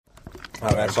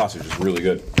Oh, that sausage is really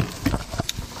good.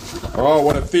 Oh,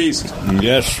 what a feast!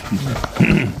 Yes.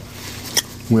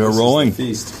 We are rolling.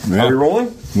 Feast. Yeah. Are we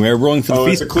rolling? We are rolling for the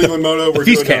feast. It's a Cleveland Moto. We're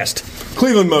feast doing cast.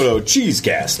 Cleveland Moto cheese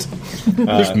cast.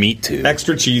 There's meat too.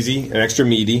 Extra cheesy and extra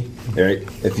meaty. All right.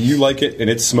 If you like it and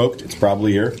it's smoked, it's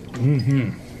probably here.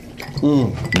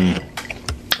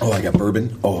 Oh, I got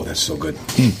bourbon. Oh, that's so good.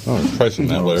 Oh, try some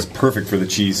that It's later. perfect for the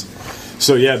cheese.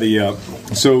 So yeah,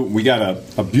 so we got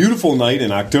a beautiful night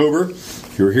in October.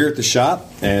 You're here at the shop,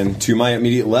 and to my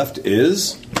immediate left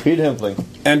is Pete Hempling.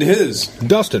 and his,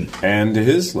 Dustin. and to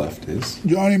his left is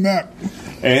Johnny Mac.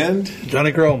 and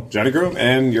Johnny Grome. Johnny Grove,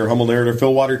 and your humble narrator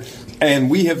Phil Water. And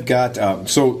we have got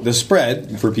so the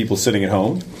spread for people sitting at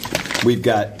home. We've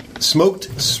got smoked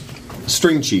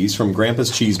string cheese from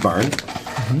Grandpa's Cheese Barn.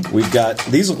 Mm-hmm. We've got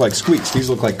these look like squeaks. These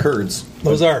look like curds.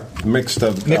 Those are Mixed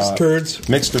curds.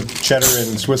 mixed of cheddar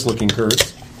and Swiss-looking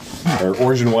curds, or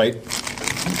orange and white.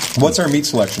 What's our meat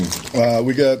selection?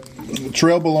 We got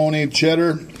trail bologna,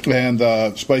 cheddar, and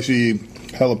spicy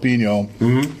jalapeno,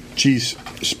 cheese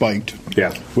spiked.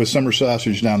 Yeah. With summer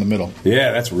sausage down the middle.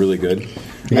 Yeah, that's really good.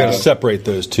 You got to separate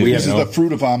those two. we This have is the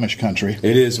fruit of Amish country.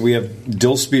 It is. We have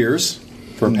dill spears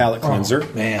for a palate cleanser.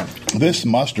 Man. This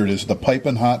mustard is the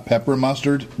piping hot pepper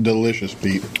mustard. Delicious,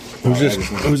 Pete.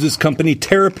 Who's this company?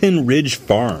 Terrapin Ridge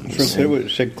Farms.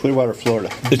 From Clearwater, Florida.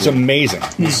 It's amazing.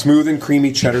 Smooth and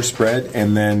creamy cheddar spread.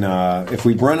 And then if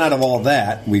we run out of all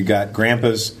that, we've got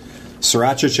Grandpa's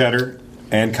Sriracha cheddar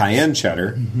and Cayenne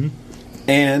cheddar.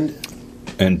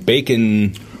 And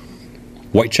bacon,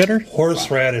 white cheddar?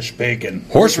 Horseradish bacon.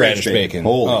 Horseradish bacon.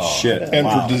 Holy shit. And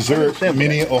Wow. for dessert,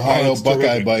 mini Ohio it's Buckeye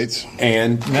terrific. bites.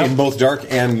 And in both dark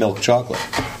and milk chocolate.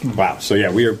 Wow. So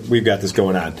yeah, we've got this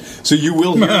going on. So you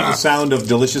will hear the sound of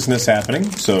deliciousness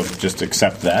happening. So just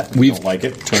accept that. If you We've don't like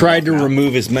it. turn tried it to off now.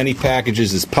 remove as many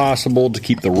packages as possible to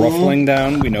keep the ruffling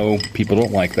down. We know people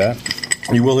don't like that.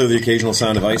 You will hear the occasional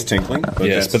sound of ice tinkling. But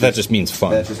Yes, but that just means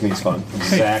fun. that just means fun.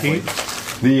 Exactly.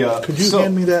 Could you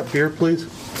hand me that beer, please?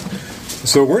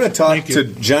 So we're going to talk Thank you. to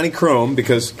Johnny Crome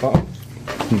because,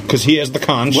 Because he has the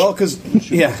conch.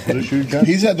 yeah,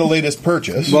 He's had the latest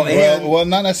purchase. Well, and- well,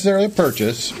 not necessarily a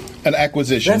purchase, an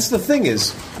acquisition. that's the thing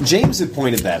is, James had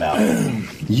pointed that out.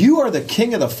 You are the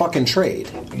king of the fucking trade.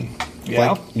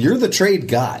 Yeah. Like, you're the trade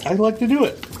guy. I like to do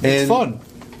it. It's And- fun.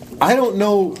 I don't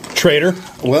know. Trader.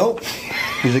 Well,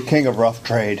 He's the king of rough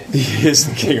trade. he is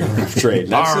the king of rough trade.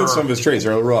 And I've seen some of his trades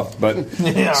are a little rough, but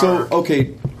so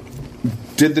okay.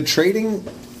 Did the trading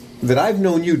that I've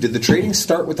known you? Did the trading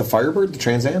start with the Firebird, the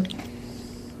Trans Am?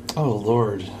 Oh,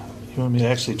 Lord. You want me to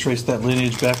actually trace that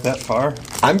lineage back that far?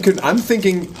 I'm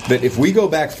thinking that if we go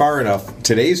back far enough,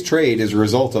 today's trade is a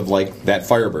result of like that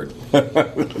Firebird.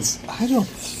 I don't.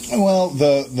 Well,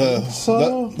 the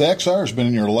So- XR's been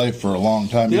in your life for a long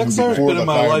time. The even XR's before been the in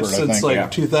my Firebird, life I since think. like Yeah.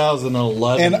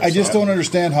 2011. And I just so- don't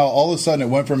understand how all of a sudden it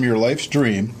went from your life's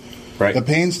dream, Right. the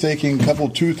painstaking couple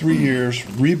 2-3 years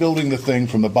rebuilding the thing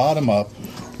from the bottom up,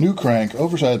 new crank,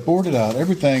 oversized, boarded out,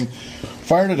 everything,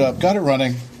 fired it up, got it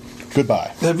running.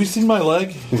 Goodbye. Have you seen my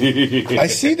leg? I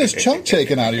see this chunk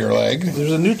taken out of your leg.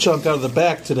 There's a new chunk out of the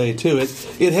back today too.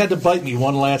 It had to bite me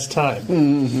one last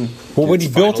time. Well, what he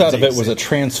built final out of it days. was a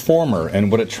transformer, and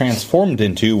what it transformed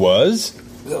into was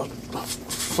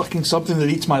Fucking something that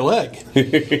eats my leg.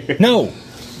 no.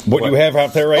 What you have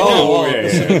out there right Oh, now. yeah,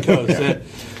 yeah, there it goes. Yeah.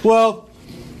 Well,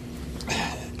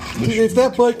 if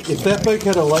that bike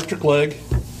had an electric leg,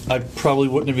 I probably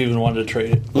wouldn't have even wanted to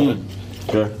trade it. But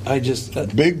Sure. I just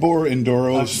Big bore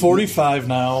enduros. I'm 45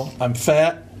 now. I'm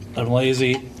fat. I'm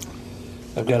lazy.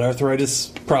 I've got arthritis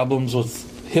problems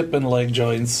with hip and leg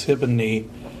joints, hip and knee.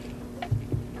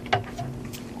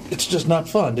 It's just not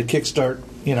fun to kickstart,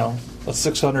 a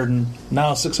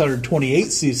 628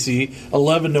 cc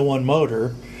 11-to-1 motor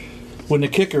when the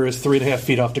kicker is 3.5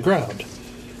 feet off the ground.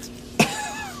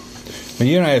 And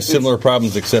you and I have similar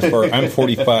problems, except for I'm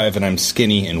 45 and I'm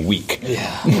skinny and weak.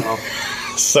 Yeah.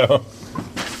 So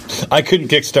I couldn't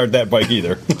kickstart that bike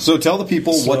either. So tell the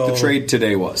people what the So- trade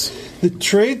today was. The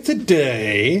trade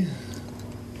today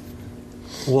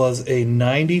was a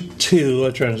 92.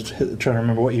 I'm trying to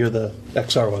remember what year the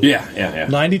XR was. Yeah.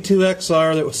 92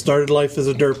 XR that started life as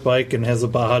a dirt bike and has a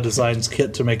Baja Designs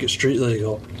kit to make it street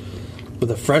legal,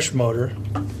 with a fresh motor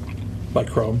by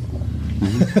Chrome.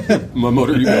 My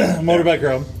motor you built. Motor by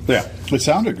Chrome. Yeah. It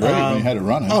sounded great when you had it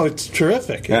running. Oh, it's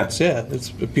terrific. Yeah. It's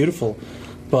beautiful.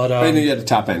 But And you had a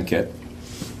top end kit.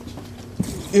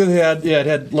 it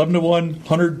had 11-to-1,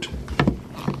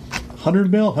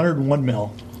 100 mil, 101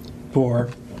 mil bore.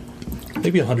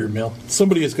 Maybe 100 mil.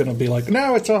 Somebody is going to be like,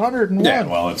 no, it's 101. Yeah,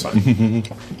 well, it's fine.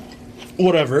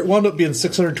 Whatever. It wound up being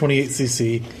 628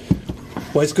 cc.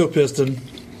 Weisco piston,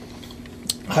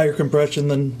 higher compression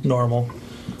than normal.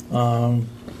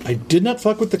 I did not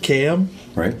fuck with the cam.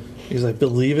 Right. Because I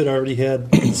believe it already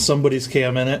had somebody's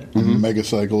cam in it. Mega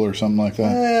Cycle or something like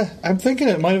that. I'm thinking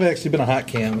it might have actually been a hot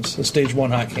cams, a stage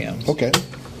 1 hot cams. Okay.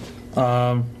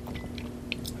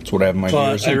 That's what I have in my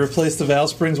But ears. I replaced the valve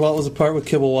springs while it was apart with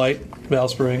Kibble White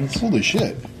valve springs, Holy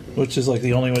shit. which is like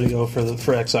the only way to go for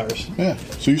XRs. Yeah.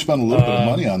 So you spent a little bit of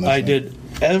money on this. I thing. did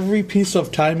every piece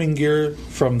of timing gear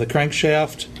from the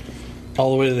crankshaft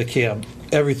all the way to the cam.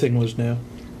 Everything was new.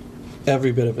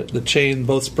 Every bit of it. The chain,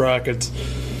 both sprockets,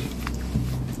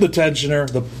 the tensioner,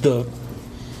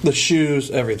 the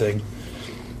shoes, everything.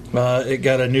 It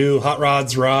got a new hot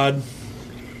rods rod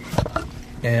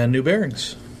and new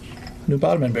bearings. New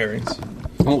bottom end bearings.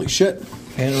 Holy shit.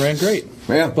 And it ran great.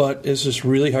 Yeah. But it's just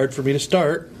really hard for me to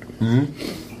start.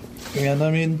 Mm-hmm. And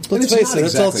I mean, let's it's face not it,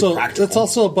 exactly practical. it's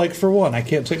also a bike for one. I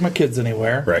can't take my kids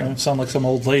anywhere. Right. I sound like some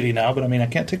old lady now, but I mean, I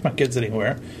can't take my kids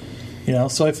anywhere. You know,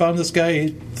 so I found this guy, he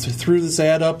threw this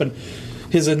ad up, and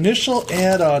his initial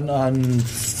ad on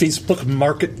Facebook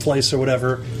Marketplace or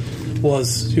whatever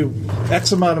was to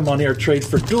X amount of money or trade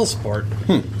for dual sport.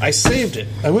 I saved it.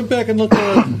 I went back and looked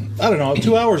at it, I don't know,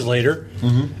 2 hours later,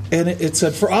 and it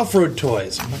said for off-road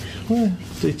toys. I'm like, well,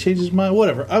 did he change his mind?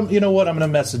 Whatever. You know what? I'm going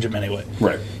to message him anyway.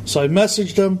 Right. So I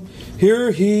messaged him. Here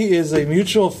he is a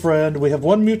mutual friend. We have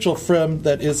one mutual friend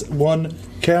that is one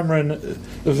Cameron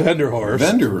Vanderhorst.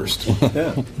 Vanderhurst.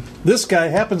 Yeah. This guy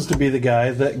happens to be the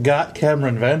guy that got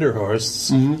Cameron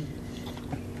Vanderhorst's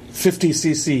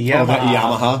 50cc Yamaha. Oh, that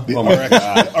Yamaha. The Oh my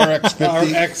God.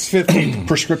 RX50. RX50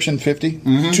 Prescription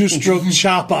 50. two-stroke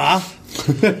chopper.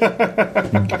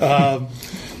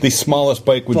 The smallest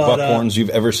bike with But, buck horns you've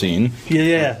ever seen.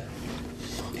 Yeah.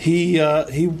 He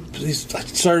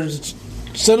started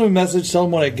sending him a message, tell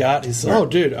him what I got. He said, "Oh,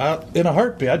 dude, in a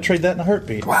heartbeat. I'd trade that in a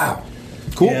heartbeat." Wow.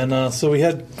 Cool. And so we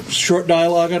had short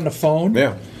dialogue on the phone.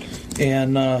 Yeah.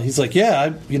 And he's like,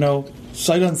 "Yeah,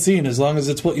 sight unseen. As long as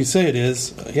it's what you say it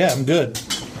is, yeah, I'm good."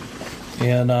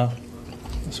 And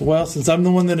so, well, since I'm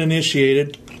the one that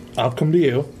initiated, I'll come to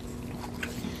you.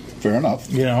 Fair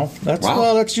enough. You know, that's Wow.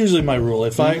 well, that's usually my rule.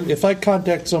 If I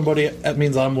contact somebody, that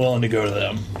means I'm willing to go to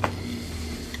them.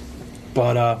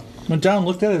 But went down,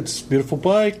 looked at it. It's a beautiful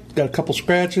bike. Got a couple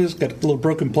scratches. Got a little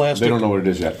broken plastic. They don't know what it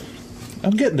is yet.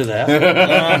 I'm getting to that.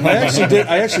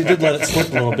 I actually did let it slip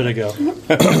a little bit ago.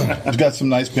 It's got some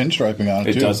nice pinstriping on it,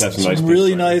 It too. does have some nice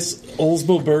Really pinstriping. nice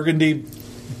Oldsmobile burgundy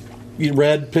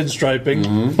red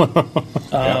pinstriping.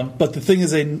 But the thing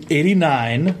is an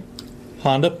 89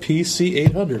 Honda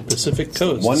PC800 Pacific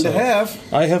Coast. One to have.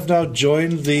 I have now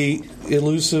joined the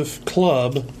elusive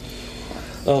club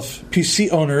of PC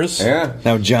owners. Yeah.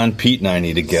 Now John Pete and I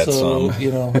need to get So,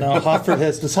 some. now Hofford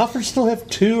does Hofford still have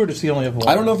two, or does he only have one?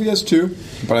 I don't know if he has two,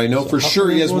 but I know for sure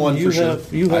he has one. You for have,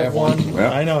 sure. You I have one. Yeah.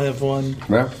 I now have one.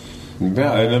 Yeah.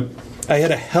 Yeah. I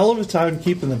had a hell of a time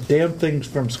keeping the damn things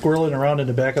from squirreling around in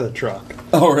the back of the truck.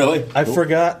 Oh, really? I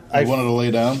forgot. You wanted to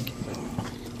lay down?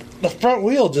 The front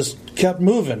wheel just kept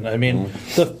moving. I mean,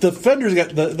 the fender's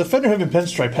got the fender having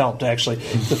pinstripe helped actually.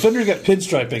 The fender's got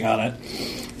pinstriping on it,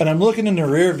 and I'm looking in the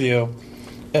rear view,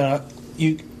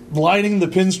 you lining the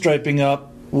pinstriping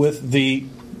up with the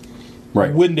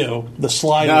Right. window, the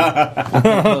slider,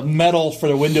 the metal for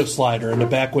the window slider in the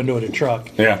back window of the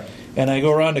truck. Yeah. And I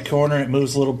go around the corner, and it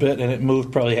moves a little bit, and it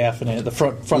moved probably half an inch. The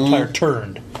front tire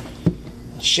turned.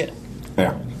 Shit.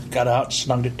 Yeah. Got out,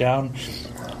 snuggled it down,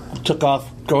 took off,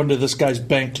 going to this guy's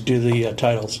bank to do the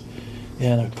titles.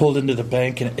 And I pulled into the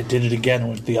bank, and it did it again and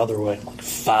went the other way. I'm like,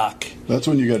 fuck. That's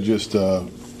when you got to just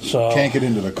cank it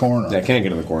into the corner. Yeah, can't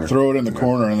get in the corner. Throw it in the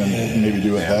corner and then maybe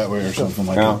do it that way or something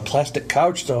like Yeah. that. Plastic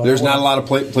couch, though. There's not a lot of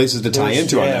places to tie There's-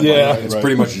 into on that. yeah. bike. It's Right.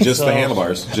 pretty much just So- the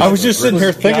handlebars. I was just sitting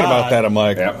here thinking God. about that. I'm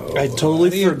like, Yeah. I totally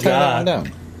How do you tie that one forgot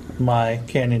down? my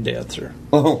Canyon Dancer.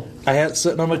 Oh, I had it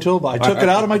sitting on my toolbox. I took it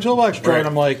out of my toolbox drawer, and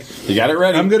I'm like, you got it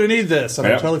ready. I'm going to need this. And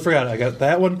I Yeah. totally forgot. I got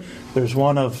that one. There's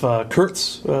one of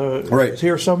Kurt's Right.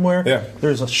 here somewhere. Yeah.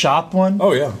 There's a shop one.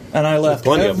 Oh, yeah. And I left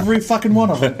plenty of them. every fucking one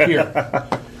of them here.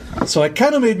 So I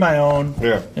kind of made my own.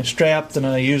 Yeah. And strapped, and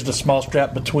I used a small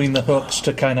strap between the hooks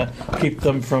to kind of keep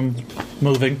them from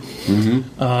moving.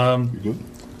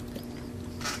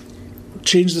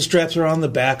 Changed the straps around the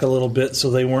back a little bit so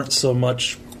they weren't so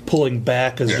much pulling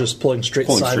back as Yeah. just pulling straight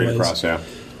Pulling sideways. straight across, yeah.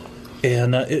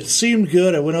 And it seemed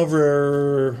good. I went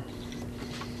over.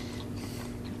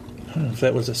 I don't know if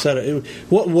that was a set of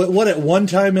what at one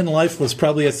time in life was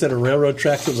probably a set of railroad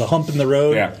tracks. It was a hump in the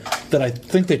road Yeah. that I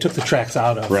think they took the tracks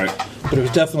out of. Right. But it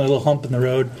was definitely a little hump in the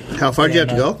road. How far did you have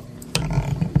to go?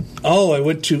 I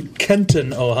went to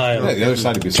Kenton, Ohio. Yeah, the other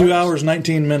side of 2 hours,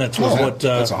 19 minutes was what.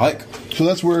 that's a hike. So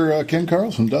that's where Ken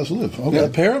Carlson does live. Okay.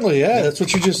 Apparently, yeah, that's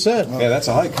what you just said. Yeah, that's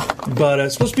a hike. But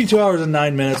it's supposed to be 2 hours and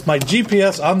 9 minutes. My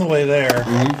GPS on the way there,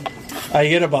 I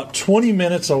get about 20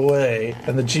 minutes away,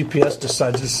 and the GPS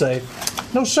decides to say,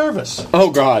 no service.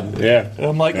 Oh God, yeah. And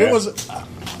I'm like, it was.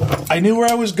 I knew where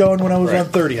I was going when I was on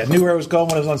 30. I knew where I was going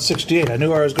when I was on 68. I knew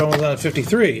where I was going when I was on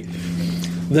 53.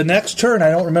 The next turn, I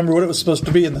don't remember what it was supposed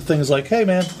to be, and the thing's like, hey,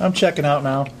 man, I'm checking out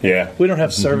now. Yeah. We don't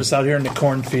have service out here in the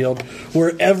cornfield,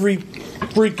 where every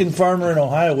freaking farmer in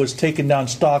Ohio was taking down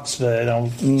stalks today.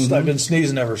 I've been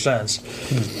sneezing ever since.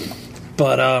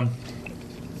 But,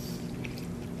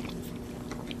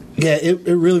 yeah, it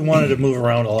really wanted to move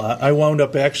around a lot. I wound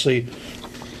up actually,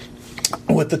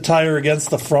 with the tire against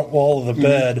the front wall of the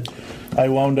bed, I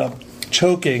wound up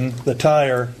choking the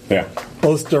tire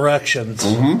both directions.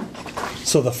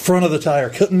 So the front of the tire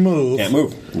couldn't move. Can't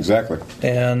move. Exactly.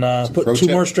 And put two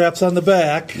more straps on the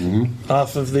back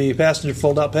off of the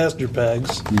fold-out passenger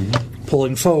pegs,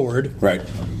 pulling forward. Right.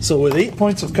 So with 8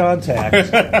 points of contact,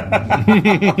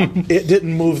 it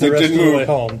didn't move the rest of the way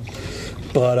home.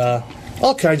 But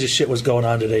all kinds of shit was going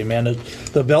on today, man.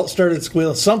 The belt started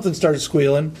squealing. Something started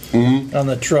squealing on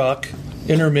the truck,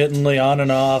 intermittently on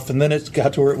and off, and then it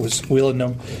got to where it was squealing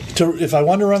them. If I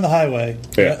wanted to run the highway,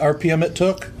 the RPM it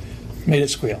took made it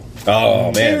squeal.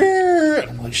 Oh, man.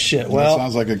 I'm like, shit. That Well,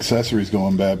 sounds like accessories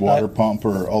going bad. Water pump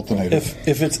or alternator.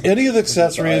 if it's any of the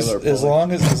accessories, as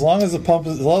long as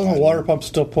the water pump's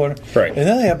still pointing, Right. And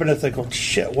then I happen to think, oh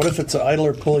shit, what if it's an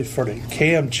idler pulley for the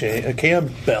cam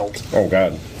belt? Oh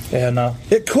God. And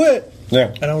it quit.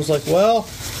 Yeah. And I was like, well,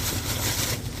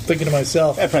 thinking to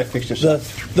myself, That probably fixed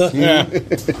yourself. Yeah. I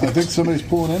think somebody's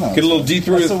pulling in on Get a us. little deep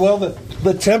through I his... said, well,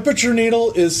 the temperature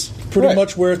needle is pretty Right.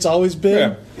 much where it's always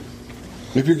been. Yeah.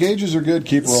 If your gauges are good,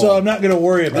 keep rolling. So I'm not going to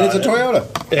worry about It's a it.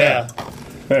 Toyota. Yeah.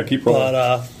 Yeah. Keep rolling.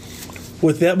 But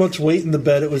with that much weight in the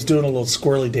bed, it was doing a little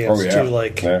squirrely dance Oh, yeah. too,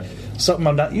 like Yeah. something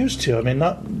I'm not used to. I mean,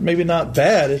 maybe not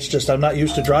bad. It's just I'm not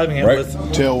used to driving it Right. with.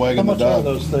 Tail How wagging the much are dog.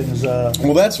 those things?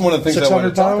 Well, that's one of the things I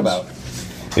wanted to 600 talk pounds?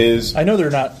 about. Is I know they're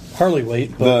not Harley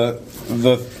weight, but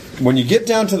the when you get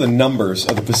down to the numbers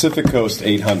of the Pacific Coast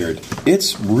 800,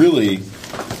 it's weird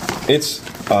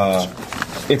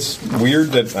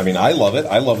that I love it.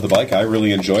 I love the bike. I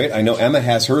really enjoy it. I know Emma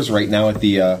has hers right now at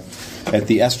the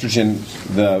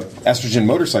Estrogen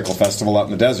Motorcycle Festival out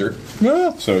in the desert.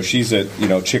 yeah. So she's at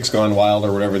Chicks Gone Wild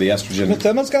or whatever the Estrogen. But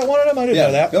Emma's got one of them. I didn't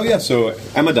know that. Oh yeah. So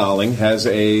Emma Darling has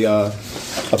a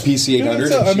PC 800.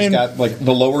 Yeah, And she's got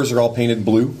the lowers are all painted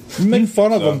blue. You make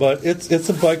fun of them, but it's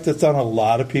a bike that's on a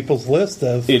lot of people's list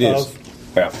of. It is.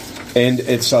 Yeah. And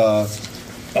it's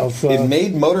it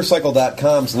made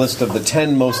Motorcycle.com's list of the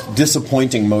 10 most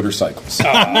disappointing motorcycles.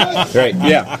 Right.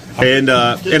 Yeah. And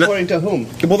According to whom?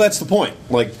 well, that's the point.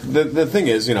 Like the thing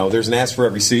is, there's an ass for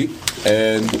every seat,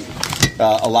 and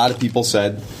a lot of people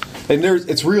said, and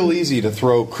it's real easy to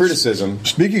throw criticism.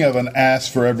 Speaking of an ass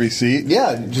for every seat,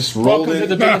 Yeah, just rolled Welcome to in.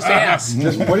 the biggest ass.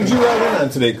 What did you ride in on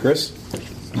today, Chris?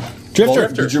 Drifter.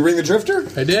 Did you bring the Drifter?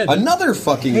 I did. Another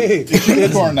fucking. Hey,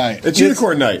 unicorn night. It's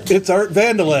Unicorn Night. it's Art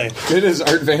Vandelay. It is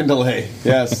Art Vandelay.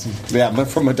 Yes. Yeah,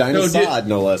 from Medina No, Sod,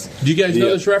 no less. Do you guys know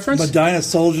this reference? Medina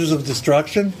Soldiers of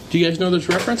Destruction. Do you guys know this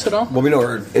reference at all? Well, we know.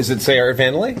 Is it say Art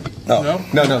Vandelay? Oh.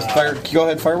 No. Go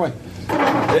ahead, fire away.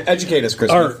 Educate us, Chris.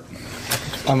 Art.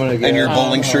 I'm gonna get And your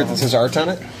bowling shirt that says Art on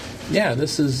it? Yeah,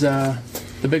 this is the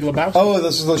Big Lebowski. Oh,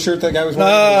 this is the shirt that guy was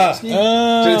wearing.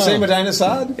 Did it say Medina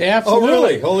Sod? Absolutely. Oh,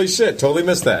 really? Holy shit! Totally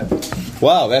missed that.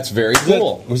 Wow, that's very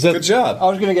cool. Was that- Good job? I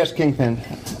was gonna guess Kingpin.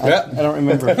 Yeah. I don't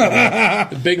remember.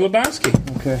 The Big Lebowski.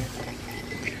 Okay.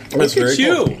 That's Look at very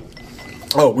you. cool.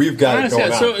 Oh, we've got it Honestly,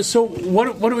 going on. so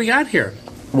what do we got here?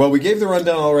 Well, we gave the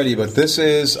rundown already, but this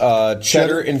is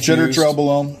cheddar infused, cheddar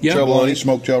troublone, Yeah. troublone,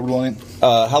 smoked troublone,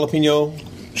 jalapeno, white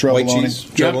Troublone. cheese,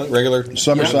 Yep. troublone, regular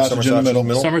summer sausage in the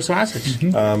middle. Summer sausage.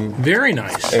 Very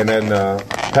nice. and then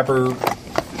pepper,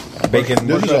 bacon.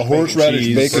 This is a horseradish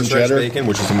cheese, bacon horseradish cheddar. bacon,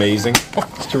 which is amazing. This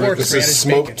Horseradish is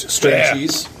smoked bacon. string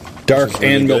cheese. Dark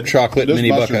really and milk good. chocolate This mini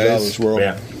mustard's out of Buckeyes. this world.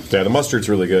 Yeah, the mustard's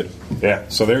really good. Yeah,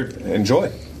 so enjoy.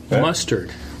 Yeah.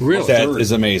 Mustard. Really? That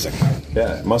is amazing.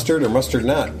 Yeah, mustard or mustard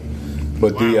not.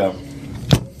 But but yeah,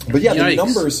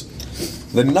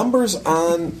 Yikes. the numbers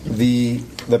on the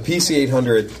PC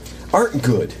 800 aren't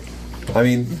good. I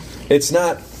mean, it's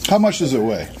not. How much does it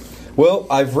weigh? Well,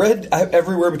 I've read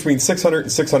everywhere between 600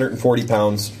 and 640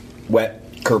 pounds wet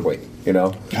curb weight.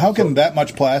 How can that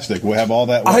much plastic have all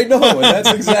that weight? I know, and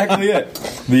that's exactly it.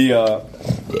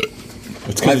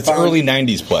 It's because it's early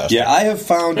 '90s plastic. Yeah, I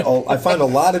found a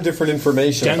lot of different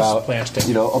information Dense about plastic.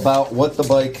 about what the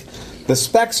bike The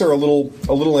specs are a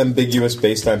little ambiguous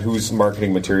based on whose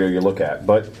marketing material you look at,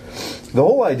 but the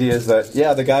whole idea is that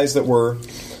the guys that were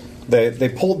they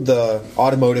pulled the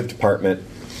automotive department,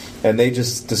 and they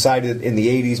just decided in the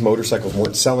 80s motorcycles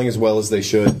weren't selling as well as they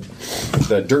should.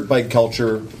 The dirt bike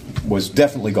culture was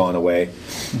definitely gone away.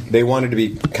 They wanted to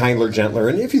be kinder, gentler,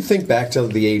 and if you think back to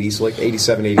the 80s, like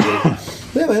 87, 88,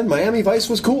 yeah, man, Miami Vice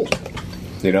was cool.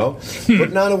 You know,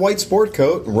 putting on a white sport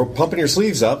coat and pumping your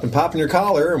sleeves up and popping your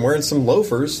collar and wearing some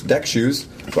loafers, deck shoes,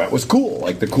 that was cool.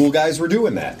 Like, the cool guys were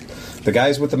doing that. The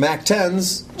guys with the Mac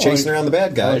 10s chasing around the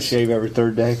bad guys. Shave every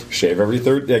third day. Shave every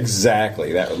third.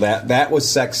 Exactly. That was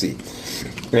sexy.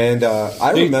 And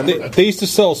I remember they used to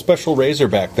sell a special razor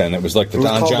back then. It was like the it was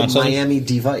Don called Johnson. the Miami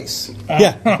Device.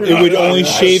 Yeah, it would only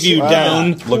shave you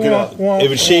down. Look it up. It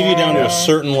would shave you down to a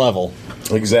certain level.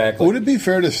 Exactly. Would it be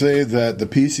fair to say that the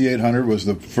PC800 was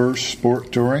the first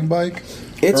sport touring bike?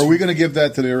 It's- or are we going to give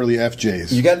that to the early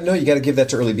FJs? You got to give that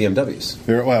to early BMWs.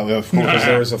 Well, of course. Because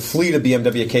there was a fleet of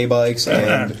BMW K bikes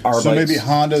and R bikes. So maybe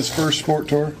Honda's first sport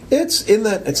tour? It's in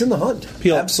the hunt.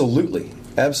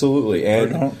 Absolutely.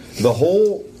 And the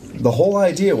whole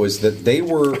idea was that they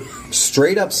were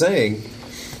straight up saying,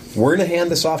 we're going to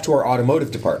hand this off to our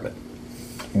automotive department.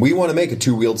 We want to make a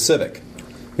two-wheeled Civic,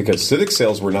 because Civic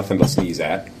sales were nothing to sneeze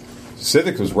at.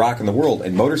 Civic was rocking the world,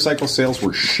 and motorcycle sales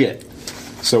were shit.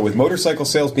 So with motorcycle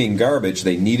sales being garbage,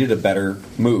 they needed a better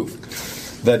move.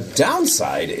 The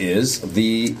downside is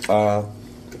the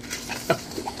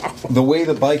way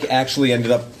the bike actually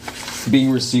ended up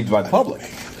being received by the public.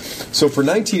 So for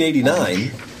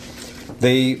 1989,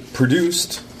 they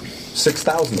produced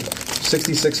 6,000 of them,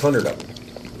 6,600 of them.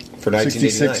 For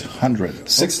 1989.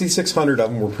 6,600 of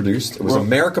them were produced. It was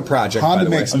America Project, Honda by the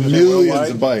way. makes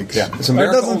millions of bikes. Yeah, it's That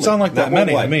America doesn't only, sound like not that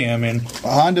many to worldwide. me. I mean,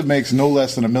 Honda makes no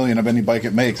less than $1 million of any bike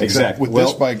it makes. Except Exactly. with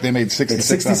this bike, they made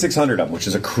 6,600 of them, which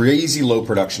is a crazy low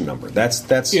production number.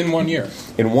 That's In 1 year.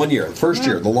 in 1 year. First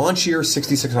year, the launch year,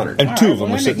 6,600. And two of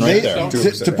them were sitting right there.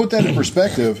 To put that in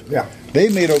perspective, Yeah. they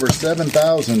made over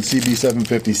 7,000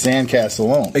 CB750 Sandcast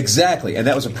alone. Exactly, and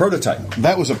that was a prototype.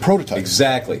 That was a prototype.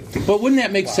 Exactly. But wouldn't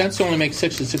that make sense to only make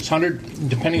 6,600,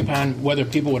 depending upon whether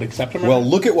people would accept them or Well, not?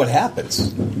 look at what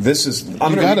happens. This is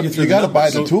I'm You going got to to buy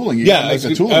the tooling. You gotta Yeah, make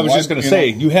the tooling. I was Why- just going to you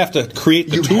say, know, you have to create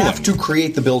the You tooling. have to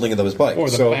create the building of those bikes. Or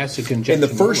the plastic in injection the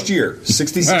first molding. year,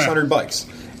 6,600 bikes.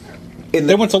 In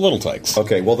They the, went to Little Tykes.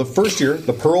 okay, well, the first year,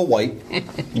 the pearl white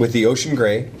with the ocean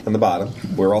gray on the bottom.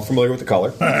 We're all familiar with the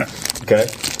color. Okay.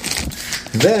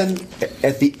 Then,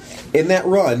 in that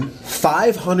run,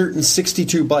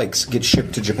 562 bikes get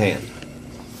shipped to Japan.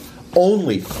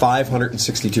 Only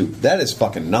 562. That is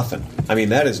fucking nothing. I mean,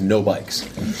 that is no bikes.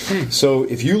 So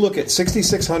if you look at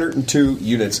 6,602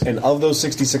 units, and of those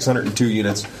 6,602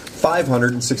 units,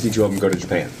 562 of them go to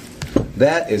Japan.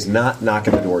 That is not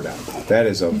knocking the door down. That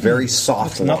is a very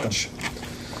soft launch.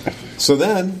 So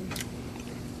then,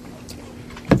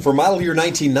 for model year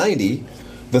 1990,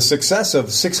 the success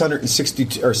of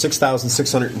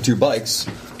 6,602 bikes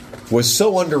was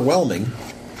so underwhelming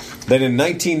that in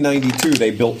 1992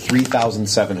 they built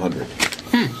 3,700.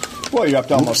 Well, you're up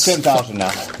to almost 10,000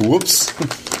 now. Whoops.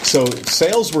 So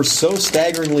sales were so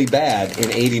staggeringly bad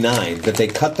in '89 that they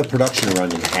cut the production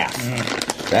run in half.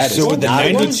 That is So would the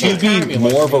not 92 be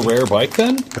more of a rare bike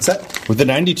then? What's that? Would the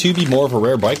 92 be more of a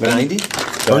rare bike The then? 90?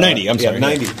 Or 90, I'm sorry. Yeah,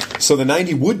 90. So the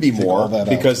 90 would be more all that out.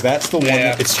 because that's the one.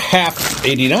 Yeah. It's half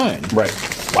 89. Right.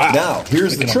 Wow. Now,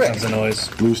 here's the making all trick. kinds of noise.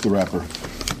 Lose the wrapper.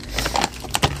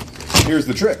 Here's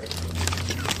the trick.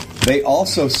 They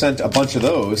also sent a bunch of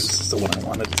those That's the one I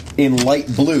wanted. in light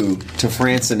blue to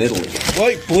France and Italy.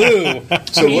 Light blue.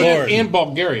 So And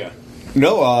Bulgaria.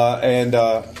 No, and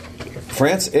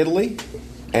France, Italy,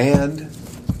 and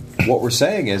what we're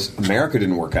saying is America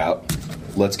didn't work out.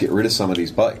 Let's get rid of some of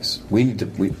these bikes. We need to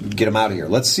get them out of here.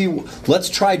 Let's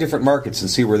try different markets and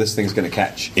see where this thing's going to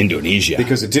catch. Indonesia.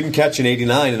 Because it didn't catch in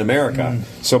 '89 in America.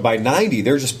 So by '90,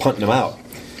 they're just punting them out.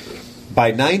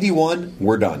 By '91,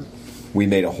 we're done. We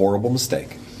made a horrible mistake.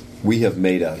 We have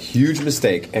made a huge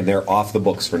mistake, and they're off the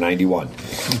books for '91.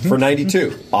 For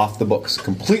 '92, off the books.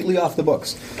 Completely off the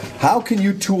books. How can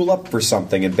you tool up for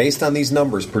something and, based on these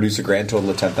numbers, produce a grand total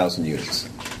of 10,000 units?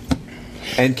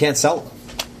 And can't sell them?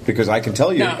 Because I can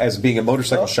tell you, Now- as being a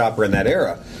motorcycle shopper in that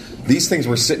era, these things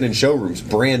were sitting in showrooms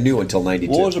brand new until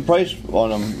 '92. What was the price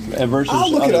on them versus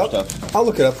I'll look it other up. stuff? I'll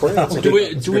look it up for you. That's a Do good-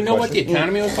 we, that's a do we good know what the question.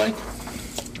 economy was like?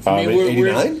 In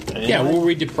 '89? Yeah, were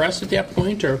we depressed at that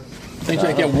point or things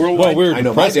like that worldwide? Well, we're I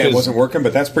know my depressed dad 'cause- wasn't working,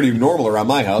 but that's pretty normal around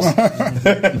my house.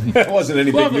 That wasn't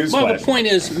any big news Well, flash. the point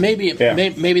is maybe Yeah.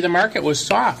 maybe the market was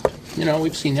soft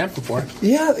We've seen that before.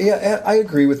 Yeah, I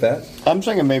agree with that. I'm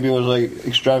thinking maybe it was like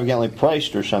extravagantly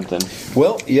priced or something.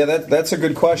 Well, yeah, that's a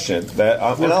good question. And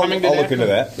I'll coming to look that? into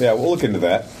that. Yeah, we'll look into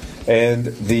that. And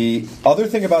the other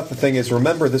thing about the thing is,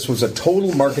 remember, this was a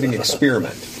total marketing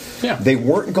experiment. Yeah. They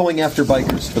weren't going after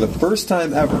bikers. For the first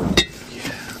time ever,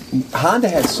 Honda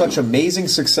had such amazing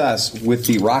success with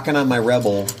the Rockin' on My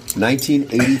Rebel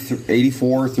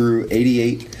 1984 through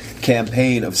 88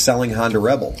 campaign of selling Honda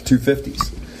Rebel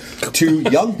 250s to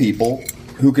young people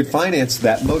who could finance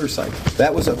that motorcycle.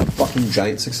 That was a fucking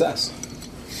giant success.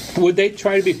 Would they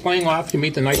try to be playing off to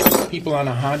meet the nicest people on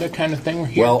a Honda kind of thing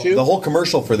here Well, too? the whole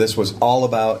commercial for this was all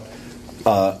about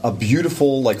a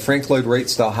beautiful, like Frank Lloyd Wright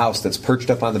style house that's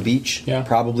perched up on the beach, Yeah.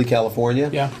 probably California.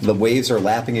 Yeah. The waves are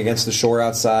lapping against the shore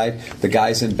outside. The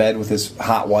guy's in bed with his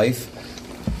hot wife.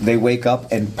 They wake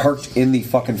up, and parked in the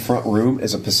fucking front room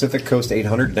is a Pacific Coast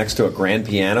 800 next to a grand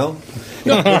piano. He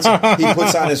puts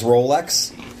on his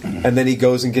Rolex. And then he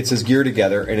goes and gets his gear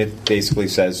together, and it basically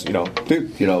says,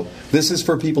 dude, this is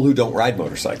for people who don't ride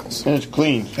motorcycles. And it's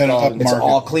clean. And It's upmarket.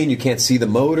 all clean. You can't see the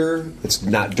motor. It's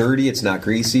not dirty. It's not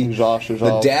greasy. Exhaust is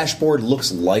The all- dashboard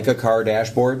looks like a car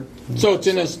dashboard. So it's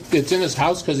in his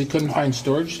house because he couldn't find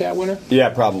storage that winter. Yeah,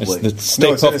 probably. It's the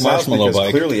Stay it's in Puft his house Marshmallow because bike.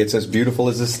 clearly it's as beautiful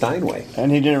as a Steinway.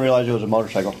 And he didn't realize it was a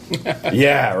motorcycle.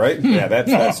 Yeah, right. Yeah,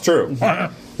 that's true.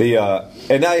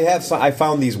 And I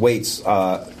found these weights.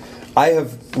 I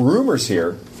have rumors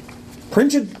here,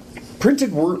 printed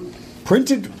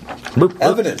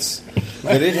evidence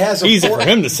that it has a Easy for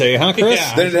him to say, huh, Chris?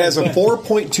 Yeah. that it has a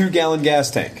 4.2 gallon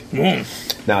gas tank.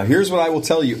 Now, here's what I will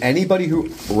tell you: anybody who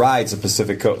rides the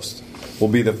Pacific Coast will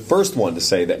be the first one to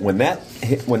say that when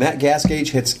that gas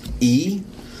gauge hits E,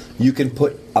 you can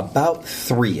put about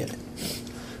 3 in it.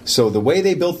 So the way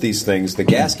they built these things, the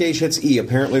gas gauge hits E.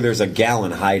 Apparently, there's a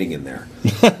gallon hiding in there.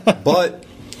 But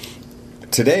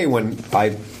today, when I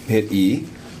hit E,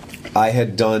 I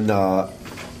had done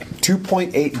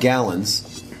 2.8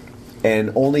 gallons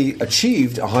and only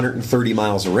achieved 130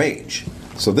 miles of range.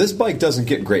 So this bike doesn't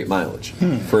get great mileage.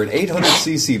 For an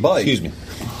 800cc bike Excuse me.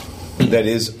 that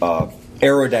is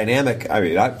aerodynamic, I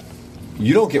mean,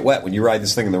 you don't get wet when you ride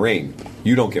this thing in the rain.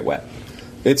 You don't get wet.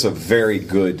 It's a very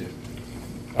good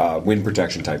wind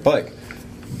protection type bike.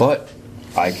 But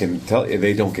I can tell you,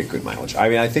 they don't get good mileage. I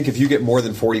mean, I think if you get more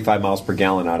than 45 miles per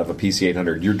gallon out of a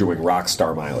PC800, you're doing rock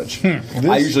star mileage.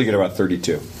 I usually get about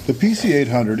 32. The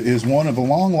PC800 is one of a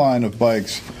long line of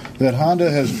bikes that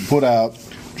Honda has put out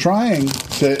trying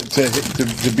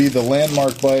to be the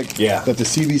landmark bike Yeah. that the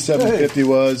CB750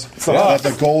 was, off. that the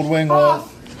Goldwing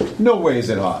was. No way is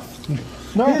it Hoff.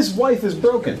 His wife is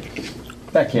broken.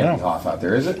 That can't be Hoff out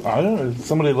there, is it? I don't know.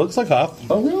 Somebody looks like Hoff.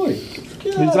 Oh, really?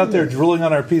 He's out there drooling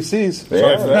on our PCs.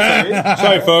 Yeah, that's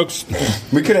Sorry, folks.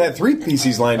 we could have had 3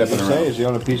 PCs lined up in a Say, row. is he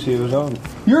on a PC of his own?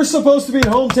 You're supposed to be at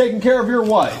home taking care of your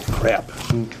wife. Crap.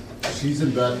 She's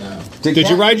in bed now. Did you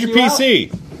Kat ride kick your out?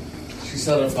 PC? She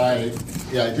said if I...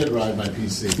 Yeah, I did ride my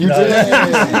PC. You did?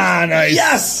 Ah, nice.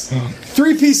 Yes!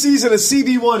 3 PCs and a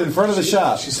CB1 in front of the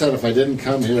shop. She said if I didn't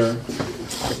come here,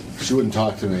 she wouldn't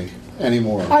talk to me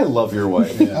anymore. I love your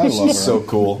wife. I love her. She's so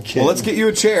cool. Well, let's get you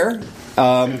a chair.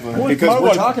 Because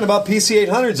we're talking about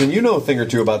PC800s, and you know a thing or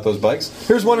two about those bikes.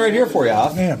 Here's one right here for you,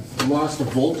 Hoff. Man. I lost a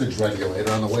voltage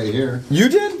regulator on the way here. You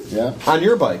did? Yeah. On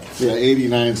your bike? Yeah,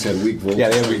 89s had weak voltage Yeah,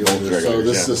 they had weak voltage regulators. So regulators,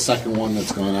 this yeah. is the second one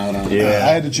that's gone out on. I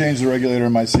had to change the regulator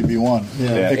in my CB1.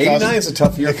 Yeah. It cost- 89 is a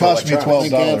tough year It for cost me electronics.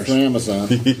 Thank God for $12. Amazon.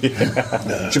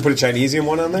 Should you put a Chinesium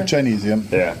one on there? Chinesium.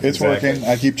 Yeah, It's exactly. working.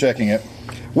 I keep checking it.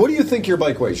 What do you think your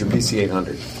bike weighs, your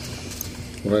PC800?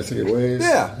 What do I think it weighs?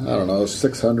 Yeah. I don't know,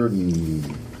 600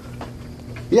 and...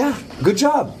 Yeah, good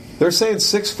job. They're saying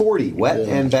 640, wet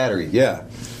Yeah. and battery. Yeah.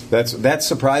 That's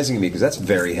surprising to me because that's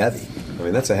very heavy. I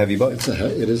mean, that's a heavy bike.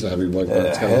 It is a heavy bike, but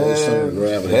it's got a low center of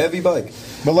gravity. Heavy bike.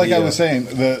 But like The, I was saying,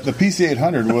 the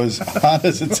PC800 was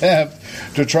Honda's attempt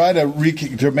to try to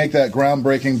make that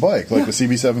groundbreaking bike, like the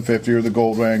CB750 or the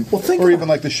Goldwing, Well, think or about- even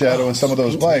like the Shadow and some of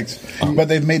those bikes. But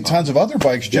they've made tons of other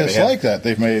bikes Yeah, just they have. like that.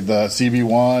 They've made the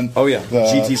CB1. Oh, yeah. the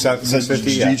GT650,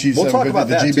 the yeah. GT750, We'll talk about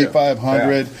the that, too. GB500,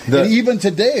 Yeah. The- and even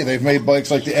today they've made bikes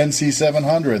like the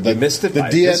NC700. You missed it by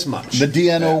this much. The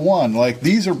DN01. Like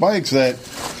these are bikes that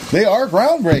they are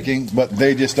groundbreaking, but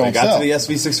they just I don't got sell. to the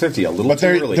SV650 a little But too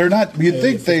they're early. they're not. You'd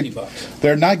think $50.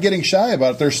 they're not getting shy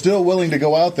about it. They're still willing to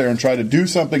go out there and try to do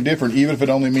something different, even if it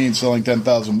only means selling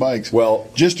 10,000 bikes. Well-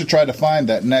 just to try to find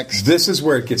that next. This is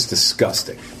where it gets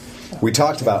disgusting. We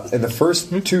talked about in the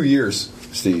first 2 years,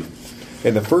 Steve.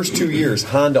 In the first 2 years,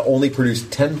 Honda only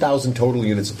produced 10,000 total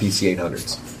units of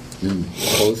PC800s. In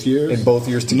both years? In both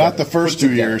years together. Not the first Put 2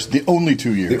 together. years, the only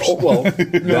 2 years. Well,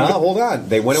 no, hold on.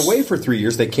 They went away for 3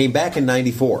 years. They came back in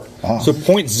 94. So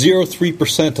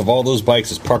 0.03% of all those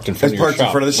bikes is parked in front It's of your parked shop.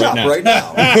 in front of the shop now. right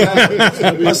now.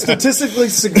 Exactly. A statistically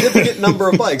significant number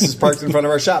of bikes is parked in front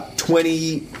of our shop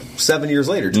 27 years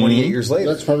later, 28 years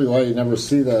later. That's probably why you never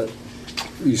see that.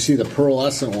 You see the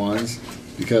pearlescent ones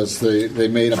because they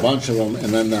made a bunch of them,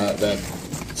 and then that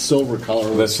silver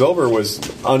color. The silver was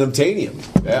unobtainium.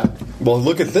 Yeah. Well,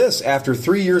 look at this. After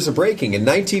 3 years of breaking, in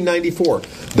 1994,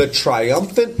 the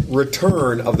triumphant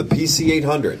return of the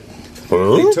PC800.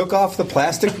 They took off the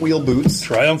plastic wheel boots.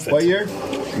 Triumphant. What year?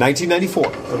 1994.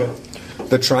 Okay.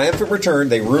 The triumphant return.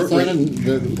 They I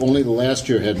thought only the last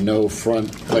year had no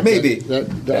front. Like Maybe.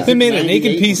 They made a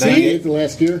naked PC? 98 the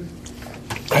last year?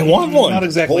 I want one. Not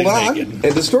exactly Hold on, naked.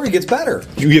 and the story gets better.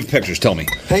 You have pictures. Tell me.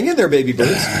 Hang in there, baby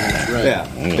birds. Right.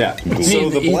 Yeah. So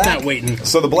the He's black, not waiting.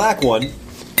 So the black one,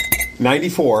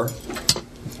 94,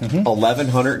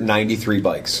 1,193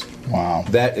 bikes. Wow.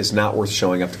 That is not worth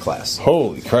showing up to class.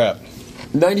 Holy crap.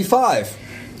 95,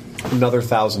 another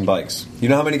 1,000 bikes. You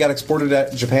know how many got exported to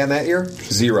Japan that year?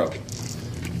 0.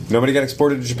 Nobody got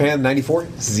exported to Japan in 94?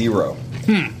 0.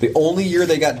 The only year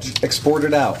they got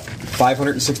exported out,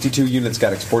 562 units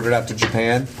got exported out to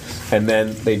Japan, and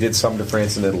then they did some to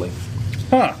France and Italy.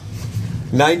 Huh.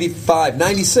 95,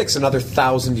 96, another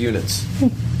 1,000 units.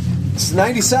 It's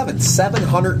 97,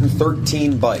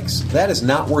 713 bikes. That is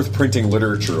not worth printing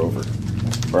literature over,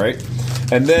 right?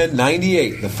 And then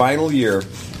 98, the final year,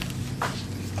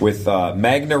 with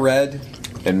Magna Red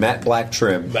and matte black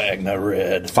trim, Magna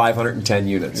Red. 510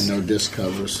 units. And no disc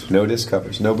covers. No disc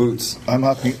covers, no boots. I'm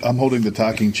holding the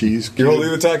talking cheese. You're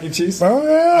holding the talking cheese? Oh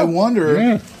yeah. I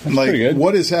wonder, pretty like, good.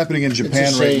 what is happening in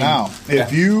Japan a right shame. now?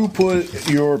 If you put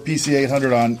your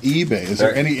PC800 on eBay, is there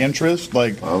Right. any interest,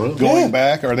 like, don't know. going Yeah.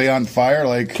 back? Are they on fire?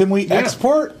 Like, Can we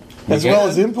export as can. well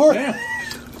as import? Yeah.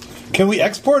 Can we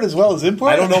export as well as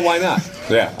import? I don't know why not.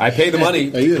 Yeah, I pay the money.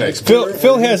 Are you an exporter?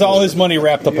 Phil has all his money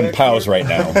wrapped up in POWs right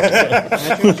now.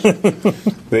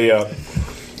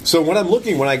 So when I'm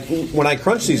looking, when I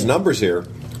crunch these numbers here,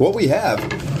 what we have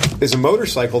is a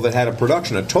motorcycle that had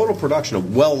a total production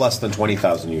of well less than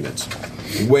 20,000 units.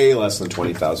 Way less than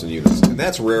 20,000 units. And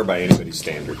that's rare by anybody's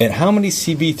standard. And how many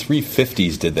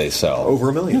CB350s did they sell? Over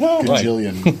a million.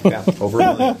 gajillion. Yeah, over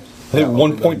a million. I think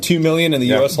 1.2 million in the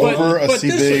U.S. But- alone. Over a But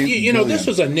this, CB this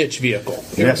was a niche vehicle.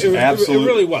 Yes, it absolutely.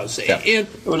 really was. Yeah. And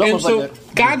was almost so,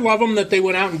 like God love them that they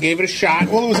went out and gave it a shot.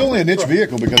 Well, it was only a niche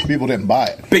vehicle because people didn't buy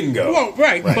it. Bingo. Well,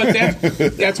 right,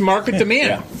 but that's market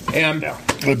demand. And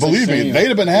But believe me, shame. they'd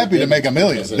have been happy to make a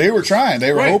million. They were trying.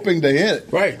 They were Right. hoping to hit.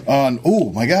 Right. On,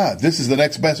 oh my God, this is the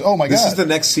next best. Oh my This God. is the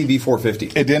next CB450.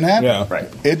 It didn't happen. Yeah. Right.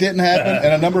 It didn't happen,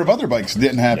 and a number of other bikes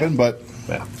didn't happen, but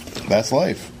Yeah. that's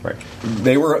life. Right.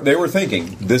 They were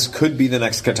thinking this could be the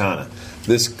next Katana.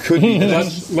 This could be the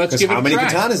next. Let's 'cause give it how a many try.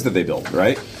 Katanas did they build?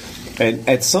 Right. And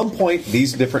at some point,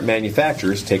 these different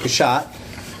manufacturers take a shot,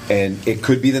 and it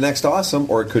could be the next awesome,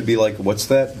 or it could be like, what's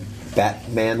that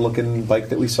Batman-looking bike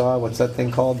that we saw? What's that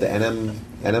thing called? The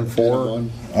NM4.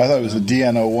 I thought it was a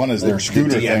DN01 as their scooter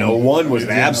The thing. DN01 was an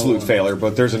absolute failure,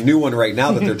 but there's a new one right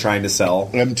now that they're trying to sell.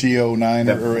 MT09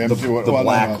 or the, MT. the well, I don't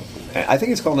black. know. I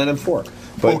think it's called an NM4.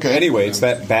 But Okay. anyway, it's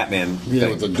that Batman Yeah, thing.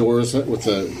 with the doors, with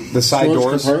The side storage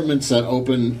doors. compartments that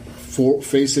open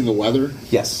facing the weather.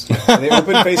 Yes. They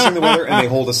open facing the weather and they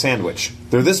hold a sandwich.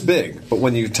 They're this big, but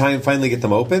when you finally get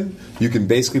them open, you can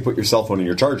basically put your cell phone and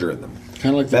your charger in them.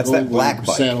 Kind of like the That's that Goldwing black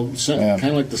bike. kind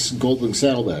of like the Goldwing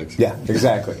saddlebags. Yeah,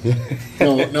 exactly.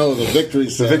 No, the Victory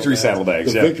The Victory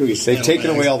saddlebags. The Yeah. Victory They've taken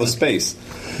saddlebags. away all the space.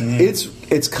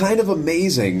 It's kind of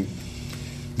amazing.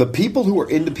 The people who are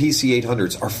into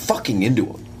PC800s are fucking into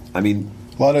them. I mean,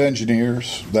 A lot of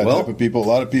engineers, that Well, type of people. A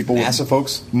lot of people, NASA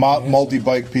folks.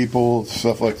 multi-bike people,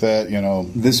 stuff like that. You know,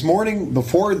 This morning,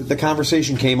 before the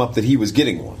conversation came up that he was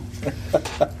getting one,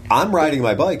 I'm riding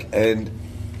my bike, and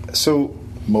so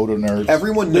moto nerds.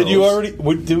 everyone knows. Did you already?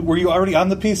 Were you already on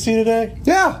the PC today?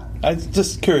 Yeah. I'm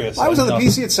just curious. I was on the No.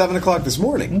 PC at 7 o'clock this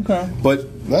morning. Okay.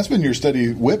 But That's been your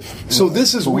steady whip. so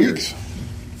this is for weird. weeks.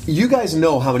 You guys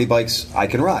know how many bikes I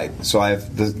can ride. So I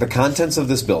have the contents of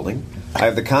this building. I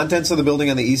have the contents of the building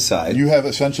on the east side. You have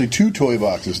essentially 2 toy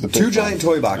boxes. To pick Two from. giant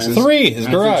toy boxes. 3, his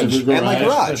garage. And my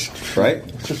garage. Right?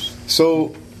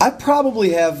 So I probably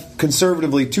have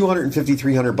conservatively 250,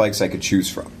 300 bikes I could choose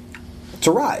from to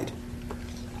ride.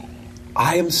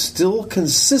 I am still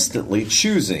consistently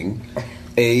choosing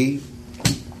a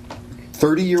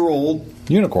 30-year-old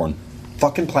Unicorn.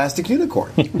 fucking plastic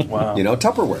unicorn. Wow. You know,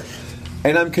 Tupperware.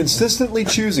 and I'm consistently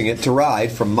choosing it to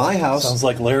ride from my house. Sounds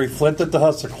like Larry Flint at the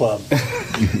Hustler Club.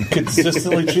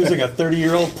 Consistently choosing a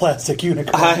 30-year-old plastic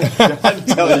unicorn. I'm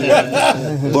telling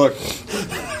you. Look,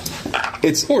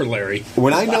 it's Poor Larry.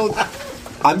 when I know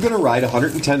I'm going to ride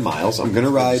 110 miles, I'm going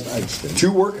to ride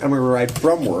to work, I'm going to ride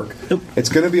from work. It's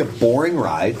going to be a boring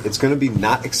ride. It's going to be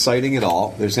not exciting at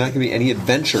all. There's not going to be any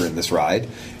adventure in this ride.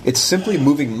 It's simply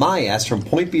moving my ass from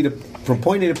point A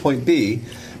to point B,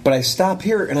 but I stop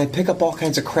here and I pick up all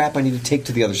kinds of crap I need to take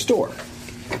to the other store.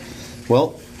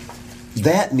 Well,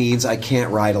 that means I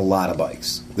can't ride a lot of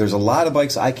bikes. There's a lot of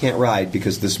bikes I can't ride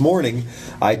because this morning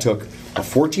I took a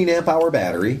 14 amp hour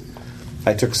battery,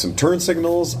 I took some turn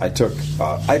signals, I took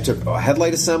a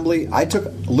headlight assembly, I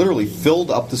literally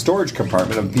filled up the storage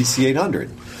compartment of a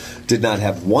PC800. Did not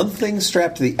have one thing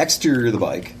strapped to the exterior of the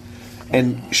bike,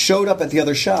 and showed up at the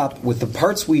other shop with the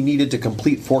parts we needed to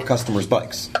complete 4 customers'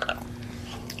 bikes.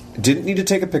 Didn't need to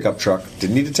take a pickup truck,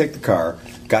 didn't need to take the car,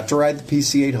 got to ride the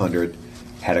PC800,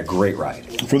 had a great ride.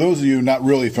 For those of you not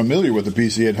really familiar with the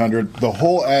PC800, the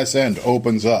whole ass end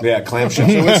opens up. Yeah, clamshell.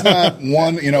 So it's not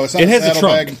one, it's not It has a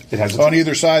trunk. saddlebag It has a on trunk.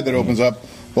 either side that opens up.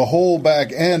 The whole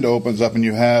back end opens up, and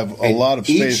you have a And lot of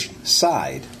space. Each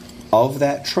side of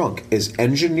that trunk is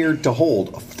engineered to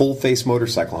hold a full-face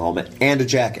motorcycle helmet and a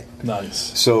jacket.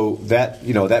 Nice. So that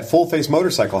that full-face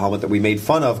motorcycle helmet that we made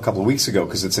fun of a couple of weeks ago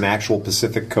because it's an actual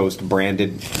Pacific Coast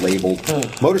branded, labeled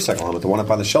motorcycle helmet, the one up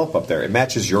on the shelf up there. It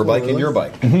matches your bike and your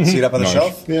bike. See it up on the Nice.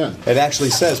 shelf? Yeah. It actually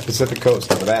says Pacific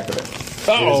Coast on the back of it.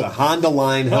 It is a Honda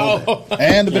line helmet.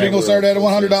 And the bidding will start at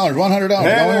 $100. $100.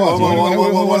 Hey,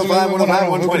 Only once.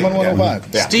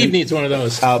 115. Yeah. Steve needs one of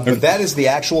those. But that is the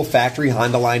actual factory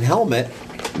Honda line helmet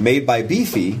made by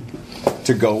Beefy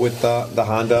to go with the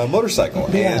Honda motorcycle.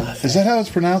 And Is that how it's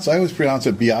pronounced? I always pronounce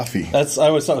it Biaffi. I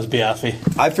always thought it was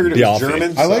Biaffi. I figured it was Biaffi.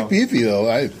 German. I so- like Beefy, though.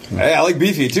 Hey, I like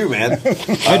Beefy too, man.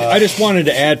 I just wanted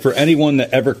to add for anyone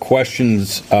that ever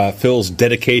questions Phil's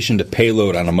dedication to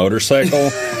payload on a motorcycle,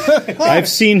 I've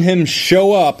seen him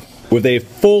show up with a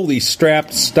fully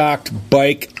strapped, stocked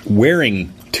bike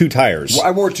wearing 2 tires.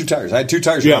 I wore 2 tires. I had 2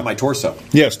 tires around my torso.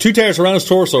 Yes, 2 tires around his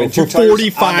torso And 2 for tires on the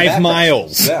 45 backrest.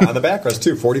 miles. Yeah, on the backrest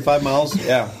too. 45 miles.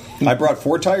 Yeah. I brought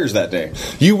 4 tires that day.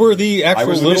 You were the I actual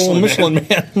was the little Michelin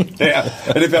Michelin man. Yeah.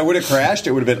 And if I would have crashed,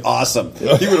 it would have been awesome. He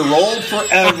would have rolled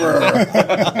forever.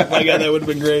 Oh my God, that would have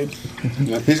been great.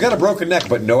 He's got a broken neck,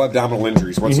 but no abdominal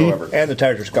injuries whatsoever. And the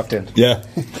tires are scuffed in. Yeah.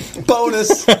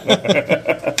 Bonus.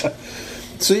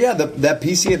 So yeah, that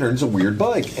PC800 is a weird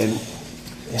bike, and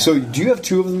so do you have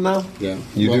 2 of them now? Yeah.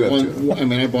 You do have 2. I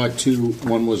mean, I bought 2.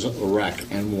 One was a wreck,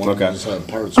 and one Okay. was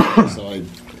parts. So I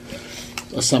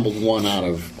assembled one out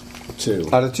of 2.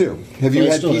 Out of 2. Have you I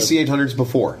had still have- PC800s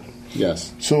before?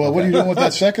 Yes. So what are you doing with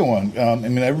that second one? I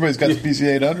mean, everybody's got the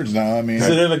PC800s now. I mean, Does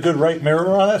it have a good right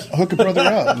mirror on it? hook a brother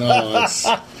up. No, it's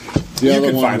the You other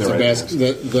can one find was the the right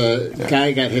best. The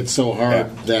guy got hit so hard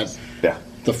that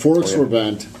the forks were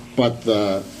bent, but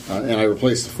and I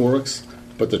replaced the forks,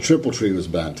 but the triple tree was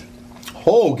bent.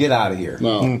 Oh, get out of here.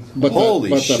 No, but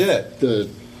Holy shit.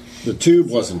 The tube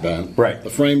wasn't bent. Right.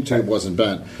 The frame tube wasn't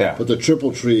bent. Yeah. But the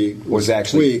triple tree was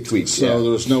actually tweaked, so yeah.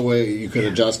 there was no way you could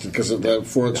adjust it because the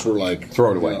forks were like Throw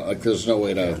it away. like there's no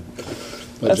way to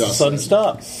That's a adjust sudden it.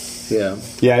 stop. Yeah.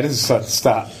 Yeah, it is a sudden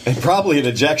stop. And probably an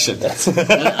ejection. I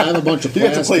have a bunch of You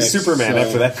have to play plastics, Superman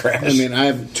after that crash. I mean, I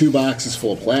have 2 boxes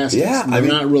full of plastics. Yeah, They're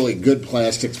not really good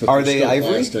plastics, but Are they're they still ivory?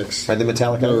 plastics. Are they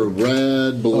metallic They're ivory?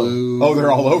 red, blue. Oh,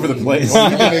 they're all over the place. You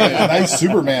can make a nice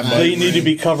Superman They bike. need to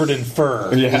be covered in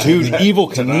fur. Yeah. Dude, Evil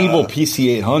Knievel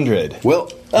PC800.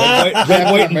 Well, Red,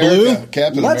 white, and blue?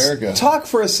 Captain let's America. talk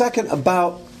for a second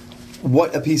about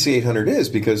what a PC800 is,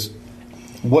 because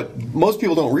what most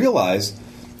people don't realize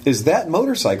is that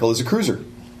motorcycle is a cruiser.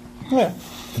 Yeah.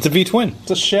 It's a V-twin. It's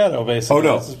a shadow, basically. Oh,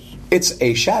 no. It's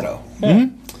a Shadow.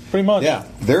 Pretty much. Yeah,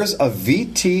 there's a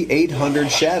VT800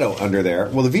 Shadow under there.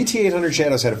 Well, the VT800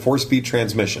 Shadows had a 4-speed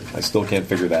transmission. I still can't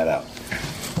figure that out.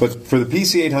 But for the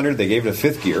PC800, they gave it a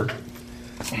 5th gear.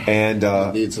 And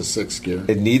It needs a 6th gear.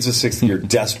 it needs a 6th gear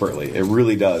desperately. It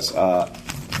really does.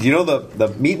 You know, the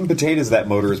meat and potatoes of that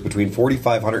motor is between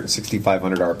 4,500 and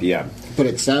 6,500 RPM. But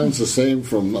it sounds the same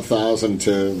from 1,000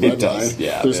 to It Redline. does,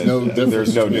 yeah. There's no difference.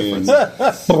 There's no between-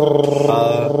 difference.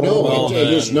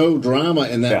 There's no drama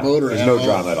in that Yeah, motor. there's at no all.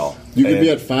 drama at all. You could be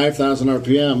And- at 5,000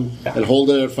 RPM and hold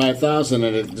it at 5,000,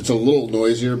 and it's a little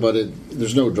noisier, but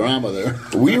there's no drama there.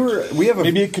 We have a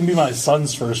Maybe it can be my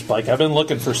son's first bike. I've been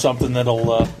looking for something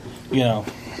that'll,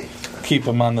 keep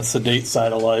him on the sedate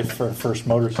side of life for a first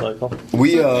motorcycle.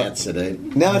 That's it. Eh?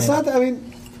 now it's not that, I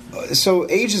mean, so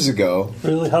ages ago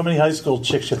Really? How many high school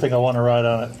chicks you think I want to ride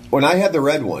on it? when I had the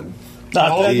red one, Not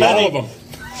that All many. of them.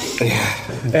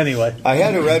 Anyway, I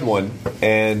had a red one,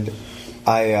 and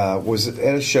I was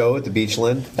at a show at the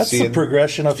Beachland. that's the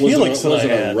progression of Helix that was I it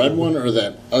had. a red one or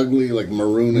that ugly like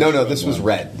maroon? No, this was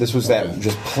red. This was that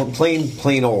just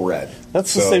plain old red.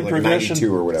 That's the So, same like progression,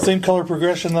 92 or whatever. same color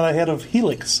progression that I had of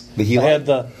Helix. The Helix? I had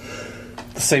the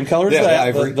same color as Yeah, the that,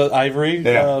 ivory. the ivory,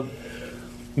 Yeah.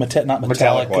 not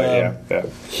metallic. white, yeah.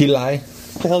 Heli.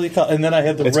 What the hell do you call it? And then I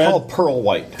had the It's red. called pearl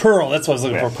white. Pearl, that's what I was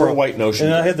looking Yeah, for. pearl white notion.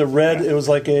 And then I had the red. It was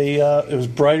like it was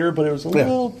brighter, but it was a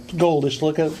little goldish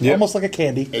look, Yeah. almost like a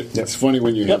candy. It's funny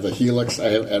when you have the Helix.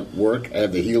 I have at work. I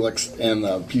have the Helix and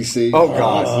the PC. Oh,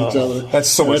 God. next to each other. That's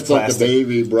so And much it's like plastic. the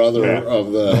baby brother Yeah.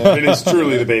 of the. It is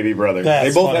truly the baby brother. That's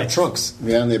They both funny. have trunks.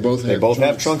 Yeah, and they both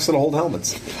Have trunks that'll hold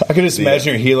helmets. I could just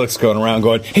imagine your Helix going around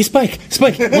going, "Hey, Spike,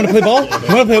 want to play ball? Want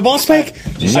to play a ball, Spike?"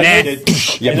 I did.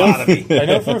 You bought me. I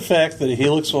know for a fact that a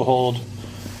Helix will hold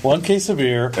 1 case of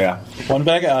beer, Yeah. 1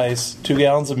 bag of ice, 2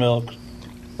 gallons of milk,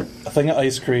 a thing of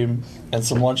ice cream, and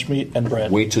some lunch meat and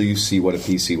bread. Wait till you see what a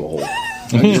PC will hold.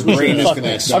 Your brain is going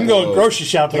to I'm going grocery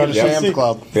shopping on a Sam's PC.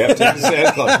 Club. Yep, take the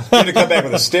Sam's Club. You're going to come back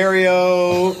with a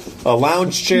stereo, a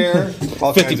lounge chair,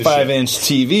 all kinds of shit. 55-inch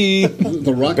TV.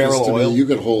 The ruckus Barrel to oil. me, you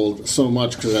could hold so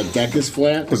much because that deck is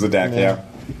flat. Because the deck, yeah.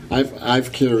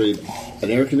 I've carried an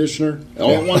air conditioner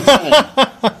all at one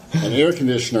time, an air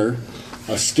conditioner,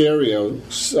 a stereo,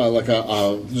 like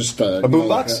a just a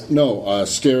boombox? A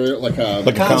stereo like a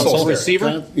console stereo.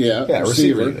 Receiver? Yeah,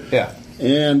 receiver. Yeah.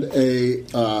 and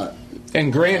a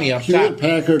And Granny up Hewlett top.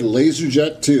 Packard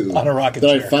LaserJet 2 On a rocket that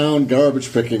chair. I found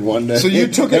garbage picking one day. So you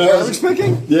took it And I was- garbage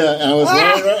picking? Yeah, and I was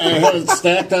laying around, and I had it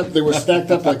stacked up. They were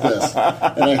stacked up like this,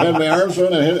 and I had my arms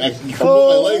around. I could put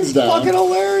my legs down. Fucking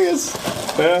hilarious.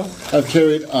 Yeah. I've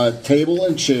carried a table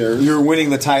and chairs. You're winning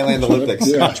the Thailand Olympics.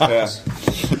 Yeah.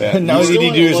 Yeah. Now all you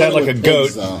need to do is have like a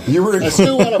goat. You were I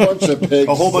still want a bunch of pigs.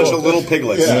 a whole bunch of little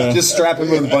piglets. Yeah. Just strap them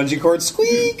with a bungee cord.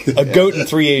 Squeak. A goat and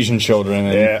 3 Asian children,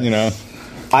 and Yeah. you know.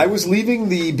 I was leaving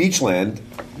the Beachland,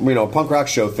 punk rock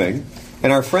show thing,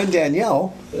 and our friend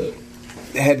Danielle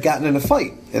had gotten in a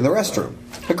fight in the restroom.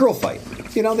 A girl fight.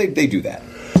 They do that.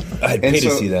 I'd pay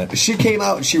to see that. She came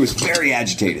out and she was very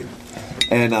agitated.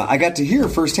 And I got to hear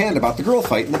firsthand about the girl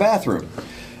fight in the bathroom.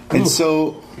 And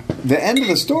so the end of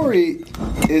the story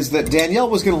is that Danielle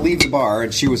was going to leave the bar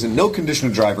and she was in no condition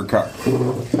to drive her car.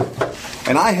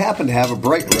 And I happened to have a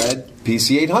bright red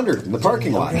PC800 in the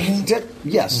parking lot.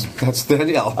 Yes, that's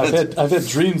Danielle. I've had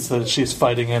dreams that she's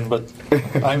fighting in, but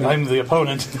I'm the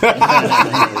opponent.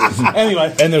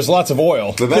 Anyway, And there's lots of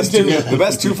oil. The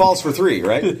best two falls for three,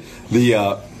 right?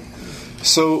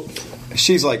 So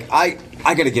she's like, I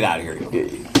got to get out of here.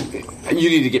 You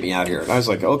need to get me out of here. And I was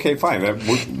like, okay, fine.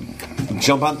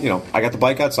 Jump on. I got the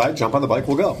bike outside. Jump on the bike.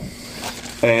 We'll go.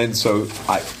 And so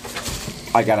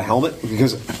I got a helmet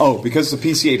because it's the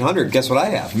PC800. Guess what I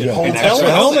have? An extra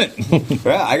helmet.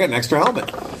 Yeah, I got an extra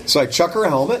helmet. So I chuck her a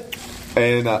helmet,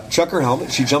 and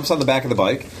she jumps on the back of the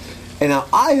bike. And now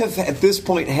I have, at this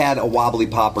point, had a wobbly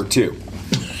pop or two.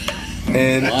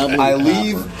 And I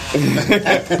leave.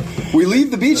 We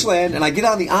leave the Beachland, and I get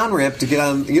on the on-ramp to get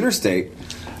on the interstate.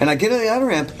 And I get on the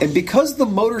on-ramp, and because the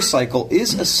motorcycle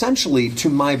is essentially, to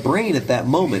my brain at that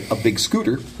moment, a big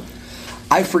scooter,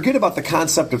 I forget about the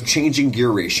concept of changing gear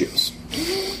ratios.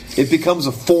 It becomes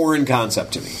a foreign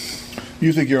concept to me.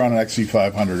 You think you're on an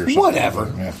XC500 or something?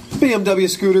 Whatever. Yeah. BMW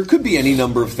scooter could be any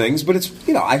number of things, but it's,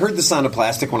 I heard the sound of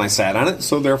plastic when I sat on it,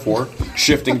 so therefore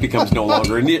shifting becomes no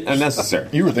longer unnecessary.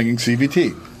 You were thinking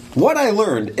CVT. What I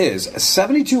learned is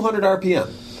 7,200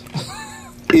 RPM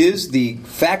is the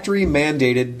factory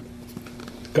mandated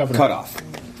cutoff.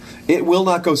 It will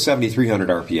not go 7,300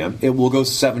 RPM. It will go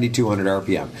 7,200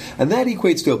 RPM. And that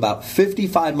equates to about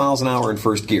 55 miles an hour in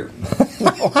first gear.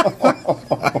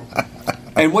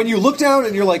 And when you look down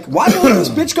and you're like, why won't this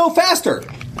bitch go faster?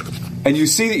 And you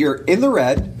see that you're in the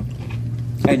red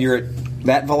and you're at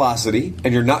that velocity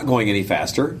and you're not going any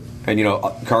faster. And,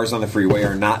 cars on the freeway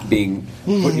are not being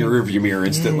put in your rearview mirror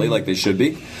instantly like they should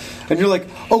be. And you're like,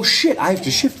 oh shit, I have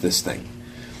to shift this thing.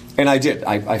 And I did.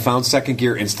 I found second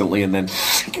gear instantly and then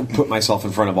put myself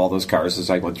in front of all those cars as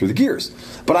I went through the gears.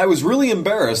 But I was really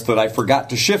embarrassed that I forgot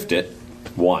to shift it,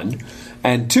 one.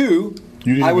 And two,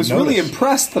 I was really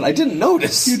impressed that I didn't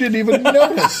notice. You didn't even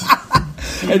notice.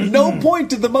 At no point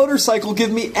did the motorcycle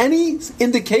give me any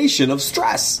indication of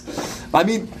stress. I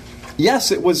mean,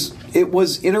 yes, it was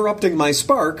interrupting my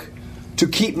spark to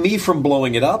keep me from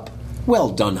blowing it up. Well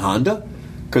done, Honda.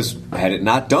 Because had it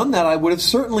not done that, I would have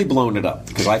certainly blown it up.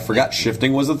 Because I forgot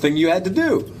shifting was the thing you had to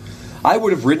do. I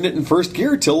would have ridden it in first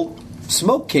gear till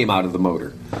smoke came out of the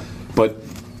motor.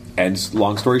 And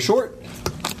long story short,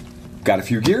 got a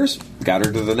few gears, got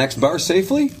her to the next bar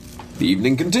safely, The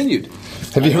evening continued.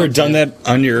 Have you ever done that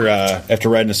on your after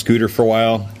riding a scooter for a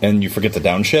while and you forget the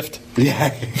downshift?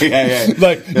 Yeah.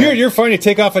 Like you're fine to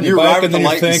take off on your bike arrive and at then the you're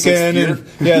light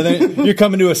thinking, then you're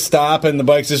coming to a stop and the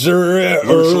bike's just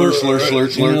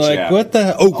lurch. You're like, yeah. what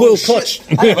the? Oh, whoa, clutch!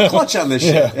 I have a clutch on this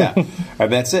shit. Yeah,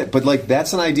 and that's it. But like,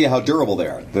 that's an idea how durable they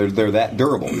are. They're that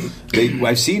durable.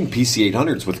 I've seen PC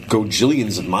 800s with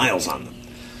gajillions of miles on them.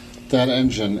 That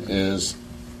engine is,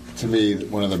 to me,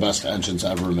 one of the best engines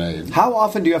ever made. How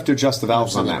often do you have to adjust the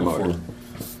valves on that motor?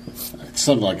 It's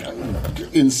something like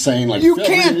insane. Like you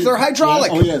can't. They're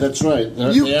hydraulic. Yeah, oh yeah, that's right.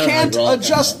 You can't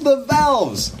adjust the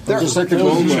valves. They're just like the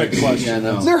Goldwing clutch. Yeah, I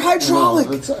know. They're hydraulic.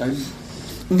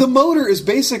 The motor is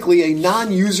basically a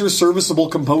non-user serviceable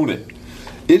component.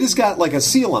 It has got like a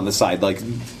seal on the side. Like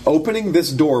opening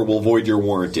this door will void your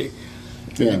warranty.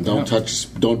 Yeah, don't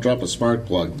drop a spark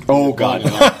plug. Oh God!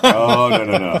 Oh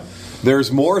no!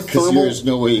 There's more thermal. There's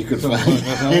no way you could find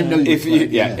it.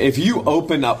 If you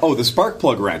open up, the spark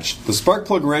plug wrench. The spark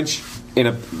plug wrench in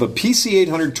the PC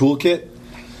 800 toolkit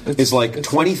is like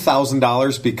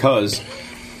 $20,000 because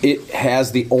it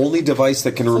has the only device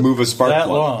that can remove a spark that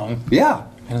plug. Long. Yeah,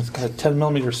 and it's got a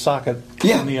 10mm socket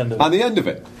on the end of it. On the end of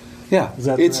it. Yeah,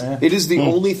 it is the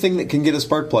only thing that can get a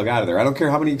spark plug out of there. I don't care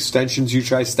how many extensions you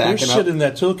try stacking There's up. shit in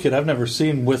that toolkit I've never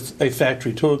seen with a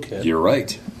factory toolkit. You're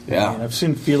right. Yeah, I mean, I've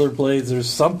seen feeler blades. There's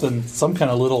some kind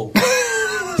of little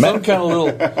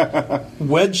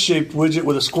wedge-shaped widget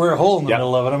with a square hole in the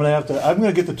middle of it. I'm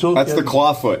gonna get the toolkit. That's the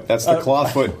claw foot. That's the claw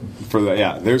foot for the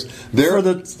for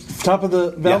the top of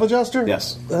the valve adjuster.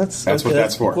 Yes, that's what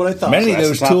that's for. What I thought. Many of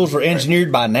those tools were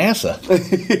engineered by NASA.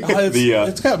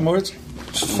 It's got more.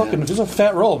 It's a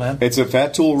fat roll, man. It's a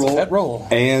fat tool roll. It's a fat roll.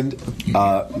 And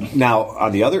now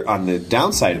on the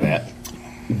downside of that,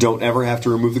 don't ever have to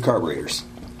remove the carburetors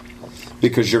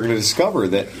because you're going to discover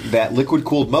that liquid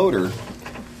cooled motor.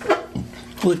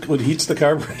 Liquid heats the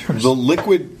carburetors. The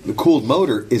liquid cooled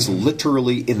motor is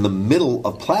literally in the middle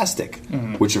of plastic,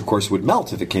 which of course would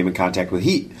melt if it came in contact with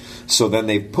heat. So then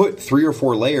they put 3 or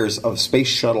 4 layers of space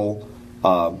shuttle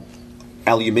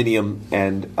aluminum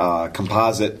and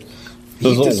composite.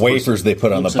 Those little wafers they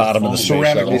put on the bottom of the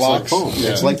ceramic blocks.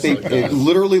 It's like it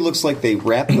literally looks like they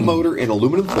wrapped the motor in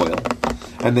aluminum foil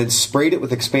and then sprayed it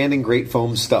with expanding great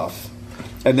foam stuff.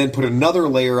 And then put another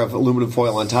layer of aluminum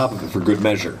foil on top of it for good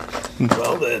measure.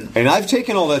 Well then. And I've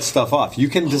taken all that stuff off. You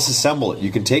can disassemble it.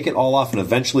 You can take it all off and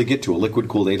eventually get to a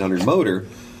liquid-cooled 800 motor.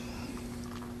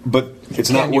 But it's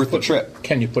not worth the trip.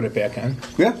 Can you put it back on?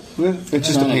 Yeah. It's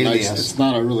just a pain in the ass. It's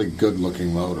not a really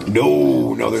good-looking motor.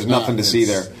 No, there's nothing to see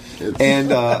there. And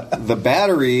the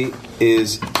battery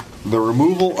is the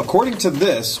removal, according to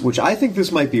this, which I think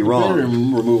this might be wrong. Battery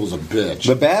removal's a bitch.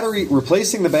 The battery,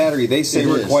 replacing the battery, they say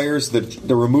requires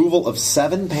the removal of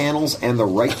 7 panels and the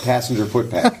right passenger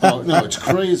footpack. Oh, no, it's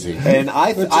crazy. And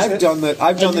I've done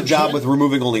the job with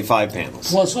removing only 5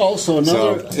 panels. Plus, also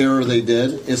another error they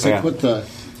did is they put the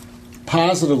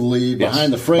positive lead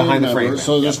behind the frame member,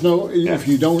 so there's no. If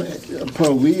you don't put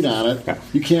a lead on it,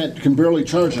 you can barely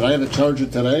charge it. I had to charge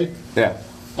it today. Yeah,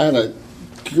 I had to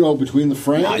go between the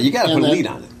frame. No, you got to put a lead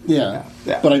on it. Yeah,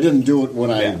 but I didn't do it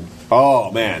when I.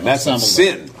 Oh man, that's a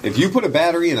sin. If you put a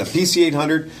battery in a PC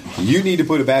 800, you need to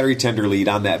put a battery tender lead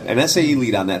on that, an SAE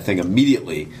lead on that thing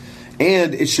immediately,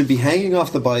 and it should be hanging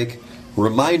off the bike,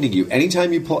 reminding you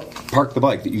anytime you park the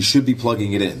bike that you should be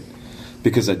plugging it in.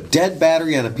 Because a dead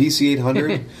battery on a PC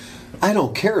 800, I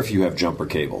don't care if you have jumper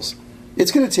cables.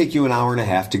 It's going to take you an hour and a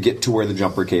half to get to where the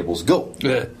jumper cables go.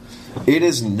 It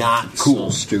is not cool.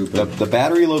 So stupid. The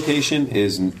battery location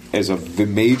is a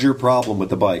major problem with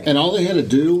the bike. And all they had to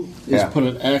do is put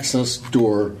an access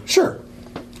door. Sure.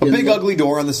 A big ugly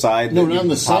door on the side. No, not on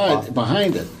the side, off.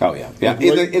 Behind it. Oh, yeah.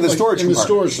 In the storage compartment. In the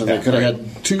storage room. They could have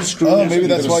had 2 screws. Oh, maybe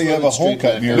that's why you have a hole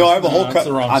cut in here. No, I have a hole cut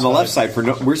the on the left side.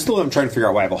 We're still trying to figure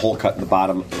out why I have a hole cut in the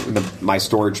bottom, my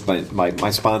storage, my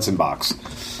sponson box.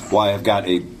 Why I've got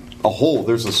a hole.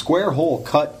 There's a square hole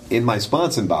cut in my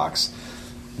sponson box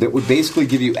that would basically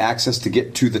give you access to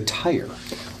get to the tire.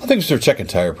 I think they're checking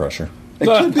tire pressure. It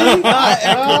could be. It could be.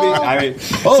 I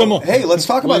mean, hey, let's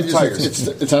talk about the tires.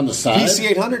 It's on the side.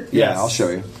 PC 800? Yeah, I'll show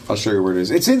you. I'll show you where it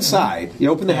is. It's inside. You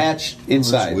open the hatch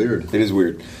inside. That's weird. It is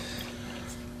weird.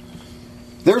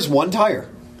 There's one tire.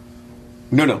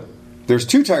 No. There's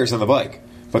 2 tires on the bike,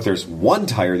 but there's 1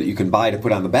 tire that you can buy to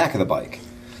put on the back of the bike.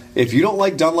 If you don't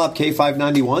like Dunlop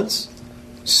K591s,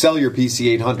 sell your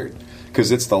PC 800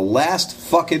 because it's the last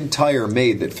fucking tire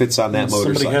made that fits on that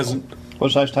motorcycle.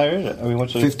 What size tire is it? I mean,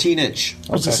 what's the 15-inch.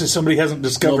 I was gonna say somebody hasn't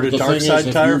discovered No, a the dark thing is, side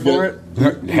if tire you for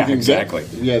get- it. Yeah, exactly.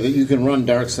 Yeah, that you can run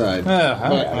dark side.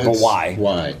 Yeah, it's why?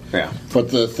 Why? Yeah. But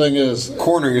the thing is,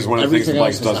 Cornering is one of the things everything the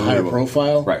else bike has a doesn't higher do.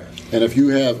 profile, Right. And if you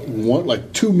have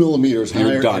 2 millimeters You're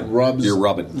higher, done. it rubs. You're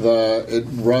rubbing. It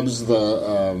rubs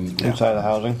the. inside of the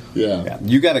housing? Yeah.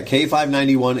 You got a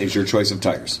K591 as your choice of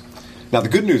tires. Now, the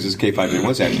good news is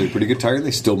K591 is actually a pretty good tire, and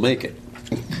they still make it.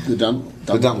 The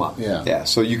Dunlop. Yeah. Yeah,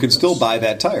 so you can still buy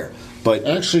that tire. But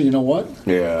Actually, you know what?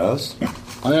 yes.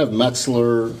 I have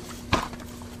Metzler.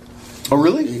 Oh,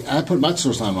 really? I put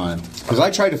Metzlers on mine. Because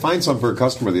I tried to find some for a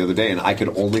customer the other day, and I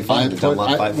could only find the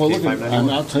Dunlop 5 well, look, K591.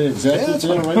 I'll tell you exactly what's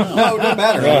in it right now. No, it doesn't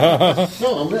matter.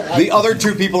 No, The other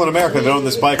two people in America that own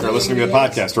this bike are listening to the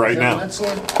podcast right now.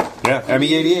 Yeah,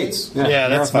 ME88s. Yeah,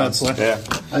 that's Marathons.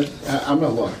 Metzler. I'm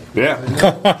going to look.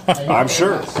 Yeah, I'm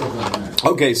sure.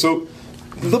 Okay, so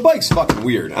the bike's fucking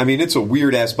weird. I mean, it's a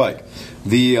weird ass bike.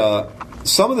 The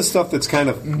some of the stuff that's kind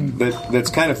of that's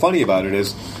kind of funny about it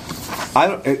is,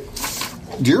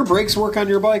 do your brakes work on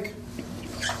your bike?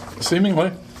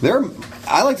 Seemingly.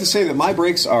 I like to say that my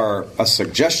brakes are a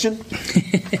suggestion.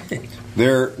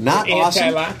 They're not awesome.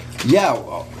 Anti-lock? Yeah,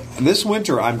 well, this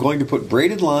winter I'm going to put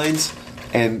braided lines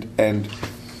and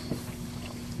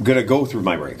going to go through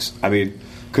my brakes. I mean,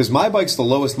 because my bike's the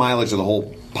lowest mileage of the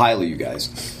whole pile of you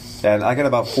guys. And I got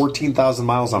about 14,000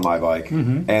 miles on my bike,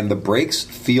 and the brakes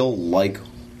feel like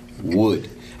wood.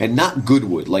 And not good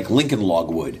wood, like Lincoln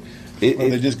log wood. Are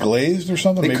they just glazed or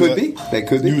something? They Maybe could that be. They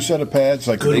could be. New set of pads,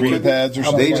 like wood pads or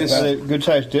something They like just- Are that. they good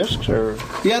sized discs or?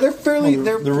 Yeah, they're fairly...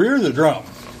 The rear of the drum.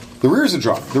 The rear's a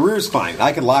drum. The rear's fine.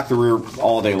 I can lock the rear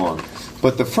all day long.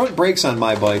 But the front brakes on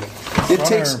my bike, it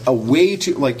takes a way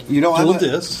too... Like, you know, Dual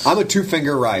discs. I'm a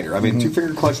two-finger rider. I mean,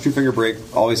 two-finger clutch, two-finger brake,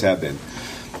 always have been.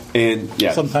 And,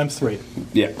 yeah. Sometimes 3.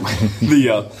 Yeah.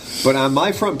 But on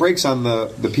my front brakes on the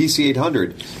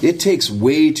PC800, it takes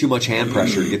way too much hand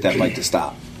pressure to get that bike to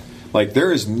stop. Like,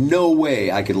 there is no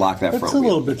way I could lock that It's front a wheel.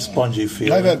 little bit spongy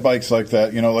feeling. I've had bikes like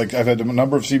that. You know, like I've had a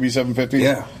number of CB750s.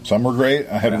 Yeah. Some were great.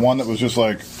 I had one that was just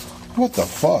like, what the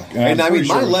fuck? And I'm I mean, pretty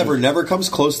my sure it was lever just never comes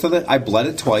close to that. I bled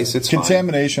it twice. It's fine.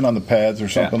 contamination on the pads or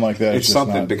something like that. It's just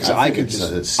something not- because I I think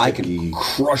can it's I sticky. can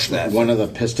crush that. One of the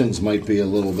pistons might be a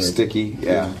little bit Sticky,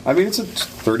 yeah. I mean, it's a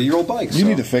 30-year-old bike. You so.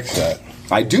 need to fix that.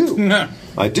 I do.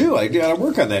 I do. I gotta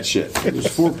work on that shit.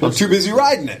 I'm too busy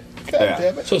riding it.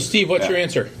 Damn it. So, Steve, what's your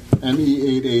answer?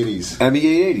 ME880s.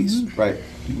 MEA80s, right?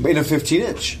 In a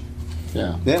 15-inch.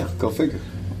 Yeah. Yeah, go figure.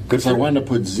 Good If I for you. wanted to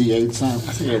put Z8s on, I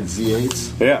think I had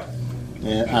Z8s. Yeah.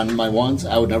 And on my ones,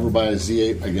 I would never buy a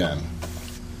Z8 again.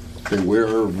 They wear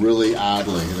really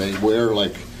oddly. They wear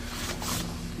like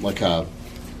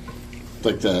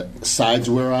the sides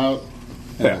wear out,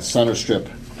 and Yeah. the center strip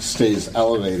stays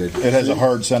elevated. It has a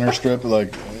hard center strip,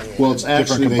 like Well, it's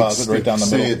actually different composite they right down the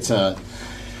say middle.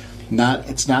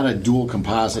 it's not a dual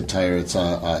composite tire. It's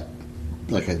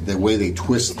the way they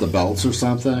twist the belts or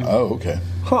something. Oh, okay.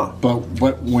 Huh.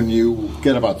 But when you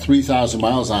get about 3,000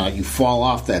 miles on it, you fall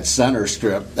off that center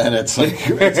strip, and it's like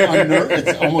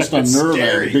it's almost unnerving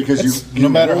scary. because you No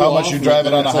matter how roll much off you of drive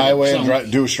it on and a it's like highway and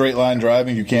jump. do a straight line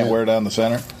driving, you can't Yeah. wear down the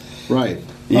center. Right.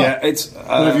 Yeah, it's.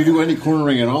 But if you do any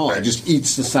cornering at all, it just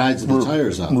eats the sides of the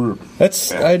tires up.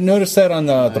 That's I noticed that on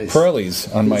the Nice.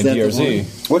 Pirellis on my Is that the DRZ. one?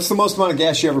 What's the most amount of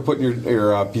gas you ever put in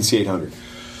your PC800?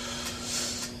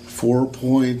 4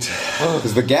 point.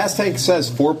 Because the gas tank says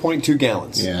 4.2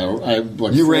 gallons. Yeah, I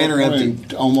like You ran her 4 empty.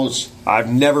 point Almost.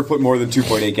 I've never put more than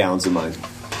 2.8 gallons in mine.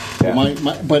 Yeah.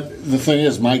 But the thing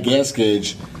is, my gas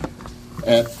gauge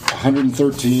at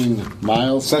 113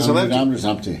 miles, Says I'm empty. odometer's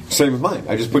empty. Same with mine.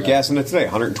 I just put gas in it today,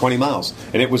 120 miles,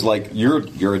 and it was like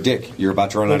you're a dick. You're about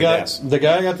to run out of gas. The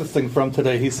guy I got the thing from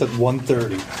today, he said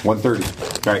 130.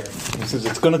 130. Right. He says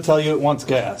it's going to tell you it wants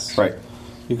gas. Right.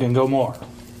 You can go more.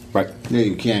 Right. Yeah,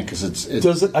 you can't because it's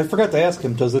Does it? I forgot to ask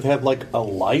him. Does it have like a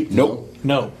light? Nope.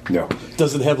 No. No.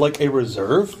 Does it have like a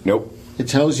reserve? Nope. It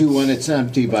tells you when it's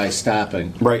empty by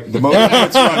stopping. Right. The moment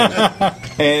it's running.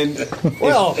 And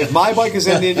Well- if my bike is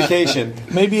any indication,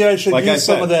 Maybe I should Like I use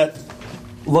some said. of that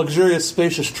luxurious,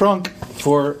 spacious trunk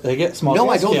for they get small. no,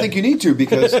 I gas don't can. think you need to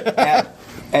because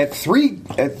at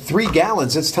 3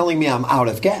 gallons, it's telling me I'm out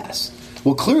of gas.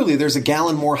 Well, clearly there's a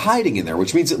gallon more hiding in there,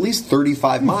 which means at least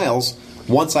 35 miles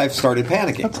once I've started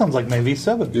panicking. That sounds like maybe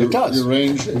 7. It does. Your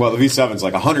range. Well, the V7's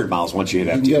like 100 miles once you hit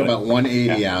You can empty. get but- about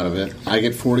 180 out of it. I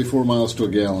get 44 miles to a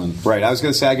gallon. Right. I was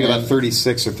going to say I get about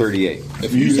 36 or 38.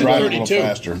 If You you drive a little 32.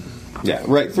 faster. Yeah,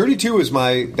 right. 32 is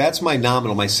that's my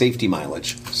nominal, my safety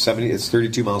mileage. 70. It's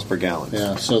 32 miles per gallon.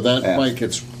 yeah, so that Yeah. bike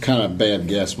gets kind of bad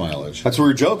gas mileage. That's what we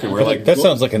were joking. We're like, That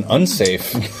sounds like an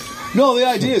unsafe. No, the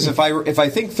idea is if I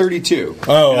think 32,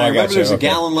 Oh, and I I remember gotcha, there's a okay.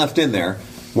 gallon left in there.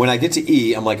 When I get to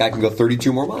E, I'm like, I can go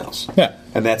 32 more miles. Yeah.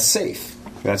 And that's safe.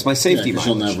 That's my safety Yeah, 'cause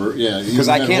you'll mileage. never- yeah, Because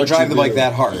no I matter can't what drive you the bike do.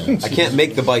 that hard. Yeah. I can't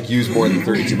make the bike use more than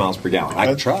 32 miles per gallon. I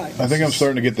can try. I think I'm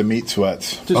starting to get the meat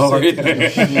sweats. Oh, yeah.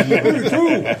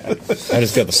 I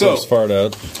just got the So- first fart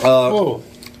out. Whoa.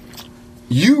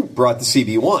 You brought the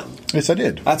CB1. Yes, I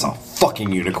did. That's a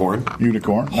fucking unicorn.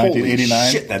 Unicorn, Holy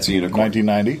 1989. shit, that's a unicorn.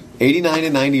 1990 89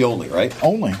 and 90 only, right?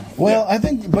 only. Well, I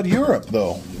think, but Europe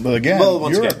though. But again, Well,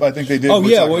 once Europe. again. I think they did. Oh, we're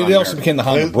yeah, talking well, about they also America. became the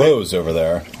Honda They- Bros over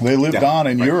there. They lived Yeah, on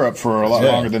in right. Europe for a lot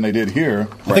Yeah. longer than they did here.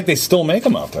 I think they still make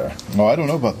them out there. Well, I don't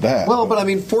know about that. Well, but I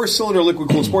mean, 4-cylinder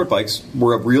liquid-cooled sport bikes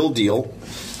were a real deal.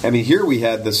 I mean, here we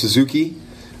had the Suzuki,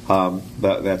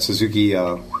 that Suzuki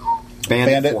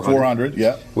Bandit 400.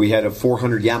 Yeah. We had a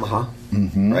 400 Yamaha,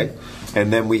 right?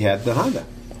 And then we had the Honda.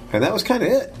 And that was kind of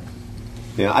it.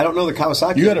 Yeah, I don't know the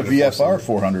Kawasaki. You had a under the VFR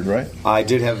 4-cylinder. 400, right? I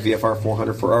did have a VFR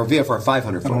 400 or VFR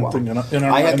 500 for a don't while. think in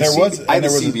our- I had And the, there was- I had and the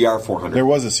there was a- CBR 400. There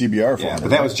was a CBR 400. yeah, but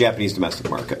that was Japanese domestic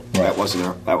market. Right.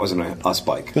 That wasn't a us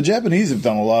bike. The Japanese have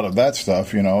done a lot of that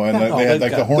stuff, you know, and Yeah, they had they've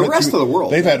like the got- Hornet. The rest of the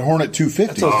world. They've had Hornet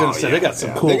 250. That's what I was going to say. They got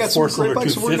some cool They got some great four-cylinder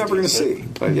bikes that we're never going to 250s. see.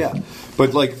 But yeah,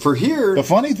 but like for here, The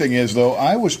funny thing is, though,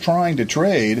 I was trying to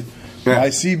trade Yeah. my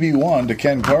CB1 to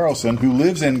Ken Carlson, who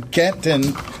lives in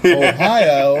Kenton,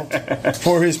 Ohio,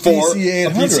 for his For PC a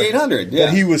 800. PC 800, yeah.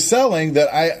 That he was selling.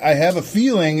 That I have a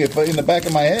feeling, if in the back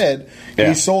of my head, Yeah.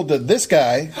 he sold to this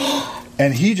guy,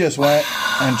 and he just went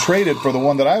and traded for the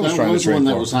one that I was That trying was to trade one for.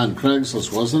 that was on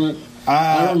Craigslist, wasn't it?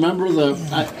 I remember a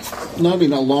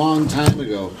long time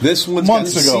ago. this one's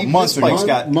Months got, ago, see, months this ago. bike's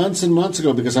got Months and months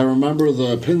ago, because I remember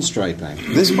the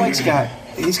pinstriping. this bike's got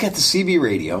he's got the CB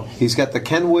radio. He's got the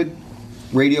Kenwood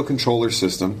radio controller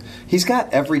system. He's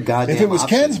got every goddamn. If it was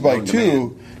option Ken's known bike to too,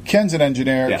 man. Ken's an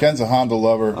engineer. Yeah. Ken's a Honda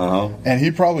lover, and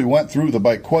he probably went through the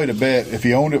bike quite a bit if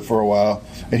he owned it for a while.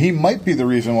 And he might be the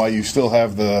reason why you still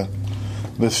have the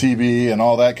CB and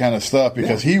all that kind of stuff,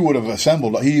 because he would have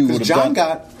assembled. He would Because have John done.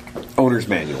 got owner's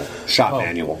manual, shop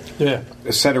manual, Yeah.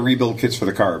 a set of rebuild kits for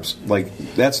the carbs.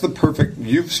 Like that's the perfect.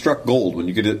 You've struck gold when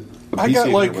you get a I PC got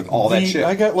like with all that shit.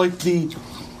 I got like the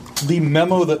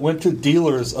memo that went to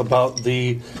dealers about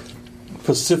the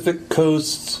Pacific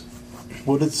Coast.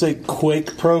 What did it say?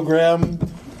 Quake program.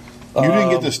 You didn't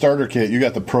get the starter kit. You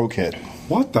got the pro kit.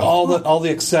 what the? All the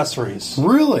accessories.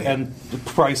 Really? And the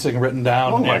pricing written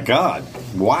down. Oh my And- god!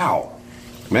 Wow,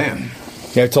 man.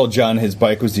 Yeah, I told John his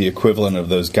bike was the equivalent of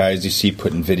those guys you see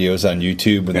putting videos on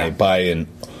YouTube when Yeah. they buy an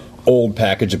old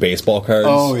package of baseball cards.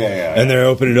 Oh, yeah. And they're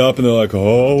opening it up and they're like,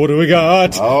 "Oh, what do we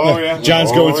got?" Oh, yeah.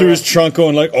 John's Oh, going through yeah. his trunk,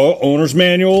 going like, "Oh, owner's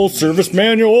manual, service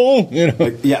manual, you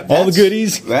know, Yeah, all the that's-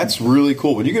 goodies." That's really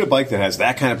cool. When you get a bike that has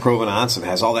that kind of provenance and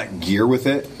has all that gear with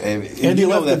it, and And you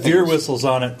know left the that thing deer was- whistles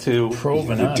on it to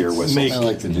the deer whistles. Make- I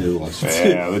like to do this.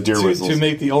 Yeah, the deer whistles. to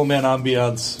make the old man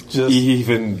ambiance just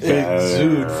Even better.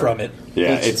 exude from it.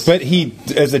 Yeah, it's But he,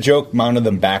 as a joke, mounted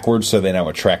them backwards so they now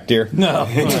attract deer. No.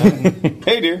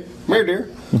 hey deer, come here deer.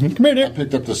 Come here, deer.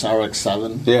 Picked up this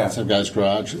RX-7 Yeah. at some guy's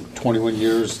garage, 21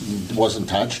 years, wasn't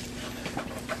touched.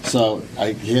 So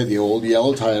he had the old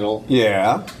yellow title,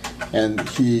 Yeah, and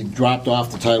he dropped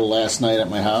off the title last night at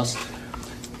my house.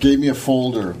 Gave me a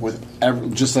folder with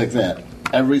just like that,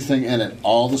 everything in it,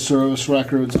 all the service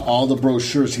records, all the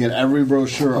brochures. He had every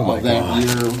brochure of that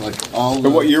year, like all.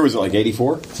 but what year was it? Like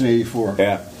 84? It's an 84.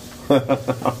 Yeah.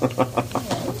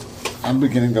 I'm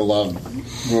beginning to love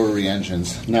rotary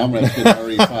engines. Now I'm going to get an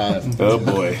RE5. Oh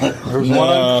boy.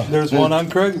 There's one on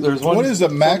Craig. There's one. What is the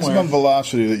maximum somewhere.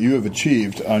 velocity that you have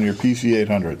achieved on your PC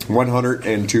 800?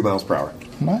 102 miles per hour.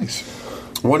 Nice.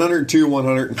 102,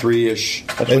 103-ish.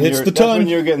 That's It hits you're- the that's when ton.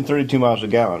 you're getting 32 miles a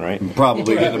gallon, right?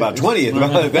 Probably getting about 20 at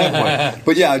that point.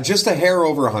 But yeah, just a hair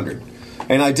over 100.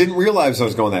 And I didn't realize I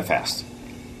was going that fast.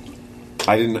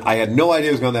 I had no idea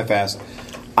it was going that fast.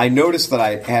 I noticed that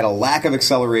I had a lack of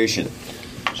acceleration.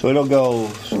 So it'll go,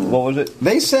 what was it?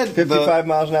 They said 55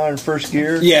 miles an hour in first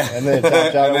gear? Yeah. And then it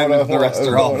tops out and at then the rest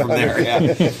are all from there. Yeah.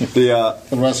 The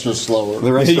rest are slower.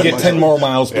 rest You are get much 10 slower. more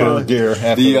miles per gear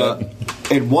after The that.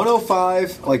 at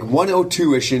 105, like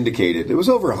 102-ish indicated. It was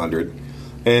over 100,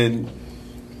 and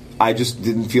I just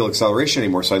didn't feel acceleration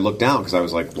anymore. So I looked down because I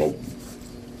was like, "Well,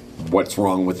 what's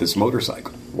wrong with this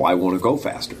motorcycle? Why won't it go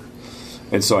faster?"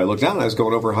 And so I looked down and I was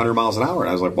going over 100 miles an hour, and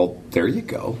I was like, "Well, there you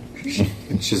go."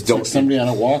 It just don't. Like somebody on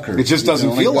a walker. It just You doesn't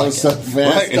can feel only like go so it. fast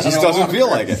Right? It on just a doesn't feel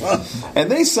walker. like it.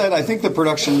 And they said, I think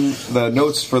the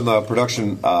notes from the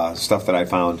production stuff that I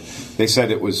found, they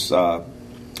said it was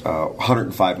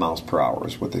 105 miles per hour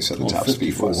is what they said the Well, top speed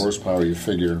 54 was. horsepower, you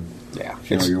figure. Yeah,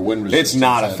 your wind it's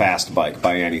not a fast bike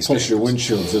by any stretch. Plus your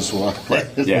windshield's this way.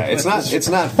 Yeah, it's not. It's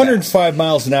not 105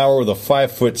 miles an hour with a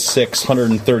 5'6",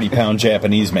 130-pound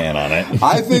Japanese man on it.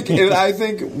 I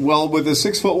think. Well, with a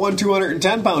 6'1",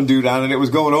 210-pound dude on it, it was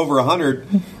going over 100.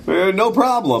 No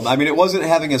problem. I mean, it wasn't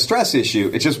having a stress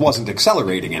issue. It just wasn't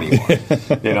accelerating anymore.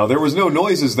 There was no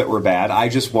noises that were bad. I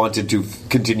just wanted to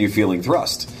continue feeling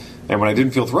thrust. And when I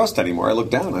didn't feel thrust anymore, I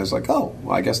looked down and I was like, oh,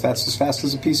 well, I guess that's as fast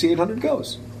as a PC800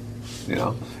 goes.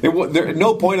 At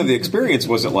no point of the experience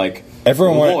was it like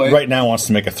everyone right now wants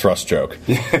to make a thrust joke.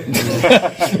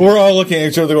 We're all looking at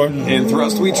each other going, "In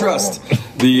thrust we trust."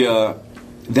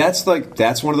 That's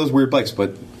one of those weird bikes,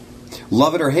 but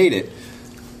love it or hate it.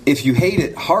 If you hate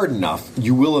it hard enough,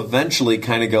 you will eventually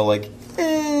kind of go like,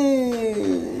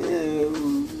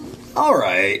 all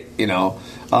right, It's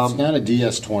not a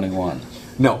DS21.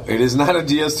 No, it is not a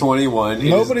DS21.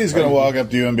 Nobody's going to walk up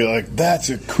to you and be like, "That's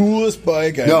the coolest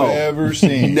bike I've ever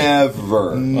seen."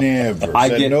 Never.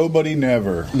 Nobody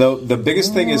never. The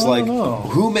biggest thing is like,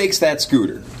 who makes that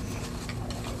scooter?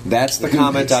 That's the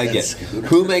comment I get.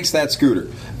 Who makes that scooter?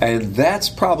 And that's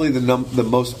probably the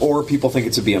most, or people think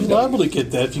it's a BMW. You're liable to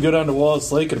get that if you go down to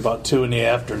Wallace Lake at about 2 in the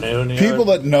afternoon. People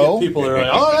that know, people are like,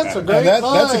 "Oh, that's a great bike."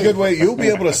 That's a good way. You'll be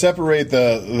able to separate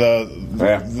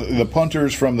the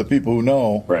punters from the people who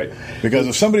know. Right. Because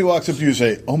if somebody walks up to you and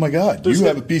say, "Oh my God, you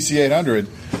have a PC800,"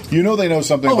 you know they know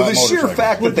something about the motorcycles. sheer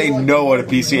fact that they know what a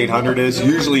PC800 is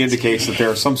usually indicates that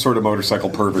they're some sort of motorcycle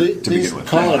pervert to begin with.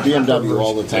 They call it a BMW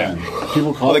all the time.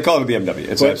 People call they call it a BMW.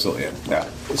 It's absolutely it. Yeah.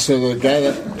 So the guy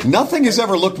that nothing has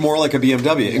ever looked more like a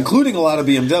BMW, including a lot of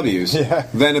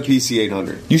BMWs, than a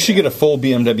PC800. You should get a full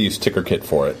BMW sticker kit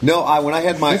for it. No, when I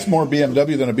had my... It's more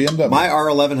BMW than a BMW. My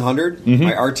R1100,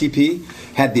 my RTP,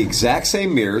 had the exact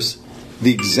same mirrors,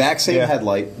 the exact same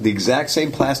headlight, the exact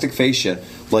same plastic fascia.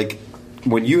 Like,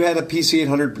 when you had a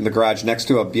PC800 in the garage next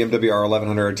to a BMW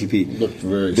R1100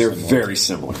 RTP, they're very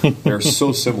similar. They're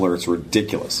so similar, it's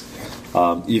ridiculous.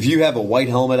 If you have a white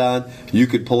helmet on, you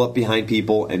could pull up behind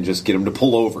people and just get them to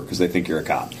pull over because they think you're a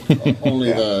cop.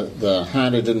 Only the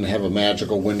Honda didn't have a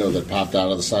magical window that popped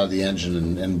out of the side of the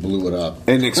engine and blew it up.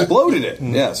 And exploded it,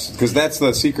 yes, because that's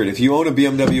the secret. If you own a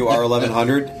BMW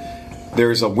R1100,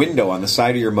 there's a window on the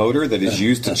side of your motor that is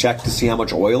used to check to see how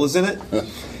much oil is in it.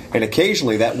 And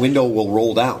occasionally that window will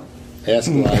roll down.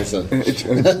 Ask Eliza.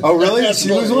 Oh, really? Did she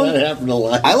lose one? That happened to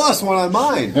Eliza. I lost one on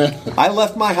mine. I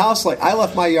left my house, I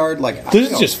left my yard,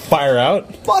 Does it just fire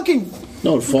out? Fucking...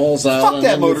 No, it falls out. Fuck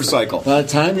that motorcycle. By the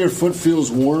time your foot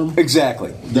feels warm...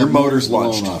 Exactly. Your motor's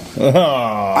launched.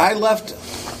 I left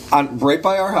right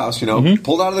by our house,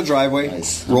 pulled out of the driveway,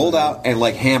 rolled out, and,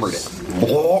 hammered it.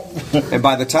 And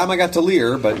by the time I got to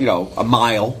Lear, a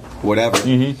mile, whatever,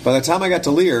 by the time I got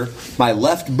to Lear, my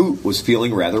left boot was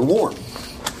feeling rather warm.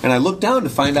 And I looked down to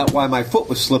find out why my foot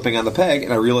was slipping on the peg,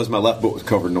 and I realized my left boot was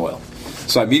covered in oil.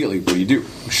 So immediately, what do?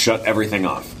 Shut everything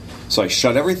off. So I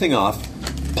shut everything off,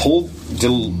 did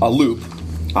a loop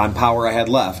on power I had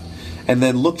left, and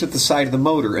then looked at the side of the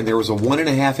motor, and there was a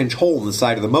 1.5-inch hole in the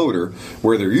side of the motor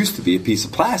where there used to be a piece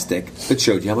of plastic that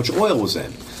showed you how much oil was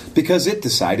in. Because it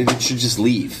decided it should just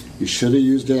leave. You should have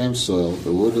used AmSoil.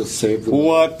 It would have saved the motor.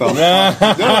 What the fuck?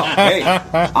 No, hey,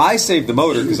 I saved the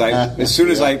motor because as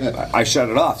soon as I shut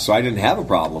it off, so I didn't have a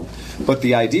problem. But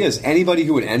the idea is anybody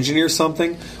who would engineer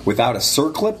something without a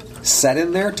circlip set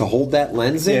in there to hold that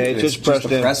lens in, it just pressed a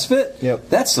press fit,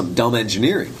 that's some dumb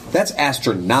engineering. That's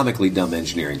astronomically dumb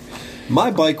engineering. My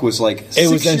bike was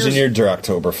it was engineered to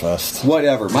Oktoberfest.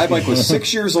 Whatever. My bike was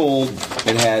 6 years old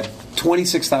and had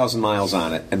 26,000 miles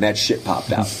on it, and that shit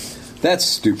popped out. That's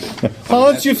stupid.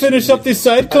 How did you finish up this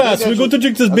side class? We're going to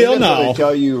drink this beer now. They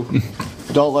tell you,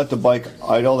 don't let the bike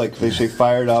idle. They say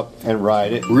fire it up and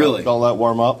ride it. Really? Don't let it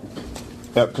warm up.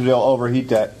 Yep, because they'll overheat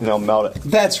that and they'll melt it.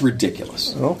 That's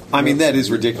ridiculous. Oh, I mean, that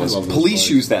is ridiculous. Police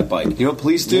use that bike. You know what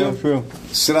police do? Yeah, true.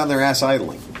 Sit on their ass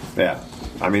idling. Yeah.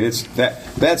 I mean,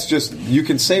 that's just, you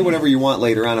can say whatever you want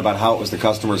later on about how it was the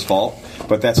customer's fault,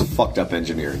 but that's fucked up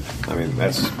engineering. I mean,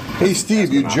 that's... Hey,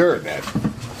 Steve, you jerk.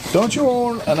 Don't you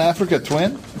own an Africa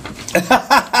Twin?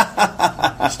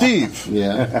 Steve.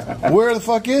 Yeah. Where the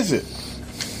fuck is it?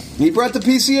 He brought the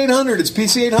PC800. It's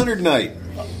PC800 night.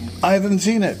 I haven't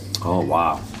seen it. Oh,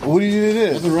 wow. What do you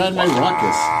do? I've been riding my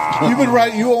Ruckus. You've been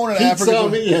riding. You own an Africa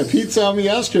Twin. Pete saw me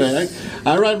yesterday.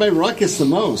 I ride my Ruckus the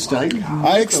most.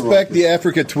 I expect the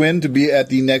Africa Twin to be at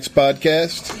the next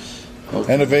podcast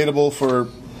and available for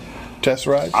test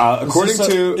rides.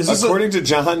 According to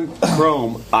John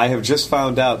Crome, I have just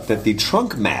found out that the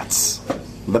trunk mats,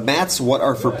 what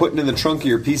are for putting in the trunk of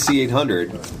your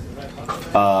PC800,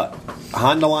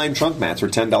 Honda line trunk mats are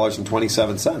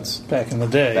 $10.27. Back in the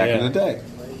day. Back in the day.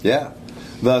 Yeah.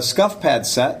 The scuff pad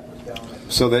set,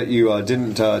 so that you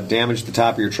didn't damage the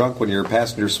top of your trunk when your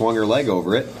passenger swung her leg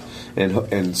over it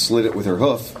and slid it with her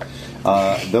hoof.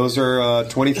 Those are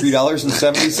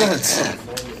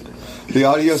 $23.70. The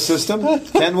audio system,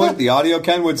 Kenwood, the audio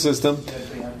Kenwood system,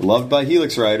 loved by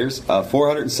Helix riders,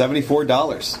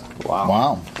 $474.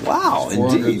 Wow. Wow,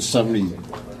 indeed.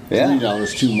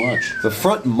 $473 too much. The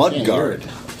front mud guard.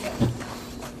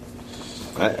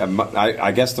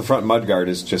 I guess the front mud guard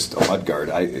is just a mud guard.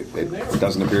 It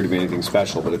doesn't appear to be anything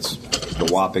special, but it's the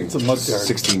whopping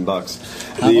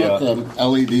 $16. How about the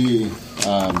LED?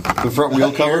 The front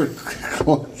wheel cover?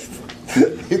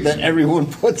 That everyone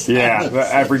puts on.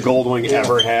 Every Goldwing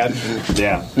ever had.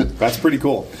 Yeah, that's pretty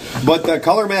cool. But the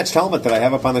color matched helmet that I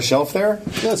have up on the shelf there.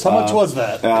 Yes, how much was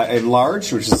that? In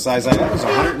large, which is the size I have, is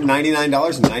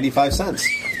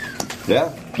 $199.95.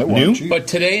 Yeah. New? But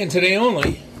today and today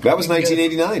only. That was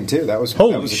 1989 too. That was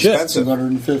shit. expensive.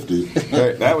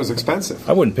 $250. That was expensive.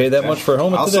 I wouldn't pay that much for a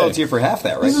helmet I'll today. sell it to you for half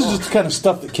that, right? This is just the kind of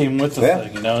stuff that came with the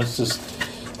thing. You know, it's just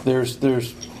there's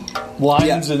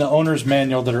lines in the owner's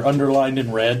manual that are underlined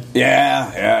in red.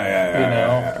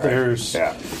 Yeah. There's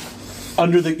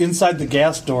under the inside the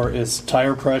gas door is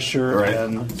tire pressure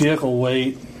and vehicle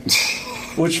weight,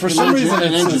 which for some reason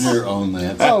an engineer owned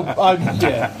that.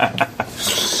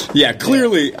 Yeah,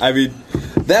 clearly. I mean,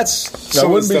 that's. I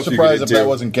wouldn't be surprised if that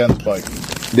wasn't Ken's bike.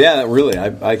 Yeah, really.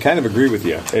 I kind of agree with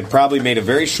you. It probably made a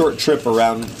very short trip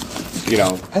around, I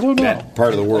don't know, that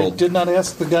part of the world. I did not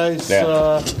ask the guys.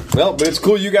 Well, but it's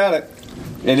cool you got it.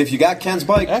 And if you got Ken's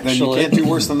bike, then you can't do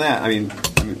worse than that. I mean,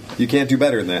 you can't do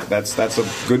better than that. That's a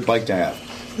good bike to have.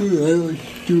 I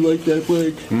do like that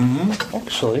bike. Mm-hmm.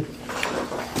 Actually.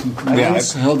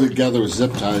 It's held together with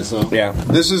zip ties, though. Yeah,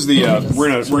 this is the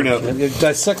we're gonna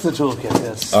dissect the toolkit.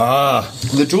 Yes.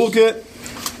 The toolkit.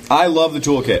 I love the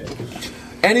toolkit.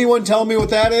 Anyone tell me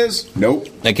what that is? Nope.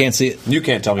 I can't see it. You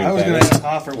can't tell me I what was that going is. to ask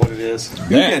Hoffer what it is.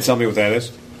 You can't tell me what that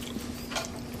is.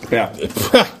 Yeah.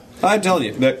 I'm telling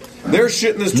you that there's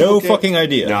shit in this toolkit. No fucking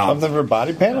idea. No. Something for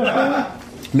body panels, maybe?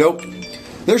 Nope.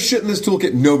 There's shit in this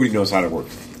toolkit nobody knows how to work.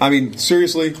 I mean,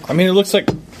 seriously. I mean, it looks like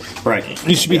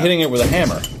you should be hitting it with a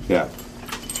hammer. Yeah.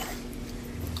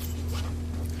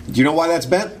 Do you know why that's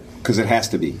bent? Because it has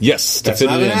to be. Yes. That's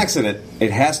not an accident.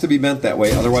 It has to be bent that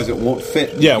way, otherwise it won't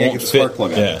fit. Yeah, it You won't can't get the spark fit.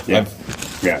 plug out.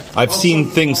 Yeah. I've seen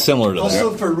things similar to that.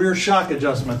 Also for rear shock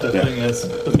adjustment, the thing is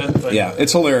the bent thing. Yeah,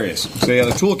 it's hilarious. So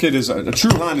the toolkit is a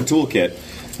true Honda toolkit.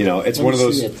 It's one of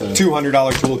those $200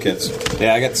 toolkits.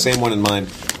 Yeah, I got the same one in mind.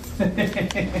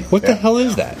 What the hell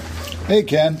is that? Hey,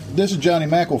 Ken. This is Johnny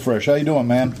McElfresh. How you doing,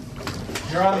 man?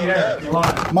 You're on the air. You're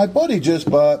live. My buddy just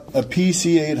bought a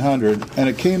PC800, and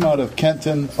it came out of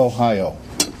Kenton, Ohio.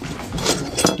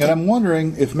 And I'm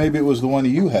wondering if maybe it was the one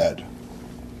that you had.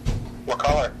 What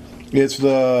color? It's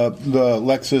the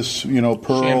Lexus,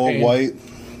 pearl Champagne. white.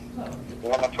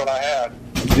 Well, that's what I had.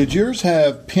 Did yours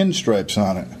have pinstripes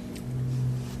on it?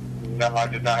 No, I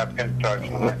did not have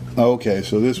pinstripes on it. Okay,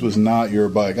 so this was not your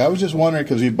bike. I was just wondering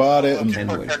because he bought it. And Put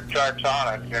pinstripes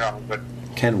on it, but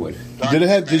Kenwood.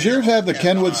 Did yours have the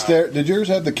Kenwood Did yours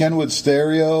have the Kenwood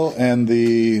stereo and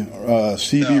the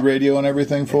CB radio and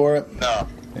everything for it? No.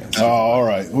 Oh, all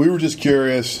right. We were just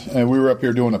curious, and we were up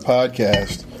here doing a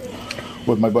podcast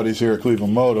with my buddies here at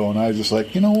Cleveland Moto, and I was just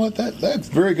like, you know what? That's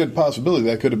a very good possibility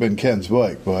that could have been Ken's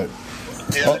bike, but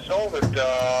Yeah, they sold it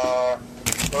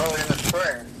early in the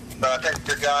spring. But I think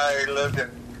the guy lived in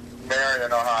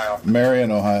Marion, Ohio.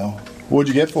 Marion, Ohio. What'd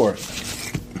you get for it?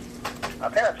 I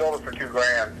think I sold it for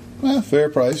 $2,000. Fair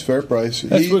price, fair price.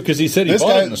 That's because he said he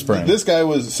bought it in the spring. This guy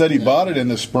said he bought it in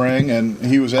the spring, and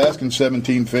he was asking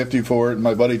 $1,750 for it. And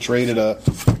my buddy traded an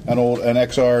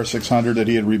XR 600 that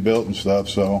he had rebuilt and stuff.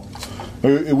 So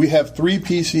we have 3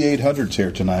 PC800s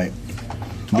here tonight.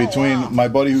 Between my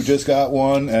buddy who just got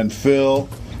one and Phil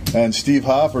and Steve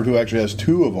Hofford, who actually has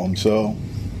 2 of them. So,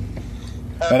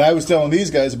 and I was telling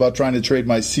these guys about trying to trade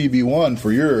my CB1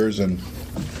 for yours, and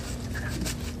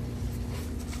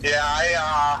Yeah,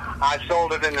 I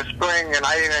sold it in the spring, and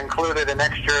I even included an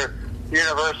extra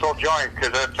universal joint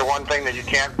because that's the one thing that you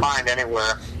can't find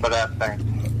anywhere for that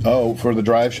thing. oh, for the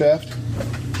drive shaft.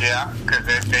 Yeah,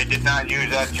 because they did not use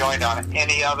that joint on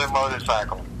any other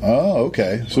motorcycle. Oh,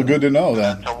 okay. So good to know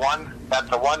then. That's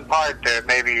the one part that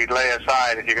maybe you'd lay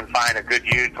aside if you can find a good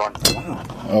used one.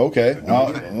 Okay.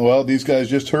 Well, these guys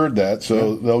just heard that,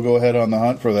 so they'll go ahead on the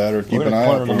hunt for that or keep an eye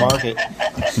out for market.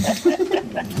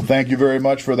 Thank you very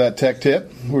much for that tech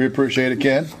tip. We appreciate it,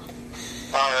 Ken.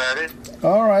 Alrighty.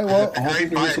 All right. Well,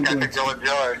 Great bike. I think you'll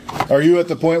enjoy. are you at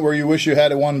the point where you wish you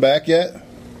had one back yet?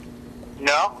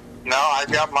 No, I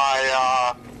got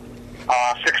my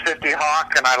 650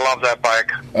 Hawk, and I love that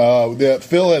bike.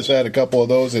 Phil has had a couple of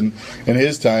those in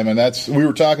his time, and we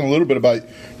were talking a little bit about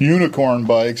unicorn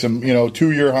bikes and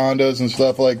 2-year Hondas and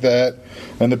stuff like that.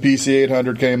 And the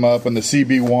PC800 came up, and the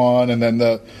CB1, and then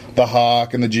the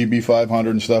Hawk and the GB500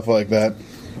 and stuff like that.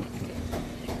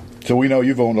 So we know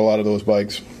you've owned a lot of those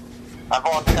bikes. I've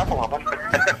owned a couple of them.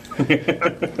 But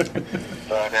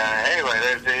anyway,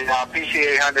 there's the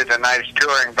PC800, a nice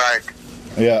touring bike.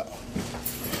 Yeah.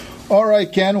 All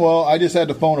right, Ken. Well, I just had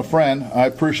to phone a friend. I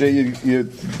appreciate you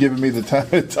giving me the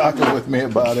time talking with me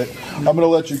about it. I'm going to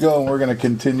let you go, and we're going to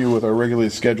continue with our regularly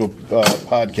scheduled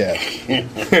podcast.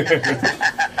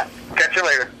 Catch you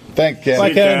later. Thanks, Ken.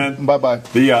 Bye, Ken. Bye-bye.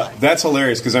 That's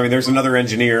hilarious because there's another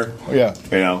engineer. Yeah.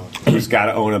 Who's got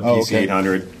to own a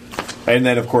PC800, and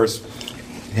then of course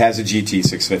has a GT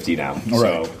 650 now. Right.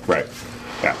 So right.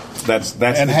 Yeah. That's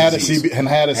and had a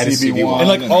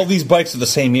CB1 and all these bikes are the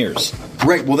same years.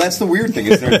 Right. Well, that's the weird thing.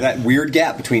 Is there that weird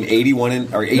gap between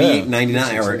 88 and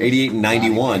 99 or 88 and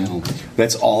 91?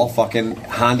 That's all fucking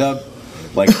Honda.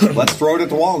 Let's throw it at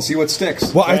the wall and see what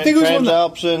sticks. Well, I think it was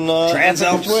Transalps and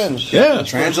Transalps Twins. Yeah,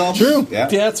 Transalps. True. Yeah.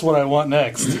 That's what I want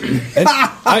next.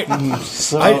 I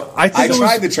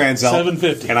tried the Transalp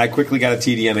 750, and I quickly got a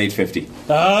TDM 850.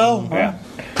 Oh, yeah.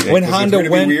 When Honda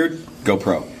went weird, go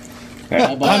pro.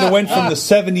 Yeah. Honda went from the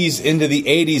 70s into the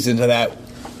 80s into that.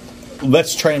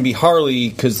 Let's try and be Harley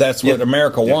because that's what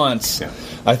America wants. Yeah.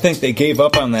 I think they gave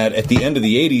up on that at the end of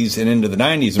the 80s and into the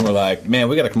 90s, and we're like, man,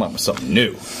 we got to come up with something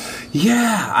new.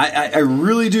 Yeah, I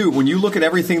really do. When you look at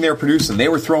everything they're producing, they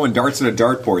were throwing darts at a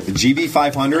dartboard. The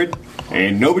GB500,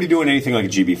 and nobody doing anything like a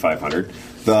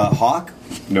GB500. The Hawk,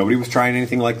 nobody was trying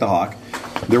anything like the Hawk.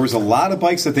 There was a lot of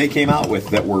bikes that they came out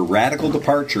with that were radical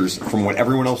departures from what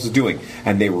everyone else was doing,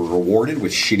 and they were rewarded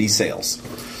with shitty sales.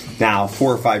 Now,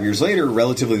 4 or 5 years later,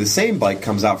 relatively the same bike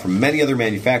comes out from many other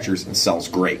manufacturers and sells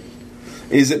great.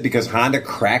 Is it because Honda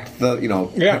cracked the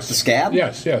cracked the scab?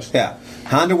 Yes. Yeah.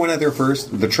 Honda went out there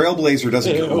first. The Trailblazer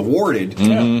doesn't get rewarded.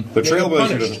 Mm-hmm. The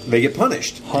Trailblazer they get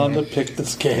punished. Honda picked the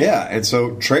scab. Yeah, and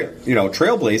so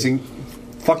trailblazing,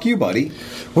 fuck you, buddy.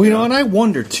 Well, and I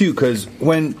wonder too, because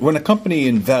when a company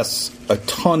invests a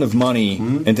ton of money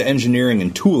into engineering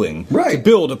and tooling to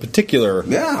build a particular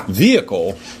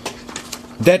vehicle,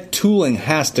 that tooling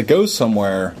has to go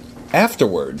somewhere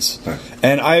afterwards.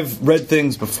 And I've read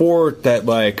things before that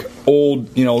old,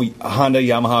 Honda,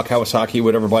 Yamaha, Kawasaki,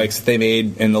 whatever bikes that they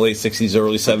made in the late 60s,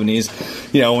 early 70s,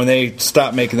 when they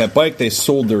stopped making that bike, they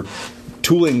sold their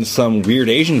tooling to some weird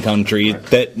Asian country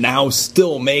that now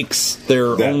still makes their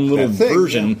own little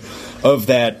version of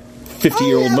that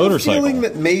 50-year-old motorcycle. I have a feeling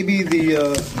that maybe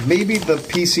the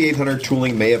PC800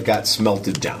 tooling may have got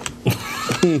smelted down.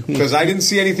 Because I didn't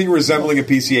see anything resembling a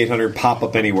PC800 pop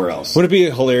up anywhere else. Would it be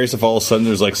hilarious if all of a sudden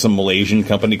there's some Malaysian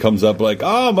company comes up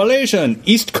Malaysian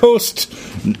East Coast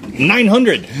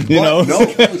 900, No.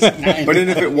 But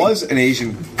if it was an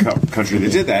Asian country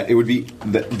that did that, it would be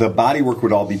the bodywork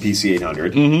would all be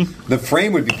PC800. Mm-hmm. The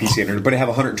frame would be PC800, but it have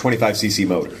a 125cc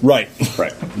motor. Right.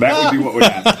 That would be what would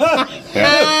happen.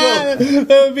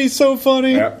 That would be so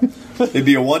funny. Yeah. It'd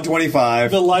be a 125.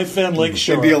 The Life-Fan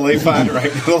Lakeshore. It'd be a Life-Fan,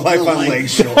 right? The Life-Fan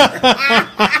Lakeshore.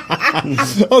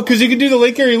 Because you can do the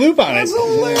Lake Erie Loop on it. That's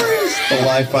hilarious. The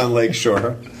Life-Fan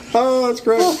Lakeshore. Oh, that's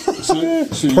great. So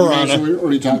you guys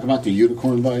already talked about the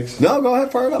unicorn bikes? No, go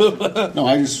ahead, fire it up. No,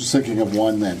 I just was thinking of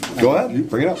one then. Go ahead,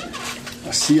 bring it up.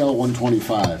 A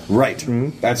CL125. Right.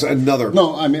 Mm-hmm. That's another.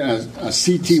 No, I mean a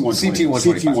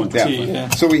CT125. CT125. Yeah.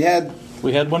 So we had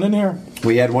one in here.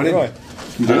 We had one in here.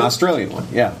 An Australian one,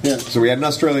 yeah. So we had an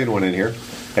Australian one in here,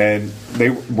 and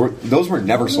those were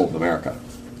never sold in America.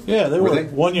 Yeah, they were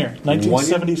 1 year,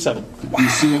 1977. Wow.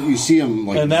 You see them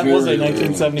and that was a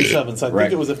 1977. So I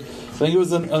think it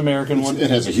was an American one.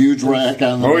 It has a huge rack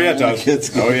on. Oh yeah, it does.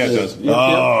 It does.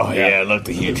 Yeah, look,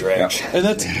 the huge rack. Yeah. And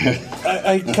that's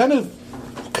I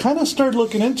kind of started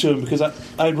looking into them because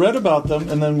I read about them,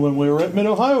 and then when we were at Mid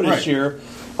Ohio this year,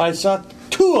 I saw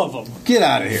 2 of them. Get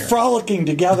out of here. Frolicking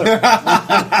together.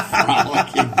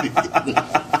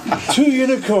 2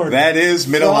 unicorns. That is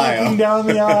Mid Ohio. Walking down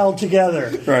the aisle together.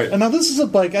 Right. And now this is a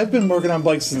bike. I've been working on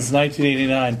bikes since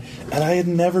 1989, and I had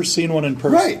never seen one in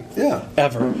person. Right. Yeah.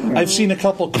 Ever. I've seen a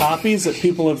couple copies that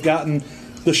people have gotten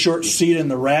the short seat in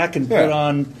the rack and put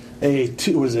on a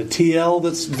TL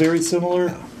that's very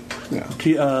similar. Yeah.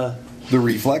 The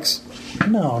Reflex.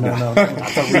 No, not the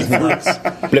Reflex.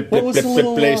 What was the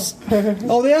little? The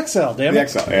XL. Damn it.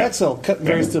 The XL. Yeah. XL,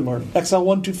 very similar.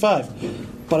 XL125.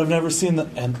 But I've never seen the.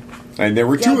 And And there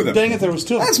were two of them. Dang it, there was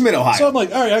two. That's Mid-Ohio. So I'm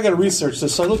like, all right, I got to research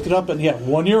this. So I looked it up, and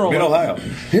 1 year only. Mid-Ohio.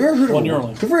 Have you ever heard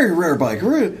of a very rare bike?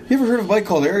 You ever heard of a bike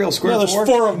called Ariel Square? Yeah, there's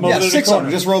 4 of them. Yeah, 6 of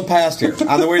them just rolled past here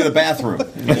on the way to the bathroom.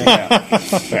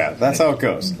 Yeah, that's how it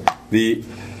goes.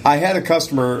 I had a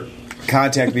customer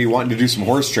contact me wanting to do some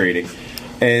horse trading,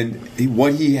 and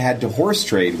what he had to horse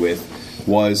trade with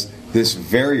was this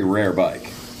very rare bike.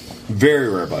 Very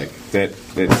rare bike that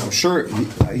I'm sure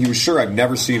he was sure I've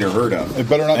never seen or heard of. It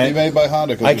better not be made by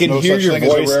Honda. I can hear your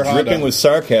voice dripping with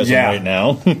sarcasm right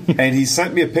now. And he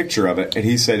sent me a picture of it, and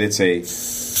he said it's a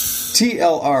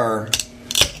TLR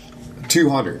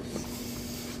 200,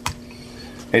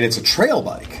 and it's a trail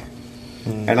bike.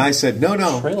 And I said, no,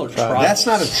 that's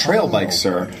not a trail bike,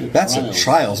 sir. That's a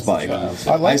trials bike.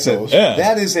 I said, those.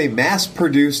 That is a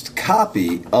mass-produced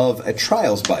copy of a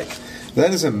trials bike.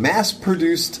 That is a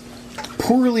mass-produced,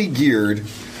 poorly geared.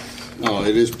 Oh,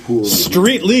 it is poorly.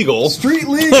 Street legal.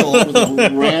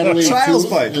 Trials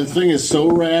bike. The thing is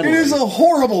so rattly. It is a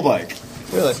horrible bike.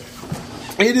 Really?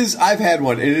 It is. I've had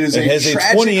one. It has a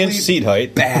 20-inch seat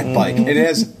height. Bad bike.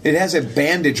 It has a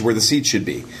bandage where the seat should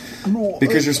be.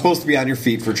 Because you're supposed to be on your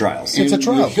feet for trials. It's a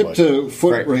trial. Hip to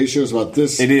foot ratio is about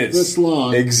this. It is this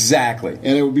long. Exactly.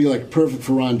 And it would be like perfect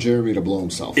for Ron Jeremy to blow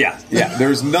himself. Yeah.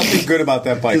 There's nothing good about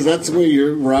that bike. Because that's the way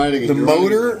you're riding. The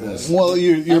motor. Well,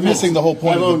 you're missing the whole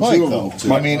point of the bike, though.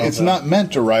 I mean, it's not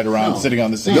meant to ride around sitting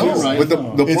on the seat. No, but the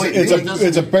point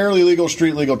it's a barely legal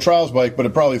street legal trials bike, but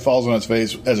it probably falls on its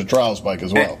face as a trials bike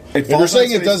as well. If you're saying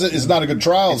it's not a good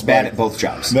trials bike, bad at both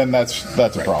jobs. Then that's a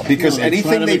problem. Because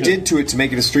anything they did to it to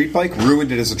make it a street bike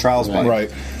ruined it as a trials bike.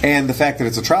 Right. And the fact that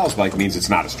it's a trials bike means it's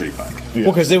not a street bike. Yeah.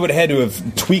 Well, because they would have had to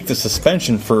have tweaked the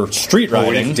suspension for street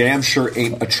riding. It damn sure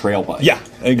ain't a trail bike. Yeah,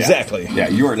 exactly. Yeah,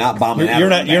 you are not bombing. You're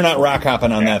not rock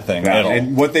hopping on that thing at all.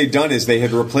 And what they've done is they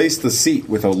had replaced the seat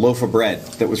with a loaf of bread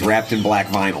that was wrapped in black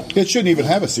vinyl. It shouldn't even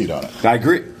have a seat on it. I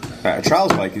agree. A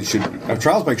trials bike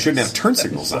shouldn't have turn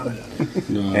signals on it.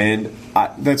 No. And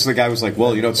that's the guy was like,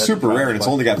 well, it's super rare and it's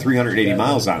only got 380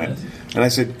 miles on it. And I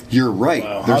said, you're right.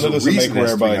 Wow. There's Honda doesn't make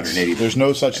rare bikes. 380. There's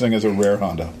no such thing as a rare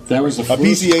Honda. That was the first. A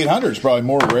PC800 is probably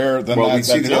more rare than that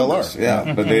TLR.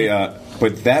 Yeah, but they.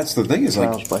 But that's the thing is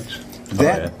like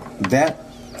that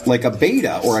like a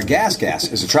Beta or a Gas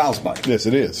is a trials bike. Yes,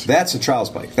 it is. That's a trials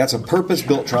bike. That's a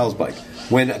purpose-built trials bike.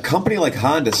 When a company like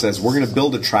Honda says we're going to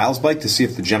build a trials bike to see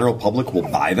if the general public will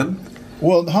buy them.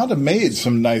 Well, Honda made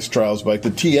some nice trials bike. The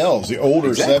TLs, the older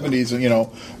 70s,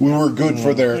 we were good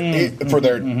for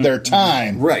their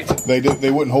time. Right. They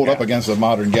wouldn't hold up against a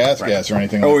modern gas or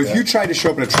anything. Oh, like if that. you tried to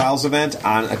show up at a trials event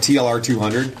on a TLR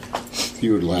 200,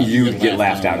 you would get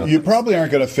laughed out of. You probably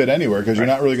aren't going to fit anywhere because you're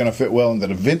not really going to fit well into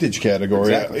the vintage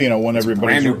category. Exactly. When everybody's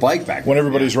brand new bike back when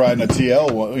everybody's riding a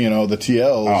TL, the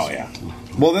TLs. Oh yeah.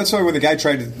 Well, that's why when the guy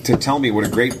tried to tell me what a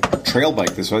great trail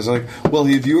bike this was, I was like, well,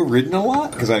 have you ridden a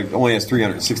lot? Because it only has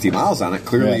 360 miles on it.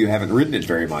 Clearly you haven't ridden it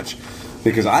very much.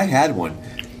 Because I had one,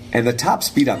 and the top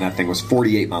speed on that thing was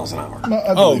 48 miles an hour.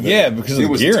 Because it of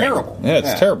was the gearing. terrible. Yeah,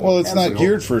 it's terrible. Well, it's not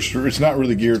geared for it's not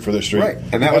really geared for the street. Right.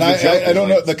 And that was the joke. I don't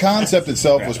know. The concept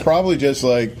itself was probably just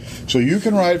like, so you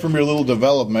can ride from your little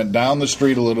development down the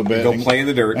street a little bit. Go play in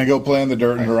the dirt.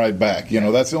 And ride back.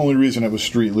 That's the only reason it was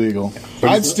street legal.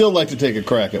 I'd still like to take a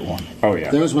crack at one. Oh,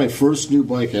 yeah. That was my first new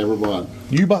bike I ever bought.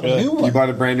 You bought a new one? You bought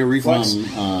a brand new Reflex?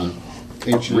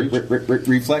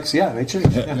 Reflex, yeah, H&H.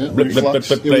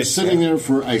 Reflex. It was sitting there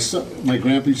my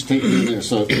grandpa used to take me in there,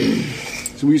 so we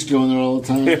used to go in there all the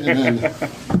time. And then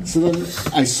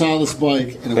I saw this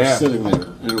bike, and it was sitting there,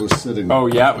 Oh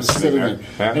yeah, it was sitting there.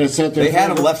 And it sat there. They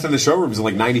had them left in the showrooms in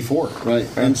like '94, right?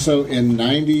 And so in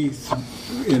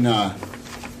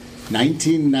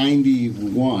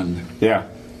 1991,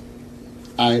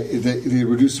 they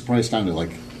reduced the price down to like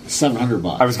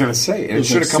 $700. I was going to say, and it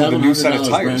should have come with a new set of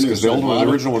tires because the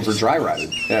original ones were dry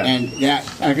rotted. Yeah. And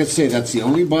I could say that's the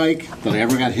only bike that I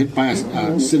ever got hit by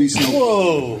a city snowplow.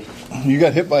 Whoa! You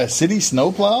got hit by a city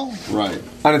snowplow? Right.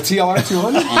 On a TLR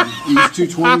 200? On East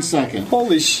 222nd.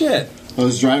 Holy shit! I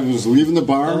was leaving the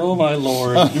bar. Oh my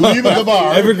lord! Leaving the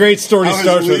bar. Every great story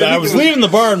starts with I was leaving the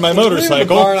bar on my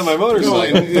motorcycle.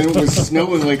 It was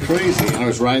snowing like crazy, and I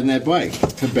was riding that bike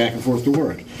back and forth to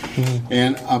work.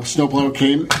 And a snowplow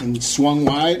came and swung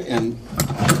wide, and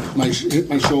hit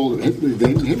my shoulder.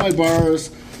 Hit my bars.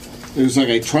 It was like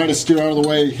I tried to steer out of the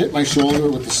way, hit my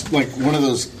shoulder with like one of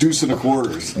those deuce and a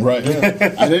quarters. Right.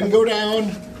 I didn't go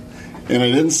down, and I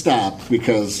didn't stop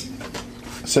because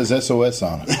it says SOS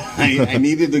on it. I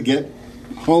needed to get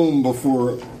home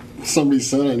before somebody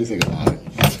said anything about it.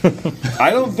 I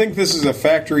don't think this is a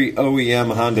factory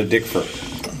OEM Honda dick fur.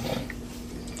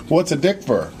 What's a dick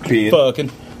fur?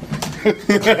 Fucking.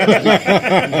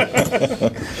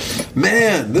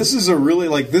 Man, this is a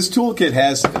really this toolkit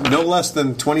has no less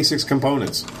than 26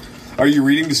 components. Are you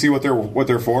reading to see what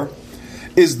they're for?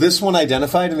 Is this one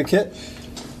identified in the kit?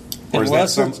 Or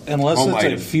unless is that unless it's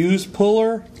item? a fuse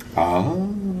puller.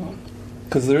 Oh.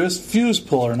 Because there is fuse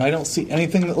puller, and I don't see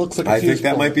anything that looks like a fuse puller. I think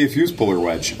that might be a fuse puller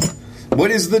wedge. What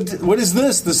is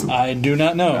this? I do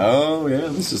not know. Oh yeah,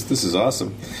 this is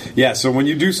awesome. Yeah, so when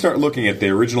you do start looking at the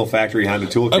original factory Honda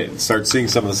toolkit and start seeing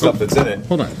some of the stuff that's in it,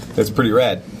 hold on, that's pretty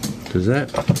rad. Does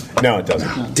that? No, it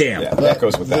doesn't. Damn, yeah, that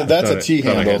goes with that. That's a T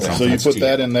handle. So you put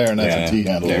that in there, and that's a T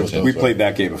handle. Yeah, we played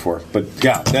that game before, but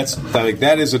yeah, that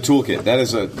is a toolkit. That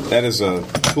is a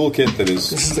toolkit that is.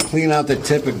 This is to clean out the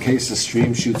tip in case the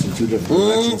stream shoots in two different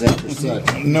directions after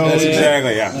such. No, that's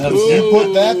exactly. Yeah, you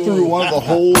put that through one of the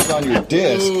holes on your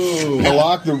disc to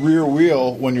lock the rear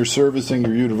wheel when you're servicing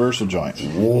your universal joint.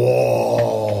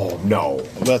 Whoa! No,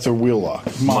 that's a wheel lock.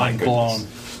 Mind blown.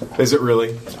 Is it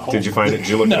really? Did you find it? Did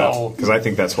you look it up? Because I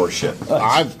think that's horse shit.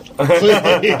 I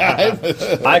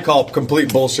call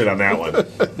complete bullshit on that one.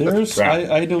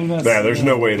 I do not. Yeah, there's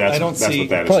no way that's what that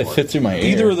is. Probably fits through my ear.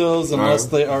 Either of those, unless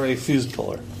they are a fuse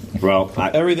puller. Well,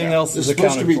 everything else is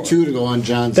supposed to be for. two to go on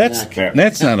John's neck.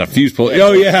 That's not a fuse puller.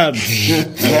 Oh yeah,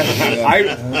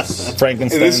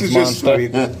 Frankenstein's monster.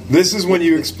 This is when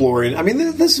you explore it. I mean,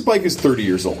 this bike is 30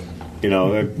 years old.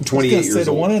 28 years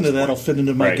old. One end of that'll fit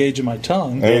into my gauge of my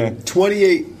tongue. And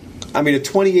 28. I mean, a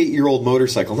 28-year-old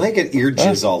motorcycle. And I get ear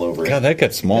jizz all over it. God, that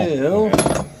got small. It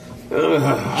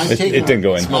didn't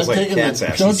go in. It smells like cat's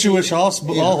ass. Don't you wish all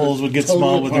holes would get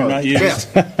small when they're not used?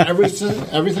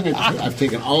 Everything. I've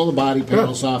taken all the body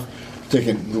panels off.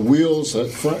 Taking the wheels,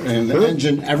 front, and the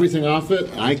engine, everything off it.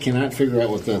 I cannot figure out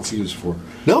what that's used for.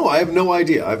 No, I have no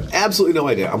idea. I have absolutely no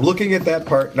idea. I'm looking at that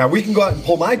part. Now, we can go out and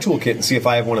pull my toolkit and see if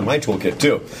I have one in my toolkit,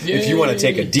 too. Yay. If you want to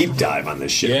take a deep dive on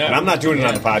this shit. Yeah. And I'm not doing it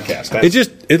on the podcast.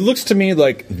 It looks to me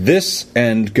like this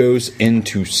end goes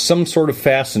into some sort of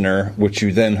fastener, which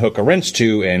you then hook a wrench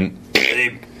to and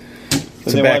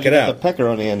to back it out. The pecker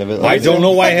on the end of it. I don't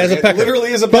know why it has a pecker. It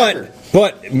literally is a pecker.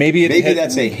 But maybe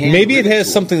that's a hand. Maybe it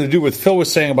has something to do with Phil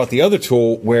was saying about the other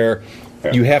tool where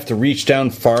you have to reach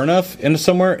down far enough into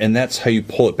somewhere, and that's how you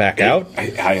pull it back out.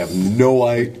 I have no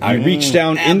idea. You reach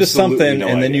down into something,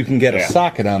 and then you can get a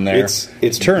socket on there.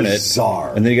 It's turn bizarre.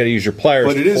 it, and then you got to use your pliers.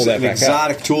 But it to pull is that an back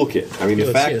exotic out. toolkit. I mean,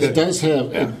 the fact that it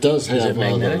does have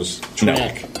those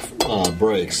track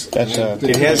brakes.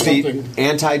 It has the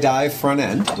anti-dive front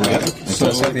end. Right. So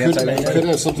it could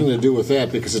have something to do with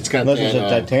that because it's got that. It's a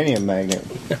titanium magnet.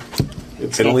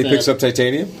 It only picks up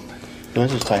titanium?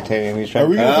 This is titanium. Are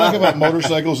we going to talk about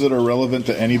motorcycles that are relevant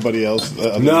to anybody else?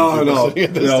 No.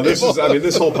 This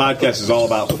whole podcast is all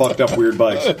about fucked up weird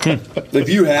bikes. If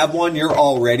you have one, you're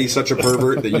already such a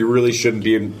pervert that you really shouldn't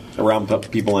be around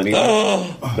people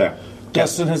anyway. There.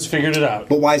 Dustin has figured it out.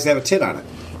 But why does it have a tit on it?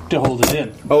 To hold it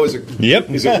in. Oh, is it? Yep.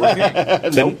 Is it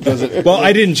working? Nope. Does it? Well,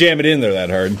 I didn't jam it in there that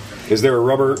hard. Is there a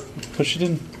rubber? Push it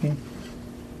in. Yeah.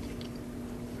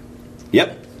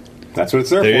 Yep. That's what it's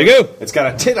there for. There you go. It's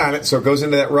got a tit on it, so it goes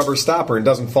into that rubber stopper and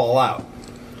doesn't fall out.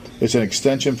 It's an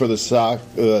extension for the spark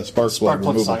plug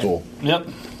removal tool. Yep.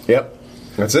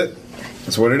 That's it.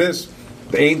 That's what it is.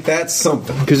 Ain't that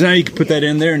something? Because now you can put that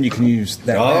in there and you can use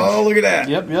that. Oh, look at that.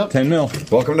 Yep. 10 mil.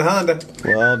 Welcome to Honda.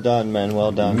 Well done, man.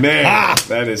 Well done. Man,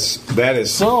 that is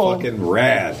so fucking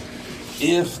rad.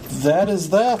 If that is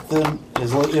that, then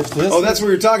if this. Oh, that's what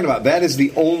we were talking about. That is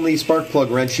the only spark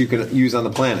plug wrench you can use on the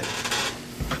planet.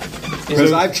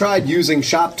 Because I've tried using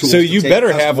shop tools. So you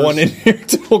better have one in your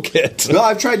toolkit. No,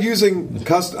 I've tried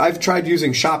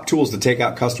using shop tools to take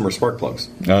out customer spark plugs.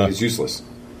 It's useless.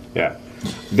 Yeah,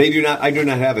 they do not. I do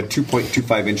not have a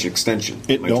 2.25 inch extension.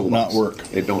 It don't not work.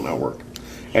 It don't not work,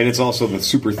 and it's also the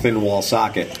super thin wall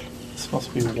socket. It's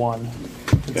supposed to be one.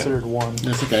 Considered one.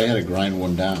 I think I had to grind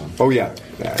one down. Oh yeah.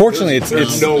 Fortunately,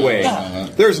 there's no way.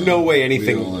 There's no way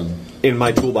anything in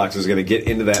my toolbox is going to get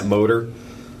into that motor.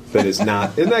 That is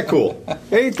not. Isn't that cool?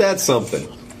 Ain't that something?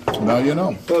 Now you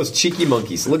know. Those cheeky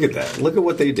monkeys. Look at that. Look at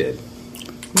what they did.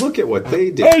 Look at what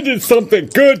they did. I did something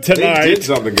good tonight. They did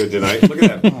something good tonight. Look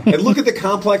at that. And look at the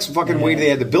complex fucking way they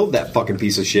had to build that fucking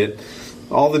piece of shit.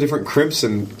 All the different crimps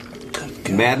and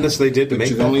madness they did to make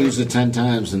that. You can only use it 10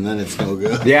 times and then it's no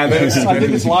good. Yeah, I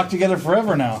think it's locked together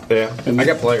forever now. Yeah. I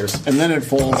got pliers. And then it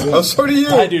falls in. Oh, so do you.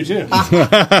 I do too.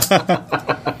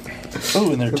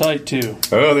 Oh, and they're tight too.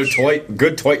 Oh, they're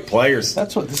good tight pliers.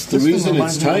 That's what this the reason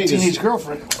reminds it's me of my tight teenage is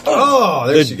girlfriend. Oh,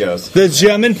 there she goes. The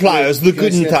German pliers, the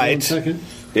good and tight.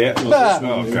 Yeah.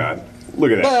 Oh God,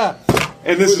 look at that.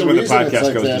 And this is when the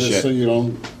podcast goes to shit. So you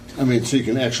don't I mean, so you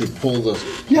can actually pull the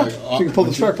Yeah, plug so you can pull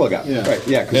the spark plug out. Yeah, Right.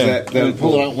 Yeah, because and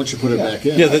pull it out once you put it back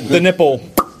in. Yeah, the nipple.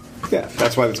 Yeah,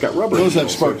 that's why it's got rubber. Those have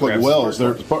So spark it plug grabs wells.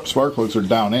 the Their spark plugs are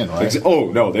down in, right?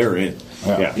 Oh no, they're in.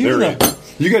 Yeah, they're in.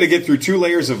 You got to get through 2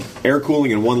 layers of air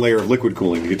cooling and 1 layer of liquid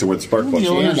cooling to get to where the spark plugs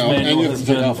You are. know, and you have to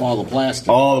take off all the plastic.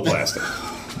 All the plastic.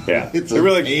 Yeah. It's They're a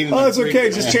really pain in like, oh, the it's okay,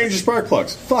 freaking just ass. change the spark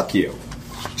plugs. Fuck you.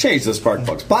 Change the spark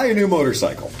plugs. Buy a new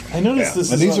motorcycle. I noticed Yeah.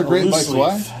 this And is these are great loose bikes. leaf.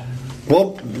 Why?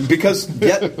 Well, because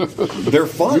they're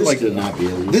fun. Used Like to not be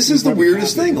able to- this is the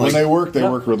weirdest thing. When Like they work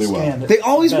really well. Stand it. they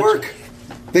always Gotcha. work.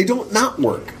 They don't not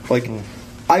work. Like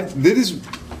it is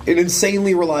an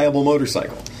insanely reliable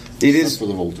motorcycle. It is for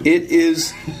the voltage. It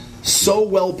is so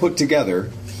well put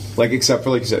together. Like except for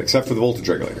like you said, except for the voltage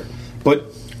regulator. But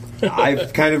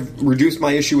I've kind of reduced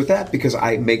my issue with that because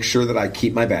I make sure that I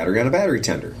keep my battery on a battery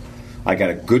tender. I got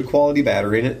a good quality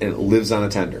battery in it, and it lives on a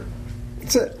tender.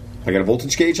 That's it. I got a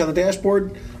voltage gauge on the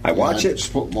dashboard. I watch it.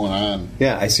 Just put one on.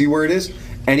 Yeah, I see where it is.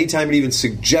 Anytime it even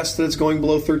suggests that it's going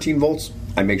below 13 volts,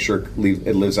 I make sure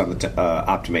it lives on the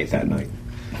Optimate that night.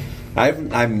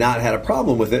 I've not had a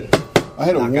problem with it. I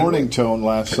had a Knock on warning wood. tone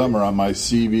last summer on my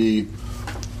CB1.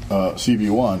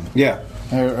 Yeah.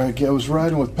 I was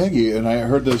riding with Peggy, and I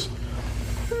heard this.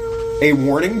 A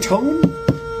warning tone?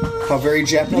 How very No,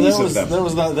 Japanese that of was them. that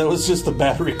was not. That was just the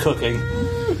battery cooking.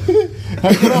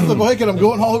 I get off the bike, and I'm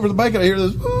going all over the bike, and I hear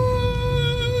this.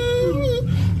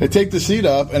 I take the seat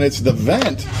off, and it's the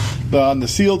vent on the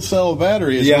sealed cell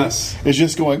battery. Yes. It's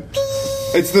just going.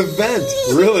 It's the vent,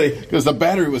 really. Because the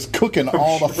battery was cooking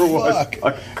all the sure was.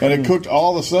 fuck. And it cooked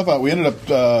all the stuff out. We ended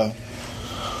up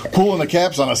pulling the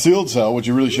caps on a sealed cell, which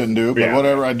you really shouldn't do. But Yeah.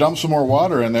 whatever, I dumped some more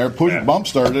water in there, bump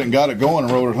started it, and got it going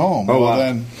and rode it home. Oh, well, wow.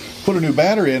 then put a new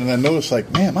battery in, and then noticed, like,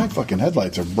 man, my fucking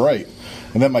headlights are bright.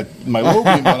 And then my low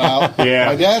beam went out. Yeah.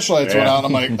 My dash lights went Yeah. out. And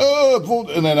I'm like, oh,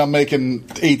 and then I'm making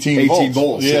 18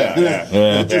 volts. Yeah.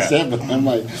 It just happened. I'm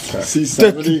like,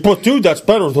 C70. But dude, that's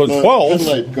better than The 12.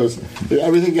 headlight goes.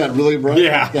 Everything got really bright.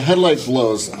 Yeah. The headlight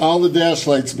blows. All the dash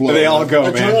lights blow. They all go, I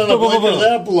turn man. on the blinker,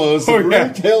 that blows. The Oh, yeah.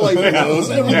 rear tail light blows.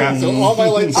 Everything. Yeah. So all my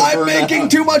lights are I'm burned making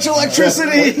out. too much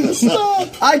electricity. Stop!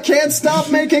 I can't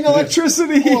stop making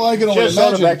electricity. Well, I can only Just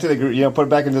send it imagine. back to the put it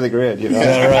back into the grid. You know.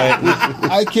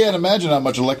 I can't imagine how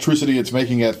much electricity it's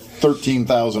making at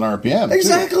 13,000 RPM. too.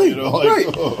 Exactly. You know, like, right.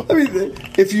 oh. I mean,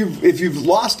 if you've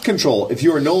lost control, if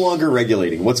you are no longer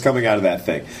regulating what's coming out of that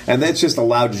thing, and that's just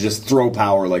allowed to just throw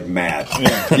power like mad,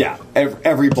 yeah,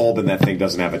 every bulb in that thing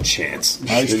doesn't have a chance.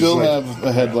 I It's still like- have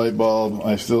a headlight bulb.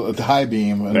 I still at the high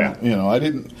beam, and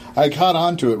Yeah. I caught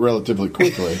on to it relatively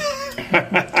quickly.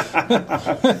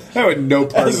 I had no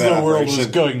part As of that the world was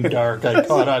operation. going dark, I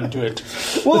caught onto it.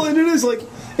 Well, and it is like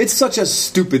it's such a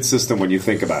stupid system when you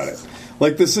think about it.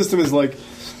 Like the system is like,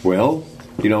 well,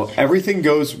 everything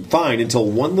goes fine until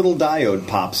one little diode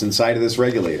pops inside of this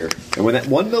regulator, and when that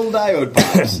one little diode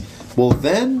pops, well,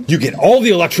 then You get all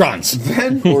the electrons.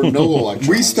 Or no electrons.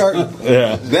 we start.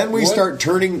 Then we start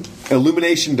turning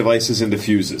illumination devices into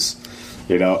fuses.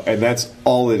 And that's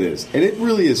all it is. And it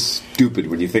really is stupid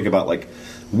when you think about like.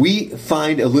 We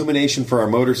find illumination for our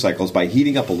motorcycles by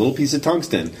heating up a little piece of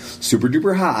tungsten, super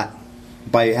duper hot,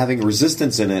 by having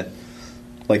resistance in it,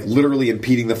 like literally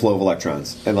impeding the flow of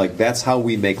electrons. And like that's how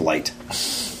we make light.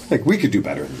 Like we could do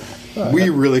better than that. We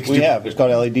really could. We have. It's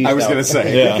called LEDs. I was now. going to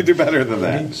say Yeah. we could do better than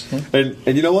that.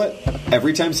 And you know what?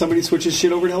 Every time somebody switches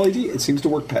shit over to LED, it seems to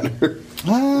work better.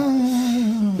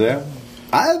 Yeah.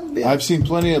 I've seen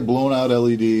plenty of blown out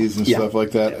LEDs and Yeah. stuff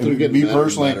like that. They're getting Me better and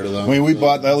personally, better, though. I mean, we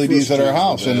bought LEDs First at our gen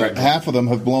house, and Right. half of them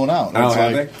have blown out. Oh, It's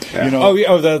have like, they? Yeah. Oh,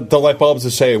 yeah, the light bulbs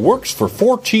that say it works for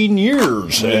 14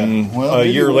 years, and Well, a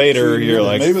maybe year the- later, you're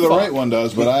like, maybe the fuck. right one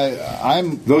does, but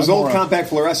I'm Those I'm old more- compact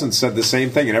fluorescents said the same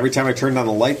thing, and every time I turned on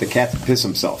the light, the cat would piss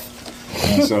himself.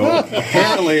 So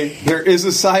apparently, there is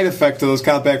a side effect to those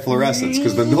compact fluorescents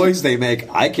because the noise they make,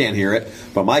 I can't hear it,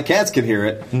 but my cats can hear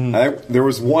it.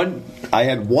 I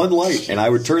had one light, and I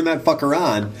would turn that fucker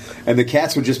on, and the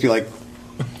cats would just be like,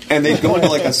 and they'd go into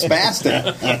like a spastic,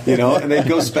 and they'd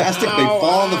go spastic, they'd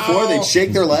fall on the floor, they'd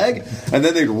shake their leg, and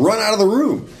then they'd run out of the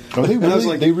room. Are they And I was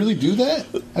really? like, They really do that?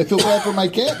 I feel bad for my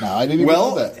cat now. I didn't even know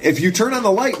well, that. if you turn on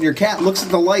the light and your cat looks at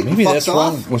the light Maybe and fucks that's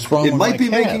wrong. off, What's wrong it with might my be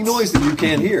making cats? noise that you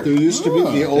can't hear. There used to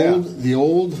be yeah. the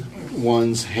old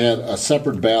ones had a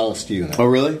separate ballast unit. Oh,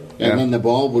 really? And then the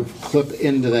bulb would clip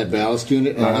into that ballast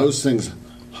unit, and those things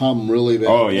hum really bad.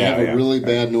 Oh, They yeah, have yeah. a really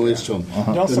bad noise to them.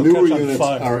 They also The newer catch on units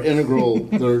fire. are integral.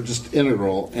 They're just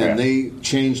integral, and Yeah. they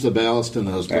changed the ballast in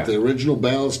those. But Yeah. the original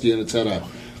ballast units had a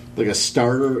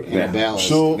starter and Yeah. a ballast.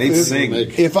 So They if, sing.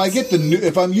 if I get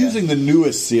if I'm using the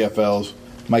newest CFLs,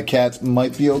 my cats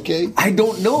might be okay. I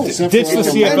don't know. Except Ditch for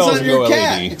the all CFLs and go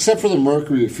cat. LED. Except for the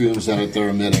mercury fumes that they're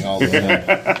emitting all the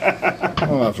time.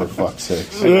 Oh, for fuck's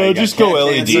sake. Just go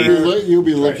LED. You'll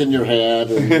be licking your head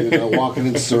and walking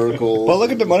in circles. Well,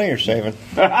 look at the money you're saving.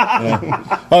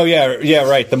 Oh yeah,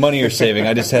 right. The money you're saving.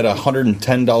 I just had a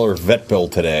 $110 vet bill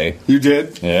today. You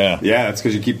did? Yeah. Yeah, that's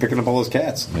because you keep picking up all those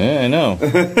cats. Yeah, I know.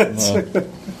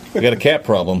 I got a cat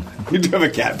problem. You do have a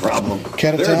cat problem.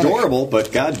 Catatonic. They're adorable,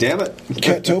 but god damn it.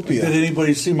 Catopia. Did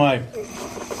anybody see my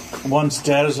one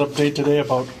status update today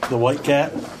about the white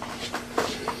cat?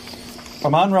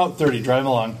 I'm on Route 30, driving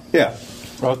along. Yeah.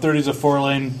 Route 30 is a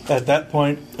 4-lane, at that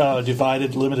point,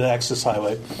 divided, limited access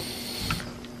highway.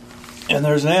 And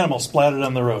there's an animal splattered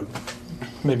on the road.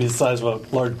 Maybe the size of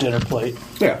a large dinner plate.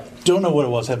 Yeah. Don't know what it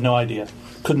was, have no idea.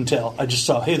 Couldn't tell. I just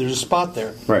saw, hey, there's a spot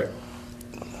there. Right.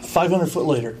 500 foot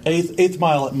later, eighth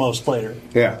mile at most later.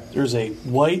 Yeah. There's a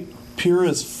white, pure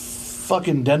as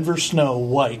fucking Denver snow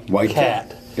white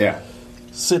cat. Yeah.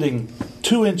 Sitting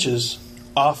 2 inches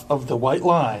off of the white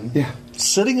line. Yeah.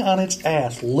 Sitting on its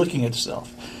ass, licking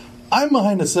itself. I'm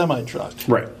behind a semi-truck.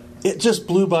 Right. It just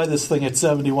blew by this thing at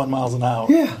 71 miles an hour.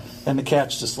 Yeah. And the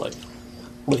cat's just like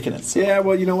licking itself. Yeah,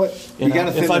 well, you know what? You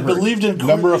gotta if I believed in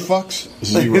Number of fucks?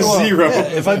 Zero. Yeah,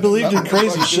 if I believed in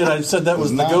crazy shit, I said that was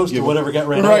the Not ghost or give a- whatever got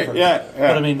ran Right, over. yeah.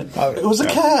 But I mean, it was a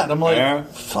cat. I'm like, Yeah.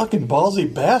 fucking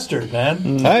ballsy bastard,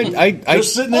 man. I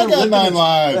Just sitting there I got licking 9 its-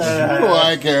 lives. What do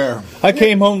I care? I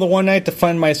came home the one night to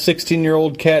find my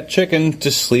 16-year-old cat Chicken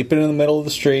just sleeping in the middle of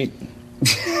the street.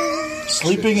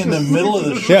 Sleeping in the middle of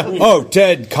the street. Yeah. Oh,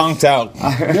 dead, conked out.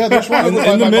 Yeah, there's one over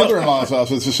by in the my middle- mother-in-law's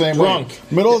house. It's the same Drunk. way.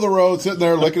 Middle of the road, sitting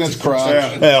there licking its crotch.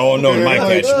 Yeah, oh no, my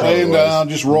Like, cat's laying down,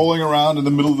 just rolling around in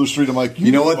the middle of the street. I'm like,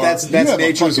 You know what? That's you have a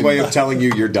nature's fucking- way of telling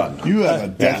you you're done. You have a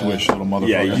death wish, little motherfucker.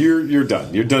 Yeah, you're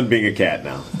done. You're done being a cat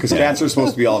now. Because cats are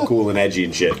supposed to be all cool and edgy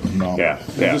and shit. No. Yeah.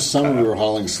 This summer we were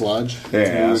hauling sludge. Yeah.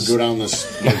 And we would go down these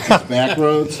back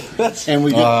roads, and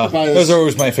we get by Those this. are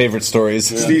always my favorite stories.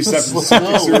 Steve Septic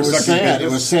No, Sewer it was sucking sad. It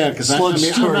business. was sad because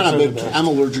Sludge I'm not a big. stories are the I'm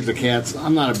allergic to cats.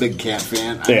 I'm not a big cat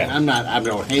fan. Yeah. I'm not. I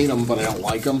don't hate them, but I don't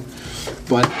like them.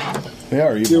 But They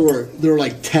are there evil. were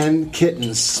like 10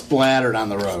 kittens splattered on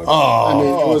the road. Oh, I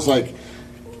mean, it was like.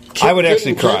 I would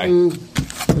actually cry. Kitten,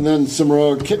 and then some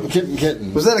more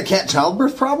kitten. Was that a cat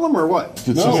childbirth problem or what?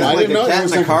 No, Was it I like didn't know. a It cat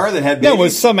was in a like- car that had Yeah, babies? it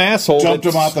was some asshole Dumped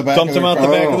that them out the back dumped of them their out the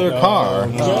car. back of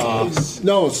their car.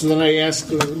 No, so then I asked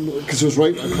because it was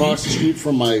right across the street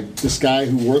from this guy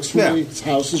who works for Yeah. me. His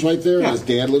house is right there. Yeah. And his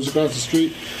dad lives across the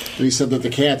street, and he said that the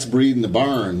cats breed in the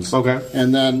barns. Okay.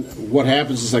 And then what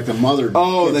happens is like the mother.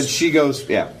 Oh, then gets- she goes,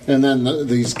 yeah. and then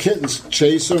these kittens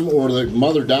chase them, or the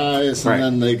mother dies, and Right.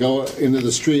 then they go into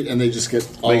the street and they just get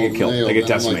all get killed. nailed. They get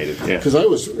And I'm decimated, yeah. Because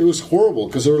it was horrible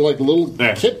because they were like little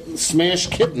Yeah. smashed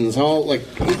kittens, all like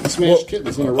smashed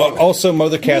kittens in a row. Also,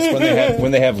 mother cats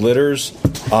when they have litters,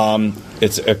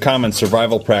 it's a common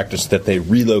survival practice that they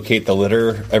relocate the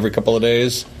litter every couple of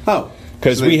days. Oh.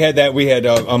 Because we had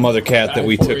a mother cat that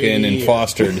we took in and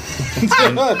fostered,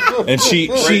 and she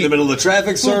Right in the middle of the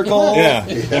traffic circle. yeah.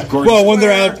 Gordon Well, when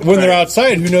they're Square.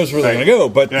 outside, who knows where they're going to go?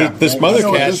 But Yeah. this mother I know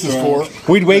what cat, this is for.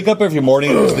 we'd wake up every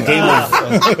morning. It was the game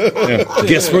of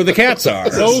guess where the cats are.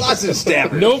 Sausage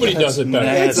stabber. Nobody does it better.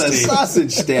 It's a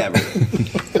sausage stabber.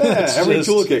 Yeah, every just-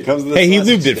 toolkit comes with a Hey, he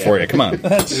sausage lubed it stabber. for you. Come on,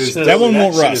 that That one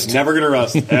won't shit rust. is never going to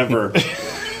rust, ever.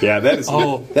 Yeah, that is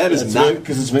that is not.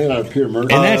 because it's made out of pure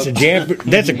mercury. And that's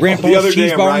a Grandpa's The other day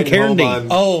cheese I'm bar in riding home Carindale. on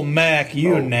Oh, Mac,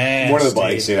 you nasty. one of the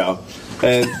bikes, you know,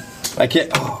 and I can't.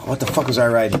 Oh, what the fuck was I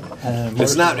riding?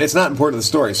 It's not important to the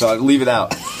story, so I'll leave it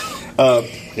out. Oh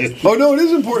no, it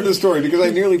is important to the story because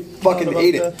I nearly fucking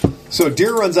ate it. So a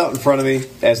deer runs out in front of me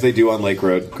as they do on Lake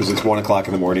Road because it's 1 o'clock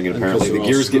in the morning, and apparently they're the all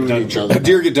deers get screwing done. each other. The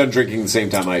deer get done drinking the same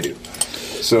time I do,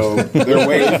 so they're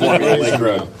waiting for me on Lake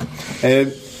Road,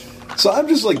 and so I'm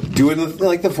just like doing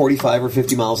like the 45 or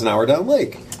 50 miles an hour down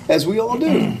lake, as we all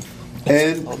do.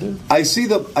 And I see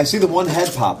the one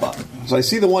head pop up. So I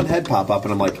see the one head pop up,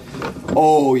 and I'm like,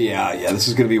 oh yeah, this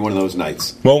is going to be one of those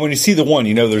nights. Well, when you see the one,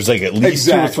 you know there's like at least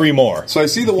 2 or 3 more. So I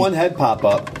see the one head pop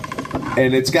up,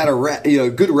 and it's got a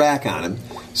good rack on him.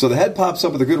 So the head pops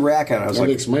up with a good rack on it. I was That like,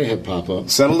 makes my head pop up.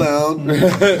 settle down.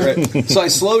 Right. So I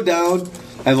slowed down,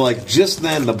 and like just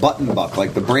then the button buck,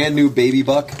 like the brand new baby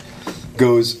buck,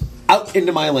 goes out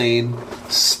into my lane,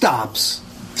 stops,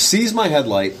 sees my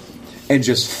headlight, and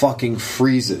just fucking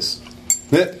freezes.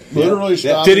 Literally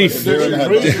stopped. Did he? like a deer in the I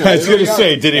headlights. was going to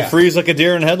say, did he freeze like a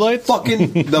deer in headlights?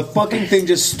 The fucking thing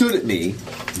just stood at me.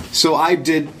 So I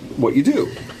did what you do.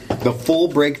 The full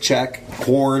brake check,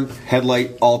 horn,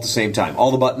 headlight, all at the same time.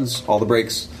 All the buttons, all the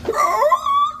brakes.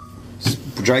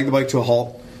 Drag the bike to a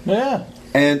halt. Yeah.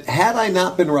 And had I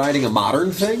not been riding a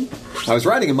modern thing, I was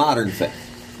riding a modern thing.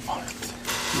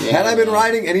 Had I been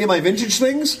riding any of my vintage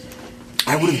things,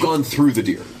 I would have gone through the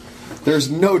deer.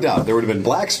 There's no doubt. There would have been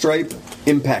black stripe,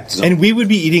 impact zone. And we would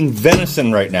be eating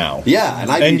venison right now. Yeah,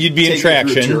 and you'd be in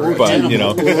traction, but you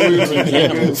know,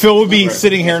 Phil would be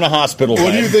sitting here in a hospital.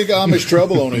 What do you think Amish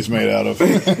Trebolone's made out of?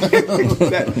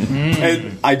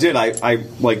 And I did. I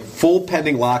like full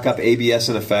pending lockup, ABS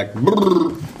in effect,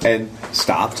 and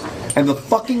stopped. And the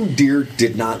fucking deer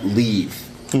did not leave.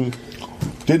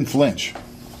 Didn't flinch.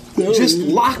 Just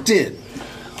locked in.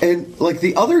 And like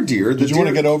the other deer, did you want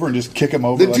to get over and just kick him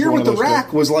over? The deer with the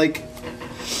rack was like,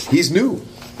 he's new,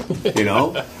 you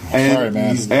know. And sorry,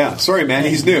 man. Sorry, man.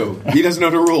 He's new. He doesn't know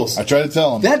the rules. I tried to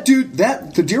tell him. That dude,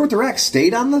 the deer with the rack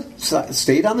stayed on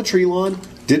the tree lawn,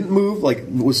 didn't move, like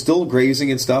was still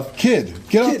grazing and stuff. Get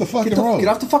off the fucking road. Get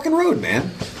off the fucking road, man.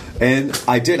 And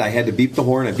I did. I had to beep the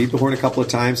horn. I beeped the horn a couple of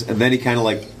times, and then he kind of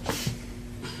like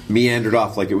meandered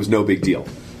off like it was no big deal.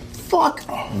 Fuck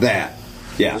that.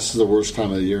 Yeah. This is the worst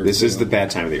time of the year. This is the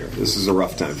bad time of the year. This is a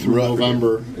rough time.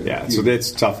 November. Yeah, so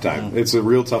it's a tough time. It's a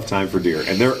real tough time for deer.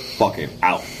 And they're fucking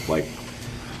out. Like,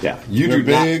 yeah. They're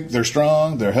big, they're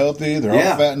strong, they're healthy, they're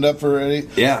all fattened up already.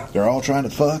 Yeah. They're all trying to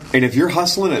fuck. And if you're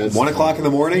hustling at 1 o'clock in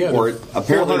the morning, or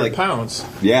apparently like pounds.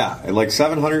 Yeah, at like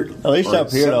 700. At least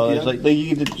up here, though, it's like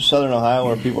you get to southern Ohio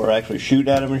where people are actually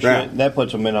shooting at them and shit. Yeah. That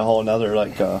puts them in a whole other,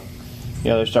 like,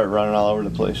 they start running all over the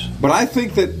place. But I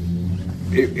think that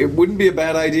it wouldn't be a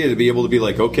bad idea to be able to be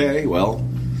like, okay, well,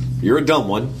 you're a dumb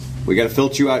one. We got to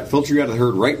filter you out of the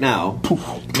herd right now.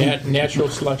 Natural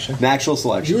selection. Natural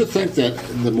selection. You would think that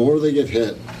the more they get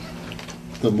hit,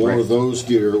 the more those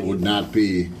deer would not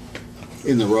be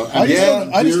in the road. I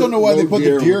just don't know why they put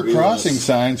the deer crossing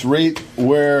signs right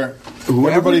where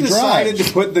whoever everybody decided drives.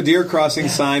 to put the deer crossing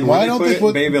sign where they put it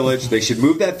in Bay Village, they should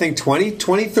move that thing 20,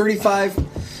 35,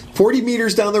 40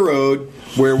 meters down the road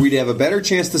where we'd have a better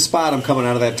chance to spot them coming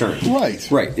out of that turn.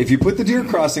 Right. If you put the deer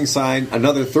crossing sign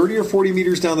another 30 or 40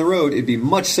 meters down the road, it'd be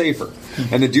much safer.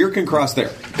 And the deer can cross there.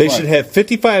 They should have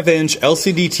 55-inch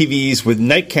LCD TVs with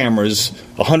night cameras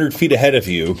 100 feet ahead of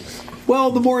you.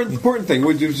 Well, the more important thing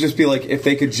would just be like if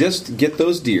they could just get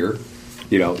those deer,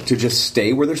 to just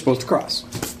stay where they're supposed to cross.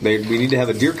 We need to have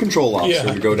a deer control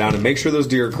officer to go down and make sure those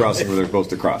deer are crossing where they're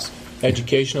supposed to cross.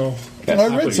 Educational. I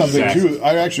read something too.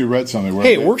 I actually read something where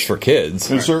it works for kids.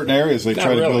 In certain areas, they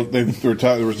try to build.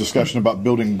 There was discussion about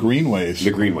building greenways.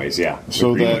 The greenways, yeah.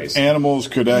 So that animals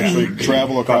could actually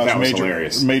travel across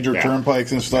major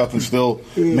turnpikes and stuff, and still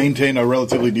maintain a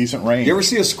relatively decent range. You ever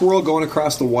see a squirrel going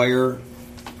across the wire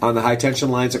on the high tension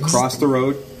lines across the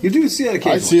road? You do see that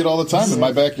occasionally. I see it all the time in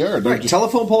my backyard. Right.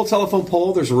 Telephone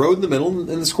pole. There's a road in the middle, and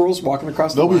the squirrel's walking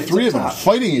across the line. There'll be three of them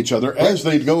fighting each other as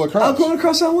they go across. I'm going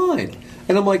across that line.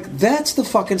 And I'm like, that's the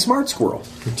fucking smart squirrel.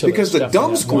 Because the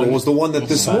dumb squirrel was the one that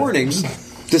this morning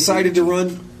decided to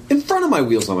run in front of my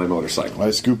wheels on my motorcycle. I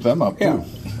scooped them up, too.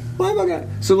 Yeah.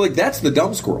 So, that's the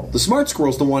dumb squirrel. The smart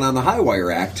squirrel's the one on the high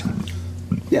wire act.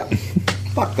 Yeah.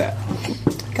 Fuck that.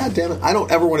 God damn it. I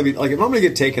don't ever want to be, if I'm going to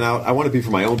get taken out, I want to be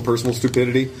for my own personal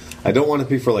stupidity. I don't want to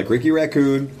be for, Ricky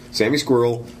Raccoon, Sammy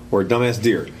Squirrel, or a dumbass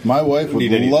deer. My wife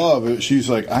would love it. She's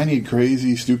like, I need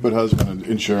crazy, stupid husband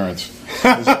insurance.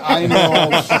 I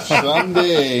know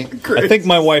someday. I think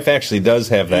my wife actually does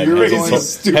have that.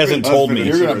 Hasn't told me.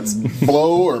 You're going to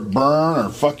blow or burn or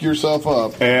fuck yourself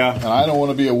up. Yeah. And I don't want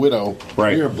to be a widow.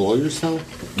 Right. You're going to blow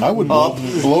yourself? I would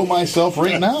blow myself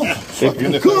right now. If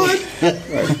he could.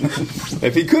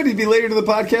 If he could, he'd be later to the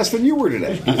podcast than you were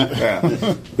today.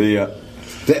 Yeah.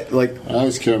 I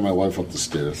always carry my wife up the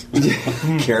stairs.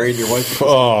 Carrying your wife?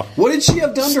 Oh, what did she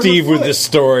have done to her Steve foot? with this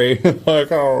story.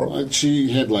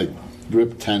 She had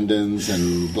ripped tendons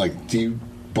and deep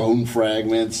bone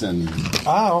fragments and.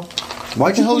 Wow!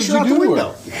 Why'd you push her out the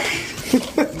window?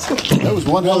 That was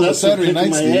one hell of a Saturday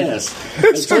night, Steve.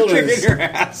 Stop kicking your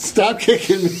ass. Stop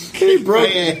kicking me.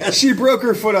 She broke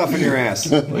her foot off in your ass.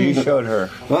 Well, you showed her.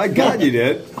 My God, you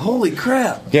did. Holy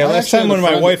crap. Yeah, last time when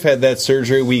my wife had that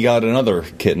surgery, we got another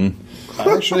kitten.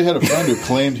 I actually had a friend who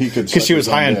claimed he could. Because she was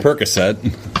high on Percocet.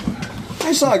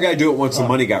 I saw a guy do it once the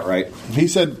money got right. He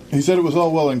said it was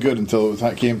all well and good until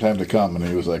it came time to come, and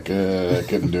he was like, I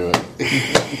couldn't do it.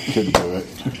 Couldn't do it.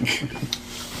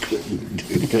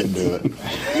 Couldn't do it.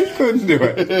 Couldn't do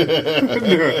it.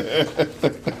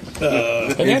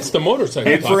 And that's the motorcycle.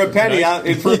 In for a penny, out.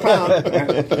 In for a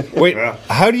pound. Wait,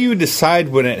 how do you decide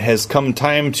when it has come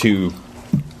time to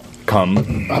come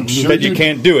I'm sure that you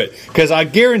can't do it? Because I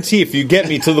guarantee if you get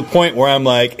me to the point where I'm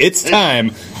like, it's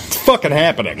time, It's fucking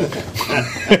happening.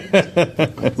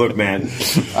 Look, man,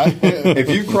 if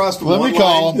you crossed Let one me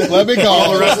call line, him. Let me call all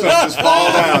the him. rest of them just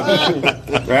fall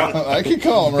down. Yeah. I can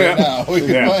call him right now. We can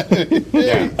Yeah. find-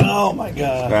 Yeah. Oh my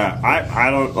god. Yeah.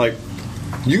 I don't like.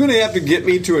 You're going to have to get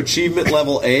me to achievement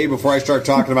level A before I start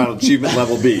talking about achievement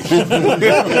level B.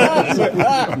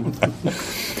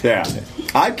 Yeah.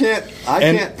 I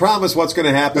can't promise what's going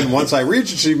to happen once I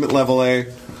reach achievement level A,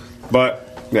 but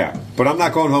I'm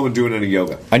not going home and doing any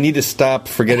yoga. I need to stop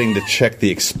forgetting to check the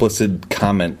explicit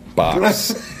comment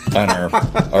box on our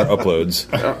uploads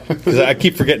because I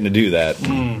keep forgetting to do that.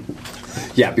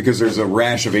 Yeah, because there's a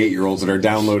rash of 8-year-olds that are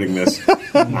downloading this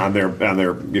on their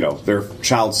their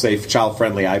child-safe,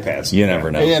 child-friendly iPads. You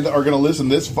never know. And are going to listen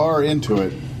this far into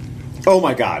it. Oh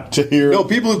my God! To hear no,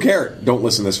 people who care don't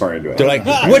listen this far into it. They're like,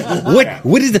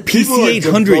 what is the People who are PC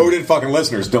 800? devoted fucking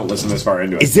listeners don't listen this far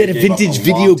into it. Is that a They gave up vintage a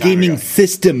video long time gaming ago.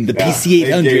 system? The Yeah, PC They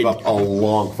 800. gave up a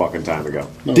long fucking time ago.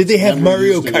 No, Did they have memory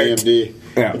Mario used in Kart? AMD.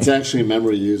 Yeah. It's actually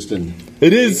memory used in.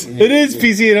 It is.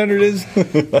 PC 800 is.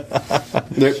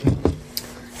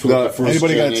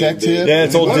 Anybody got a tech to you? Yeah,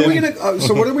 it's old. What are we Dim. gonna,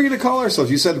 so what are we going to call ourselves?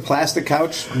 You said the plastic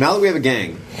couch. Now that we have a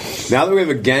gang, now that we have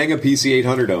a gang of PC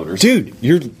 800 owners, Dude,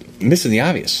 you're missing the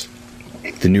obvious.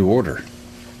 The New Order.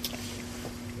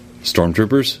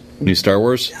 Stormtroopers? New Star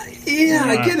Wars? Yeah,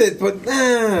 I get it, but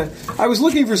I was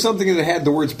looking for something that had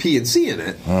the words P and C in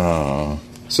it. Oh.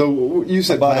 So you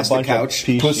said Bought a plastic bunch of couch,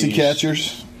 PCs. Pussy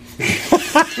catchers.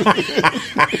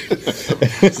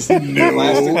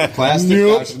 plastic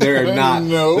Nope. couch. They're not.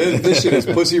 No. This shit is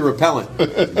pussy repellent.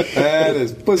 That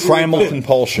is pussy Primal repellent.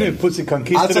 compulsion. Pussy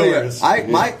I'll tell you, conquistadors.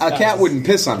 a cat wouldn't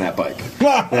piss on that bike.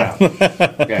 Yeah.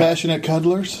 Passionate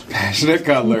cuddlers. Passionate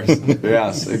cuddlers.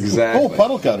 Yes, exactly. Oh,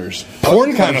 puddle cutters.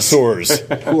 Porn connoisseurs.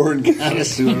 Corn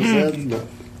connoisseurs.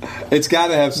 It's got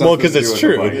to have something. Well, 'cause to it's do with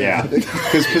true. the bike. Yeah,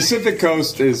 because Pacific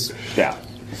Coast is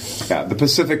the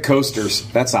Pacific Coasters.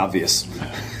 That's obvious.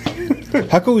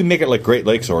 How can we make it like Great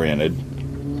Lakes oriented?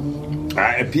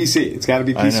 PC. It's got to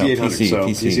be I know, PC 800. PC, so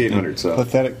PC. PC 800. So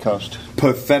Pathetic coast.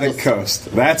 Pathetic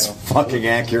Coast. That's fucking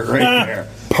accurate right there.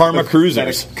 Parma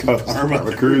Cruisers. Pathetic Coast.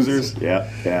 Parma Cruisers.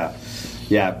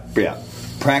 Yeah.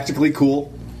 Practically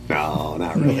cool. No,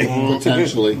 not really.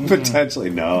 Potentially. Potentially,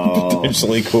 no.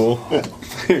 Potentially cool.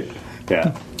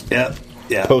 Yeah.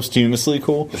 Posthumously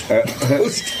cool.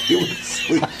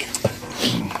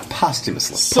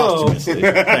 Posthumously. So,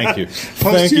 Thank you.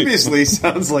 Posthumously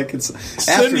sounds like it's after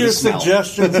send your the smell.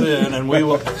 suggestions in, and we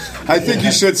will. I think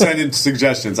you should send in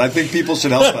suggestions. I think people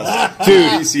should help us.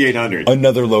 Dude. PC 800.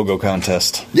 Another logo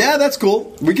contest. Yeah, that's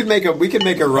cool. We can make a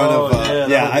run Oh, of. yeah, that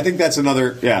would- I think that's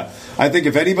another. Yeah, I think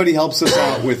if anybody helps us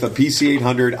out with a PC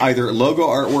 800, either logo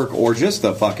artwork or just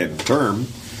the fucking term,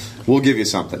 we'll give you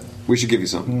something. We should give you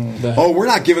something. Oh, we're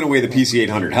not giving away the PC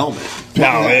 800 helmet.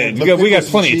 No, we got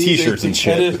plenty of T-shirts and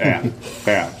shit.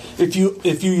 Yeah. If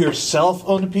you yourself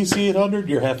own a PC 800,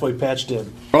 you're halfway patched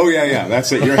in. Oh yeah.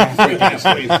 That's it. You're halfway past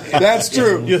it. That's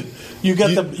true. You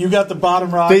got the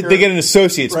bottom rocker. They get an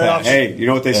associate's Right patch. Hey, you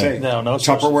know what they say? No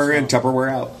Tupperware in, Tupperware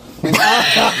out.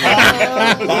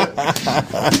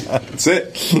 That's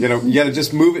it. You got to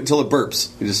just move it until it burps.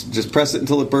 You just press it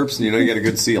until it burps, and you get a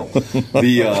good seal.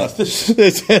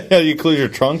 How you close your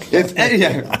trunk?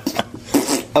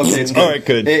 Okay, it's good. All right,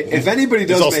 good. If anybody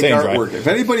does all make stained dry. artwork, if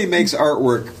anybody makes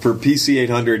artwork for PC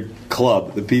 800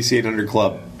 Club, the PC 800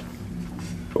 Club,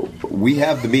 we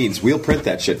have the means. We'll print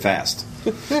that shit fast.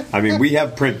 I mean, we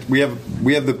have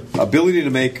the ability to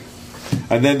make.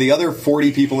 And then the other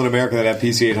 40 people in America that have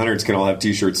PC 800s can all have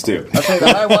T-shirts too. I'll say the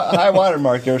high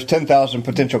watermark, there's 10,000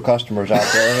 potential customers out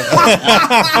there.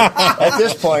 At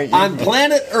this point, On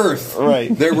planet Earth,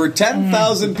 Right. there were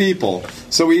 10,000 people,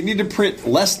 so we need to print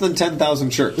less than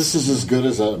 10,000 shirts This is as good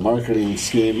as a marketing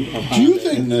scheme. Do you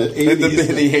think in the in the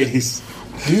 80s? 80s.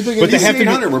 Do you think But they PC have to be-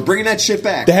 800, we're bringing that shit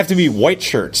back. They have to be white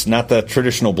shirts, not the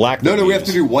traditional black. No, that we have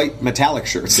to use. do white metallic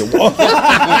shirts.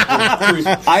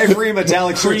 Ivory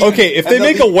metallic shirts. Okay, if And they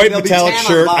make a they'll white be metallic tan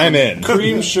on shirt, the bottom. I'm in.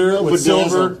 cream shirt with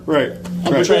silver. Right.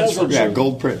 Bedazzled. Yeah,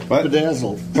 gold print. What?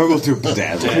 Bedazzled. We'll do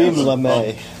bedazzled. Cream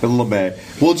LeMay. The LeMay.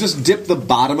 We'll just dip the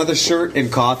bottom of the shirt in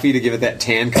coffee to give it that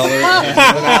tan color.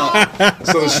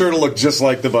 So the shirt will look just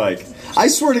like the bike. I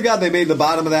swear to God, they made the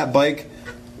bottom of that bike,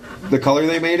 the color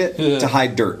they made it, to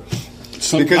hide dirt.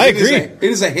 Because I it is agree. it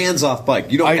is a hands-off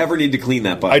bike. You don't ever need to clean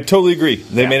that bike. I totally agree.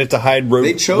 They made it to hide road.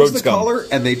 They chose road the scum. color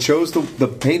and they chose the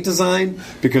paint design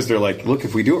because they're like, look,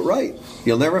 if we do it right,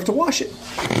 you'll never have to wash it.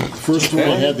 First one,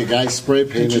 I had the guy spray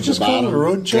Did painted you just the call it bottom a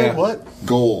road chair? Yeah. What?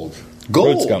 gold.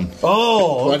 Gold. Road scum.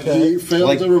 Oh, But okay. he failed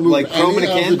Like- to remove like chrome any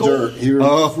in a of can the gold? dirt. He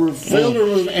failed to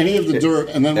remove any of the dirt.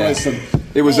 And then when I said,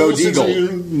 It was OD gold.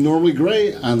 You're normally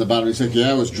gray on the bottom. He's like,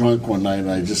 I was drunk one night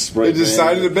and I just sprayed. They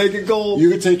decided to make it gold. You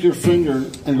could take your finger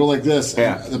and go like this,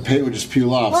 Yeah. and the paint would just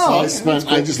peel off. Oh, So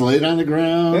I just laid on the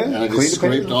ground and I clean just the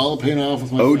paint scraped all the paint off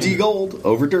with my OD finger. gold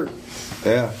over dirt.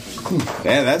 Yeah.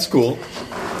 Yeah, that's cool.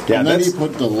 Yeah, And then that's he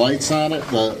put the lights on it,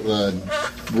 the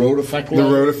road effect the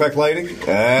light. road effect lighting.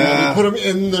 And he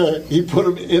put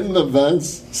them in the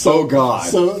vents. So, Oh, God.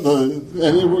 So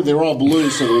they were all blue,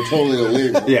 so they were totally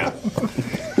illegal. Yeah.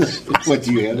 What,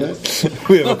 do you have that?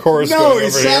 We have a chorus No, going he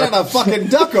over sat here. on a fucking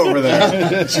duck over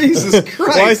there. Jesus Well,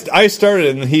 Christ. I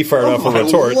started and he fired off a My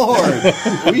retort. Lord.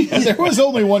 There was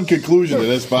only one conclusion to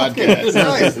this podcast.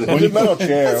 Christ. The metal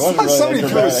chair. It wasn't really Somebody threw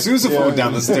a acrobatic. sousaphone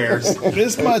down the stairs.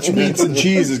 This much meats and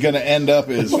cheese is going to end up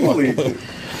as Holy, fucking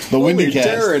the windy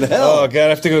terror cast. in hell. Oh, God, I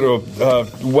have to go to a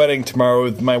wedding tomorrow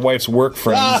with my wife's work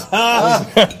friends. I'm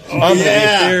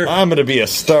going to be a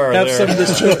star Have there. some of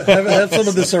this. Have some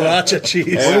of the sriracha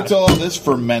cheese. What if all this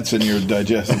ferments in your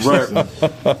digestive system?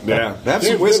 Yeah. Have They some have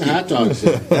good whiskey. hot dogs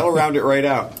there. That'll round it right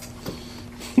out.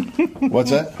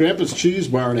 What's that? Grandpa's Cheese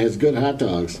Barn has good hot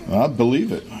dogs. I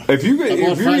believe it. If you're want eating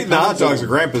the 5 hot pounds dogs of at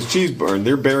Grandpa's Cheese Barn,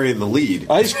 they're burying the lead.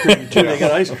 Ice cream too. They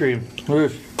got ice cream.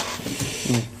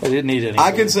 Oof. I didn't eat any.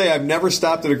 I can say I've never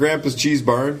stopped at a Grandpa's Cheese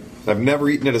Barn. I've never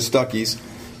eaten at a Stuckey's.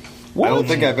 I don't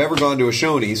think I've ever gone to a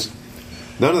Shoney's.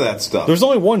 None of that stuff. There's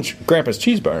only one Grandpa's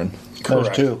Cheese Barn. There's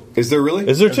two. Is there really?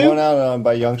 Is there There's one two? out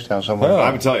by Youngstown somewhere.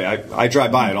 I would tell you, I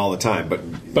drive by it all the time, but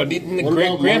But What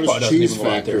about Grandpa Mars doesn't Cheese even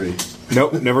go out there. Factory?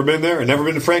 nope, never been there. And never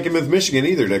been to Frankenmuth, Michigan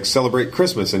either to celebrate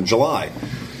Christmas in July.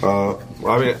 I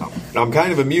mean, I'm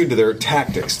kind of immune to their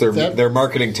tactics, their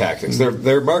marketing tactics.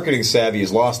 Their marketing savvy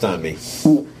is lost on me.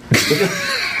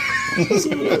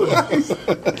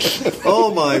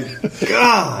 Oh my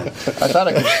God! I thought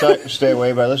I could stay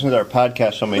away, but I listened to our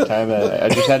podcast so many times I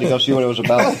just had to go see what it was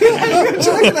about.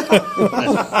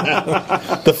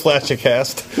 The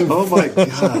Flatchacast. Oh my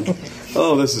God!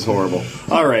 Oh, this is horrible.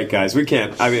 All right, guys, we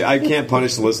can't. I mean, I can't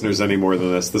punish the listeners any more than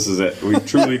this. This is it. We've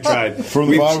truly tried. From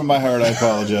the bottom of my heart, I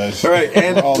apologize. All right,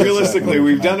 and All this realistically, happened.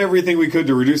 we've done everything we could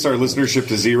to reduce our listenership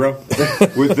to zero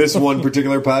with this one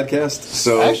particular podcast.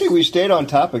 So Actually, we stayed on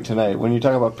topic tonight when you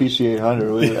talk about PC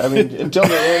 800. I mean, until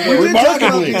the end. We did talk about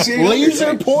Remarkably, PC.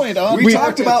 laser point on. we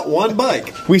talked about one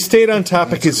bike, We stayed on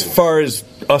topic as far as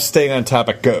us staying on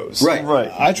topic goes. right? Right.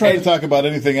 I tried to talk about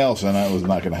anything else, and that was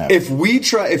not going to happen. If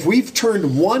we've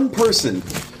turned one person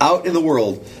out in the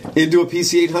world into a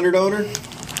PC 800 owner,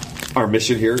 our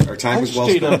mission here, our time was well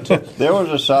spent. There was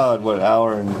a solid,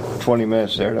 hour and 20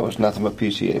 minutes there. That was nothing but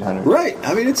PC 800. Right.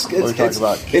 I mean, it's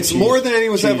cheese- more than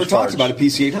anyone's cheese ever talked farts. about a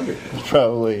PC 800.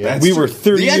 Probably, yeah. We were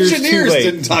 30 the years too engineers late.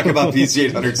 didn't talk about PC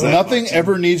 800s. that Nothing much.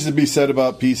 ever needs to be said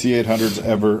about PC 800s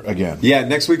ever again. Yeah,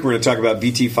 next week we're going to talk about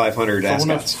VT 500 Phone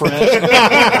a ascots. friend.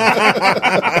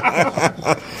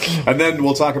 And then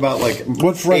we'll talk about like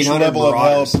What fresh 800 level of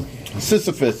Marauders. help?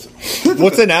 Sisyphus.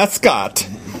 What's an ascot?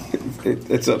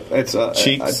 It's a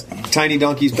Cheeks. a tiny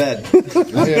donkey's bed.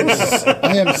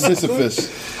 I am Sisyphus.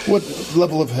 What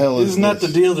level of hell is Isn't that the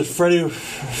this? deal that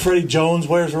Freddie Jones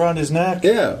wears around his neck?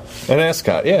 Yeah. An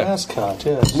ascot, yeah. Ascot,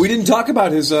 yeah. We didn't talk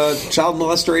about his child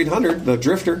molester 800, the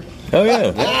Drifter. Oh,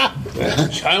 yeah.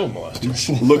 Child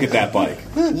molester. Look at that bike.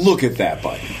 Look at that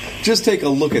bike. Just take a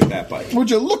look at that bike.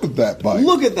 Would you look at that bike?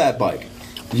 Look at that bike.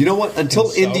 You know what?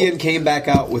 Until Indian came back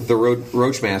out with the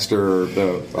Roachmaster or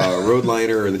the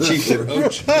Roadliner or the Chieftain,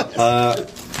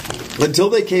 until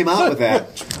they came out with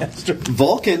that,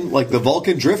 Vulcan, like the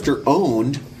Vulcan Drifter,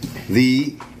 owned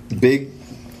the big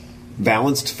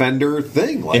balanced fender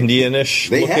thing. Like, Indian-ish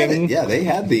They had looking. it. Yeah, they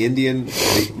had the Indian,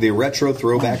 the retro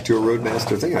throwback to a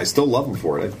Roadmaster thing. I still love them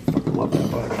for it. I fucking love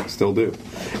that bike. I still do.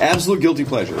 Absolute guilty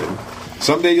pleasure. And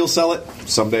someday you'll sell it.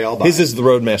 Someday I'll buy His it. is the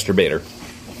Roadmaster Bader,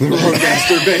 The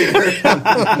Roadmaster Bader.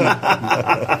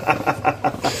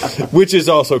 which is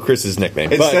also Chris's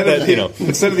nickname. Instead But, of you know,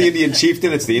 instead of the Indian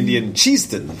chieftain, it's the Indian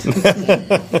cheeston.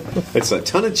 It's a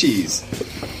ton of cheese.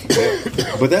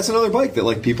 But that's another bike that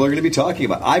like people are going to be talking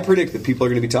about. I predict that people are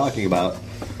going to be talking about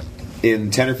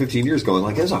in 10 or 15 years, going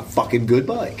like, "That's a fucking good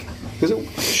bike." Because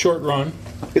Short run.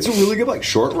 it's a really good bike.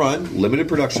 Short run, limited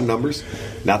production numbers,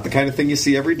 not the kind of thing you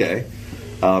see every day.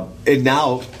 And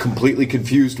now completely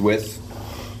confused with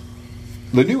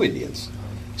the new Indians.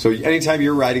 So anytime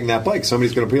you're riding that bike,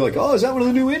 somebody's going to be like, "Oh, is that one of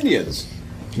the new Indians?"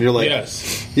 And you're like,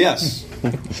 Yes. Yes.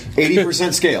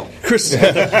 80% scale. Chris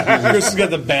has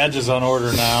got the badges on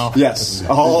order now. Yes.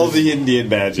 All the Indian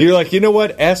badges. you're like, you know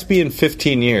what? Ask me in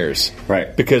 15 years.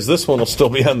 Right. Because this one will still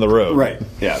be on the road. Right.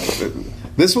 Yeah.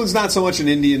 This one's not so much an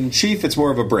Indian chief, it's more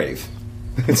of a brave.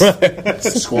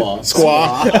 Squaw.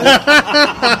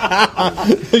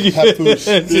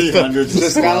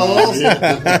 Just got a little.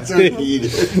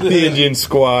 The Indian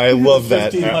squaw. I love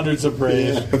that. 1500s of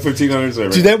brave. 1500s of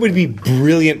brave. Dude, that would be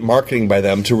brilliant marketing by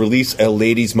them to release a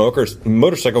ladies'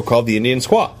 motorcycle called the Indian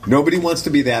squaw. Nobody wants to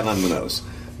be that on the nose.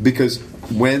 Because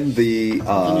when the...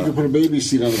 and you can put a baby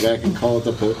seat on the back and call it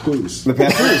the papoose. The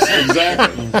papoose,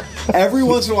 exactly. Every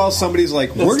once in a while, somebody's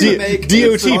like, we're going to make...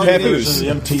 DOT papoose.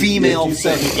 Female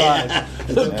thing.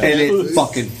 And it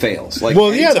fucking fails. Like,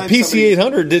 well, yeah, the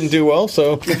PC800 didn't do well,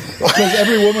 so... Because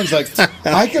every woman's like,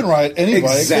 I can ride any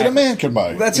bike that a man can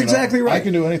buy. That's exactly right. I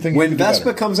can do anything. When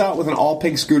Vespa comes out with an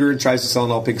all-pink scooter and tries to sell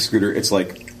an all-pink scooter, it's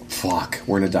like, fuck,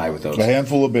 we're going to die with those. A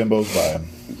handful of bimbos buy them.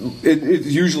 It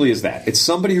usually is that. It's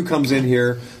somebody who comes in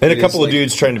here... And a couple of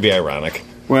dudes trying to be ironic.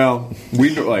 Well,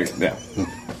 we like, yeah.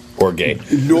 Or gay.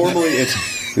 Normally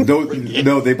it's...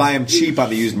 No, they buy them cheap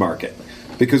on the used market.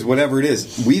 Because whatever it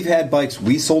is, we've had bikes,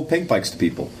 we sold pink bikes to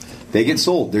people. They get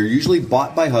sold. They're usually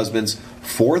bought by husbands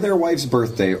for their wife's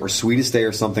birthday or sweetest day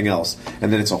or something else.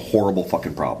 And then it's a horrible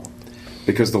fucking problem.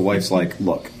 Because the wife's like,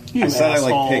 look... I said I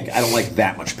like pink. I don't like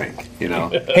that much pink. You know,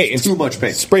 hey, it's too much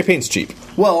pink. Spray paint's cheap.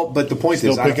 Well, but the point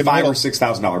Still is, on a $5,000 or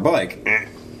 $6,000 bike,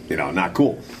 not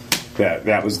cool.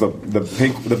 That was the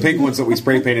pink ones that we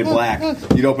spray painted black.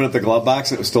 You'd open up the glove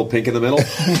box and it was still pink in the middle.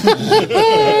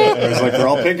 It was like they're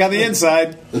all pink on the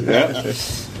inside.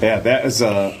 Yeah, that is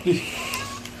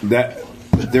that.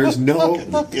 There's no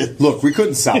look. We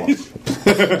couldn't sell them.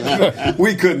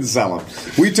 We couldn't sell them.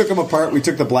 We took them apart. We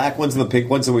took the black ones and the pink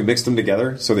ones and we mixed them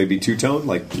together so they'd be two-tone,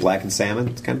 like black and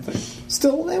salmon kind of thing.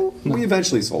 Still, we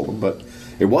eventually sold them, but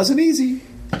it wasn't easy.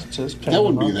 That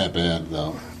wouldn't be that bad,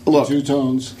 though. Look, two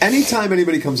tones. Anytime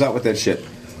anybody comes out with that shit,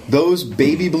 those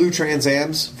baby blue Trans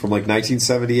Ams from like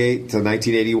 1978 to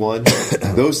 1981,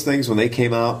 those things when they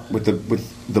came out with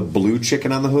the blue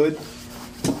chicken on the hood.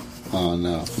 Oh,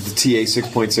 no. The TA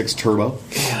 6.6 turbo.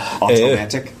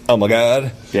 Automatic. Oh, my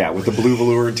God. Yeah, with the blue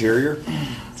velour interior.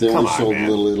 They only sold in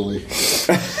Little Italy.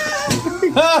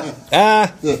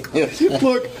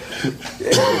 Look,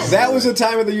 that was a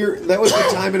time of the year. That was the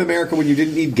time in America when you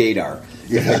didn't need gaydar.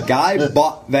 If a guy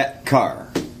bought that car,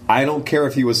 I don't care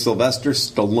if he was Sylvester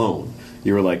Stallone,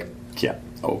 you were like, yeah,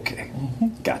 okay,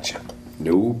 gotcha,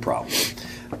 no problem.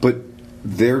 But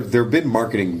there have been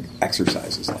marketing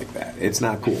exercises like that. It's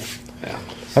not cool. Yeah.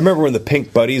 I remember when the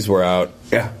pink buddies were out.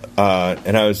 Yeah.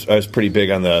 And I was pretty big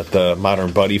on the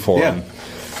modern buddy forum. Yeah.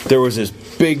 There was this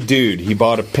big dude. He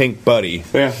bought a pink buddy.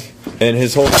 Yeah. And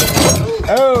his whole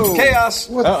chaos.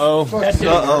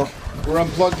 Uh-oh. We're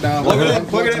unplugged now.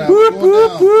 Plug it in.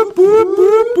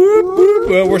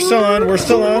 Well, we're still on.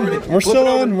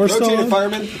 Rotate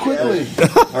fireman quickly.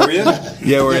 Are we in?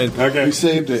 Yeah, we're in. Okay. We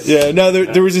saved it. Yeah, no,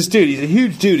 there was this dude. He's a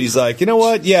huge dude. He's like, you know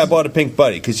what? Yeah, I bought a pink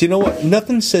buddy. Because you know what?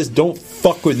 Nothing says don't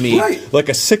fuck with me like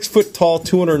a 6-foot-tall,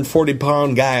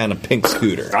 240-pound guy on a pink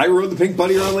scooter. I rode the pink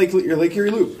buddy around Lake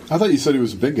Erie Loop. I thought you said he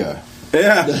was a big guy.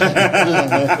 Yeah.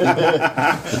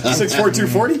 6'4",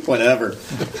 240? Whatever.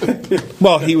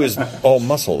 Well, he was all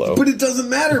muscle, though. But it doesn't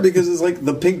matter because it's like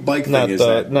the pink bike thing is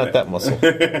not that muscle.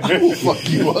 I will fuck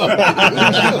you up.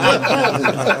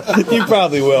 You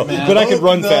probably will, but I could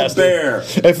run faster. Bear.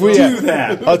 If we do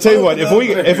that. I'll tell you what.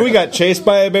 If we got chased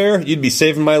by a bear, you'd be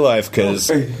saving my life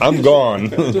because I'm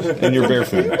gone and you're bear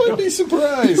food. You might be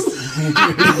surprised.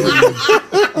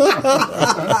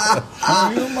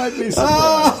 You might be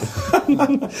surprised.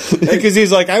 Because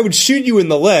he's like, I would shoot you in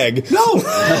the leg. No.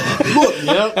 Look,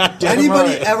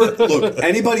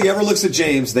 anybody ever looks at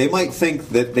James, they might think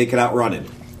that they could outrun him.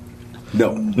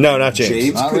 No, not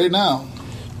James. Not right now.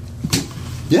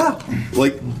 Yeah,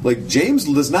 like James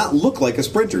does not look like a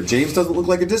sprinter. James doesn't look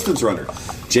like a distance runner.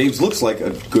 James looks like a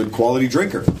good quality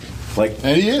drinker.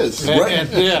 And he is. Right.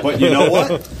 But you know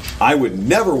what? I would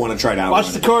never want to try to outrun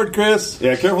Watch the cord, Chris.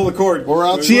 Yeah, careful of the cord. We're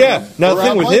out. Yeah. Now the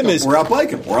thing with him is we're out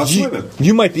biking. We're out swimming.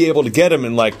 You might be able to get him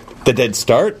in like the dead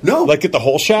start. No. Like get the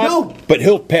whole shot. No. But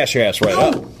he'll pass your ass right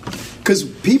up. Because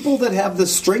people that have the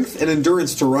strength and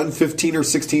endurance to run 15 or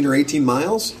 16 or 18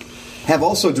 miles have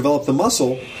also developed the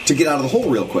muscle to get out of the hole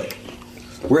real quick.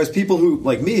 Whereas people who,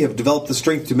 like me, have developed the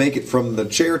strength to make it from the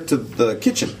chair to the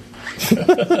kitchen.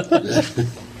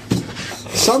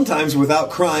 Sometimes without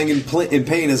crying in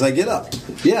pain as I get up.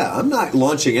 Yeah, I'm not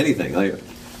launching anything.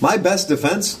 My best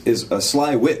defense is a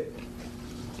sly wit.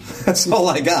 That's all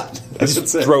I got.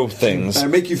 Just throw things. I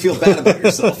make you feel bad about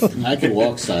yourself. I can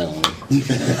walk silently.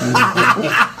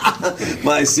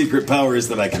 My secret power is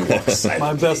that I can walk silently.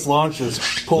 My best launch is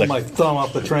pull my thumb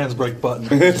off the trans brake button.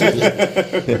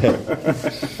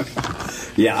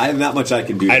 Yeah, I have not much I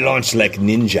can do. I launch like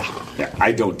ninja. Yeah,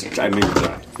 I don't even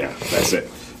try. Yeah, that's it.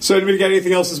 So, anybody got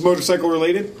anything else that's motorcycle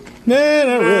related? Nah,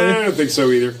 not really. I don't think so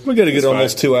either. We got to get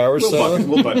almost 2 hours.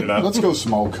 We'll button it up. Let's go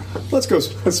smoke. Let's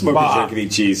smoke and drink and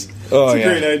eat cheese. Oh, It's a yeah.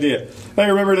 great idea. Hey,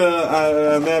 remember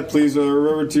to, Matt, please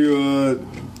remember to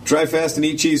drive fast and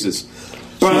eat cheeses.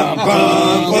 I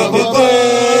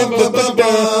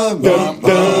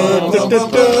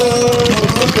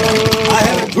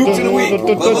haven't pooped in a week.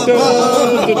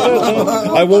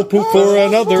 I won't poop for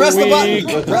another Press the week.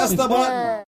 button. Press the button.